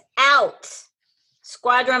Giants out,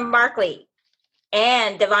 Squadron Barkley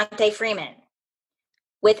and Devontae Freeman,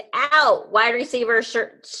 without wide receiver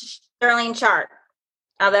Sterling Sharp,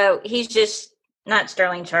 although he's just not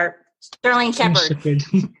Sterling Sharp, Sterling Shepard.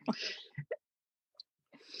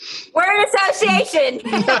 Word association.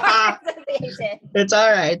 It's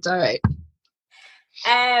all right. It's all right.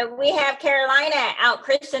 We have Carolina out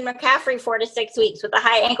Christian McCaffrey 4 to 6 weeks with a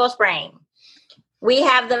high ankle sprain. We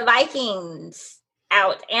have the Vikings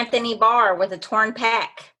out Anthony Barr with a torn pec.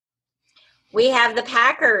 We have the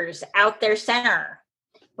Packers out their center.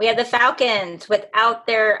 We have the Falcons without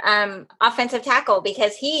their offensive tackle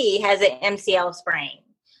because he has an MCL sprain.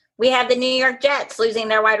 We have the New York Jets losing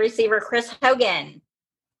their wide receiver Chris Hogan.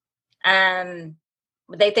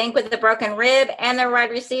 They think with the broken rib and their wide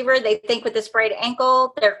receiver. They think with the sprayed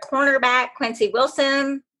ankle. Their cornerback, Quincy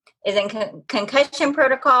Wilson, is in concussion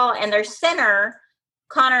protocol, and their center,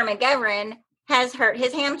 Connor McGovern, has hurt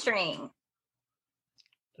his hamstring.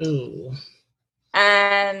 Ooh.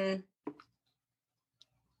 The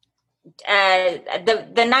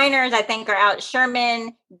Niners, I think, are out.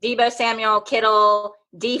 Sherman, Deebo Samuel, Kittle,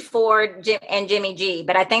 D Ford, and Jimmy G.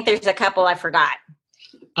 But I think there's a couple I forgot.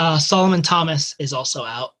 Solomon Thomas is also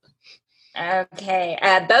out. Okay.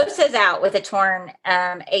 Bosa's out with a torn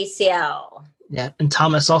ACL. Yeah, and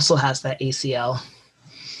Thomas also has that ACL.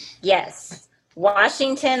 Yes.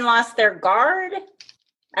 Washington lost their guard.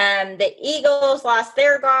 The Eagles lost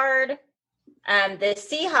their guard. The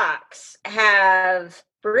Seahawks have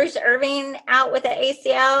Bruce Irving out with the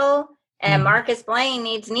ACL, and Marcus Blaine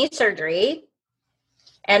needs knee surgery.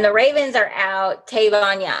 And the Ravens are out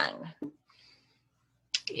Tavon Young.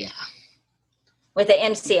 Yeah. With the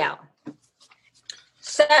MCL.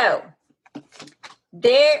 So,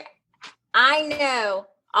 I know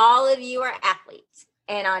all of you are athletes,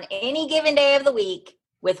 and on any given day of the week,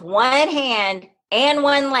 with one hand and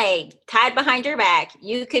one leg tied behind your back,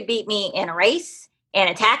 you could beat me in a race, in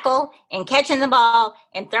a tackle, in catching the ball,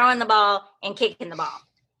 and throwing the ball, and kicking the ball.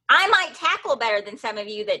 I might tackle better than some of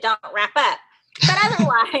you that don't wrap up, but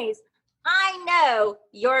otherwise, I know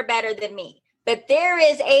you're better than me. But there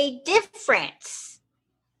is a difference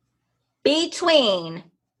between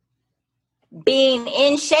being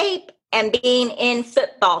in shape and being in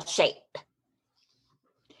football shape.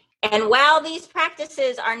 And while these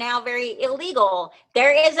practices are now very illegal,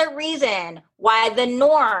 there is a reason why the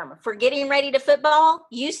norm for getting ready to football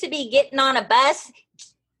used to be getting on a bus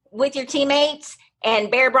with your teammates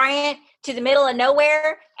and Bear Bryant to the middle of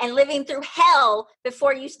nowhere and living through hell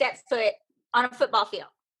before you step foot on a football field.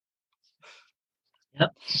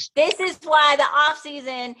 Yep. This is why the off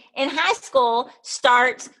season in high school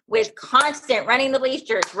starts with constant running the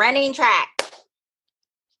bleachers, running track.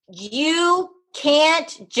 You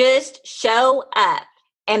can't just show up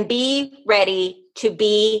and be ready to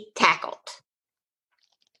be tackled.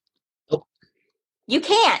 Nope. You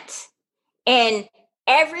can't. And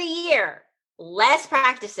every year, less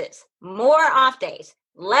practices, more off days,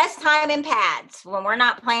 less time in pads when we're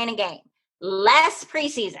not playing a game, less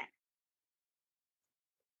preseason.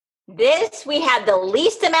 This we had the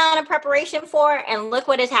least amount of preparation for, and look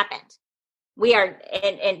what has happened. We are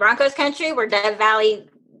in Broncos country. We're Dove Valley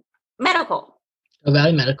Medical. Dove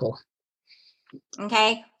Valley Medical.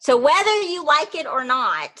 Okay, so whether you like it or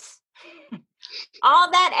not, all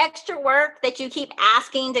that extra work that you keep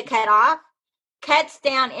asking to cut off cuts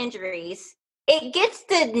down injuries. It gets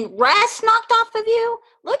the rest knocked off of you.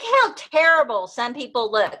 Look how terrible some people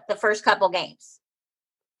look the first couple games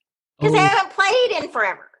because they haven't played in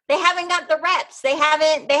forever. They haven't got the reps. They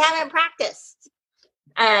haven't practiced.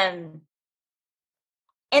 And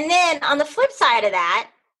then on the flip side of that,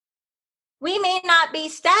 we may not be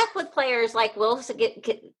stuck with players like Wilkinson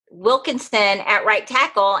at right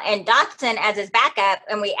tackle and Dotson as his backup,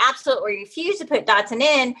 and we absolutely refuse to put Dotson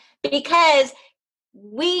in because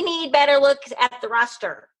we need better looks at the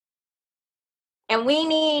roster. And we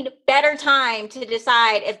need better time to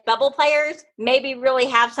decide if bubble players maybe really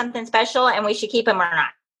have something special and we should keep them or not.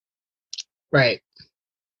 Right.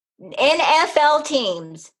 NFL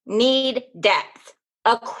teams need depth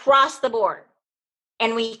across the board.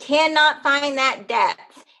 And we cannot find that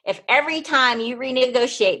depth if every time you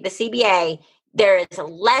renegotiate the CBA, there is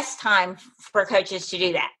less time for coaches to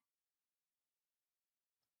do that.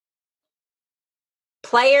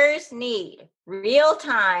 Players need real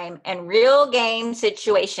time and real game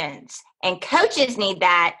situations, and coaches need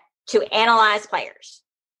that to analyze players.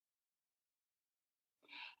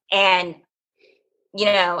 And you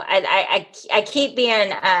know, I keep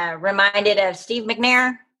being reminded of Steve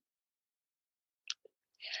McNair.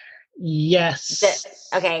 Yes.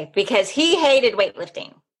 Okay, because he hated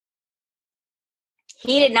weightlifting.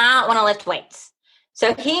 He did not want to lift weights.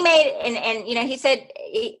 So he made, and you know, he said,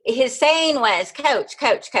 his saying was, coach,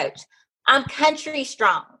 I'm country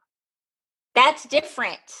strong. That's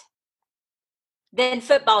different than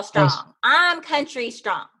football strong. Yes. I'm country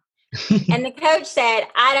strong. And the coach said,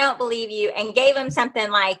 I don't believe you, and gave him something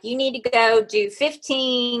like, you need to go do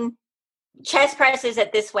 15 chest presses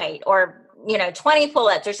at this weight, or, you know, 20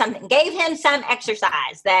 pull-ups or something. Gave him some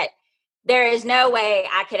exercise that there is no way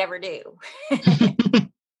I could ever do.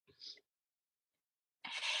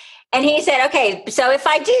 And he said, okay, so if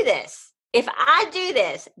I do this,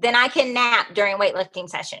 then I can nap during weightlifting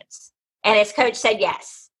sessions. And his coach said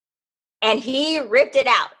yes. And he ripped it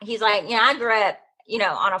out. He's like, you know, I grew up, you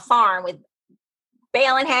know, on a farm with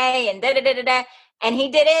baling hay and da-da-da-da-da. And he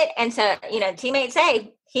did it. And so, you know, teammates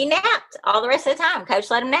say he napped all the rest of the time. Coach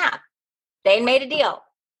let him nap. They made a deal.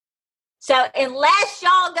 So unless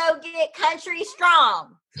y'all go get Country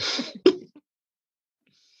Strong,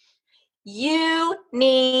 you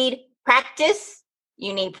need practice.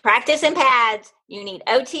 You need practice in pads. You need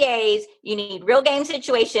OTAs. You need real game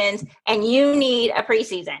situations. And you need a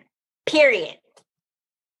preseason. Period.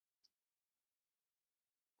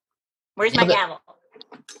 Where's my gavel?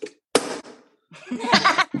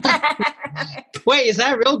 Wait, is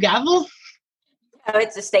that a real gavel? Oh,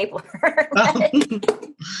 it's a stapler.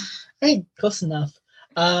 Hey, close enough.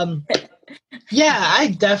 Yeah,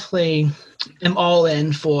 I definitely am all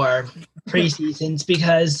in for preseasons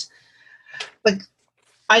because, like,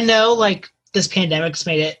 I know, like, this pandemic's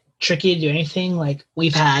made it tricky to do anything. Like,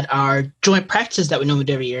 we've had our joint practices that we normally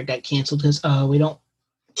do every year got canceled because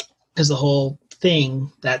because the whole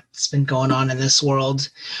thing that's been going on in this world.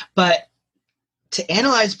 But to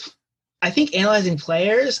analyzing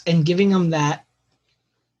players and getting them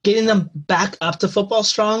back up to football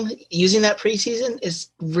strong, using that preseason is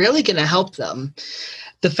really going to help them.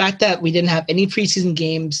 The fact that we didn't have any preseason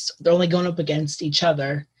games, they're only going up against each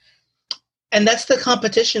other. And that's the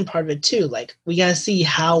competition part of it too. Like, we got to see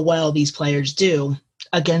how well these players do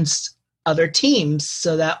against other teams.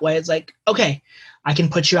 So that way it's like, okay, I can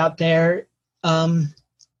put you out there. I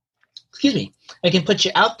can put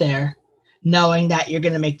you out there knowing that you're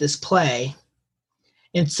going to make this play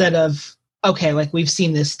instead of, okay, like we've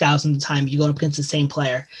seen this thousands of times, you go up against the same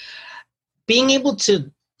player. Being able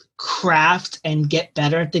to craft and get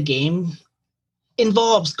better at the game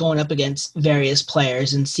involves going up against various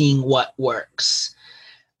players and seeing what works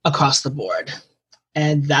across the board.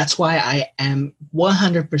 And that's why I am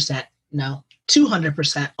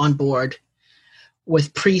 200% on board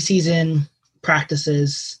with preseason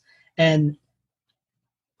practices. And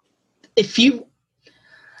I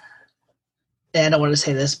don't want to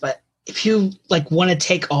say this, but if you like want to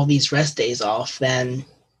take all these rest days off, then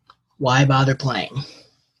why bother playing?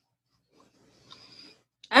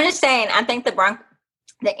 I'm just saying, I think the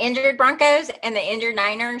injured Broncos and the injured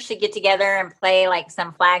Niners should get together and play like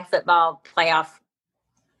some flag football playoff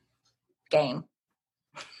game.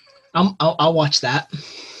 I'll watch that.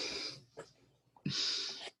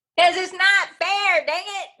 Because it's not fair, dang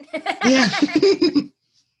it. Yeah.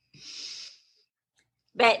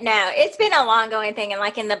 But no, it's been a long going thing. And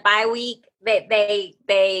like in the bye week, they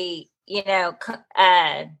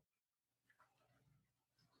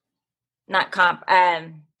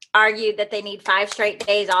argued that they need 5 straight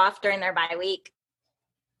days off during their bye week.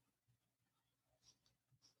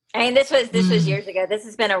 I mean, this was years ago. This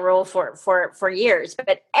has been a rule for years.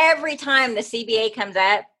 But every time the CBA comes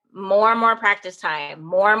up, more and more practice time,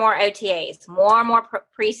 more and more OTAs, more and more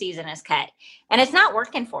preseason is cut. And it's not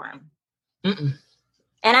working for them. Mm-mm.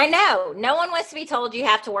 And I know no one wants to be told you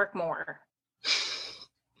have to work more,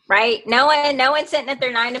 right? No one's sitting at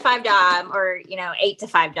their 9-to-5 job or,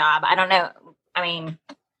 8-to-5 job. I don't know. I mean,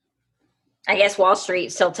 I guess Wall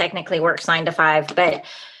Street still technically works 9-to-5,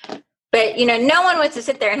 but no one wants to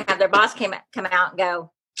sit there and have their boss come out and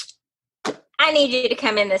go, I need you to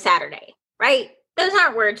come in this Saturday, right? Those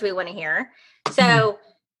aren't words we want to hear. So,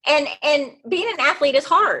 and being an athlete is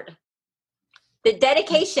hard. The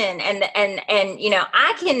dedication and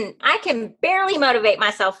I can barely motivate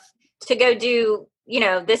myself to go do,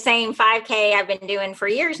 the same 5K I've been doing for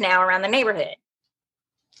years now around the neighborhood.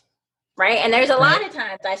 Right. And there's a lot of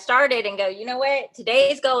times I started and go, you know what?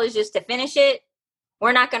 Today's goal is just to finish it.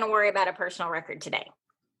 We're not going to worry about a personal record today.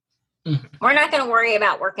 Mm-hmm. We're not going to worry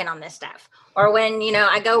about working on this stuff. Or when,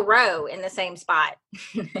 I go row in the same spot.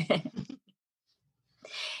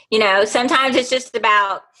 Sometimes it's just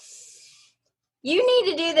about, you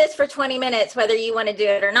need to do this for 20 minutes, whether you want to do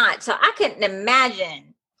it or not. So I couldn't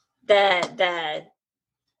imagine the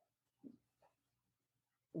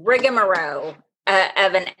rigmarole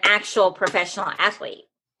of an actual professional athlete.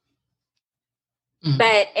 Mm-hmm.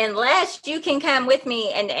 But unless you can come with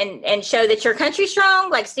me and show that you're country strong,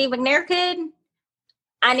 like Steve McNair could,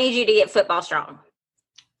 I need you to get football strong.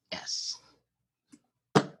 Yes.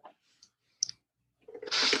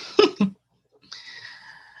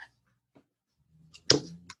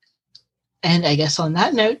 And I guess on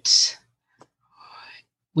that note,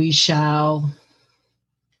 we shall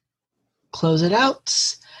close it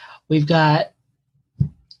out. We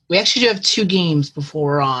actually do have 2 games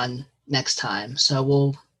before we're on next time, so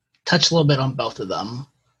we'll touch a little bit on both of them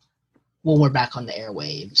when we're back on the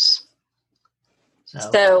airwaves.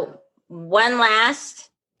 So one last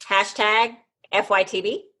hashtag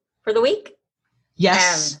FYTB for the week.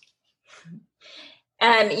 Yes.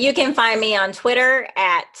 You can find me on Twitter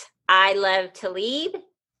at I Love Talib.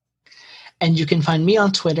 And you can find me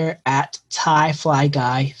on Twitter at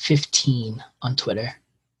TieFlyGuy15 on Twitter.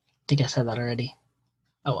 think I said that already.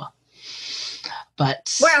 Oh, well.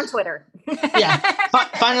 But We're on Twitter. yeah,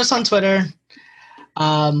 find us on Twitter.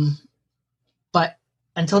 But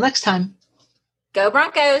until next time. Go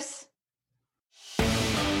Broncos.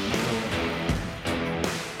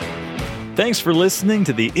 Thanks for listening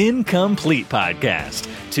to the Incomplete Podcast.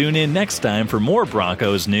 Tune in next time for more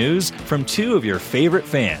Broncos news from two of your favorite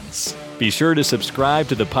fans. Be sure to subscribe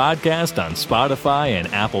to the podcast on Spotify and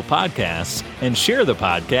Apple Podcasts and share the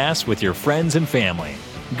podcast with your friends and family.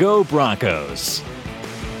 Go Broncos!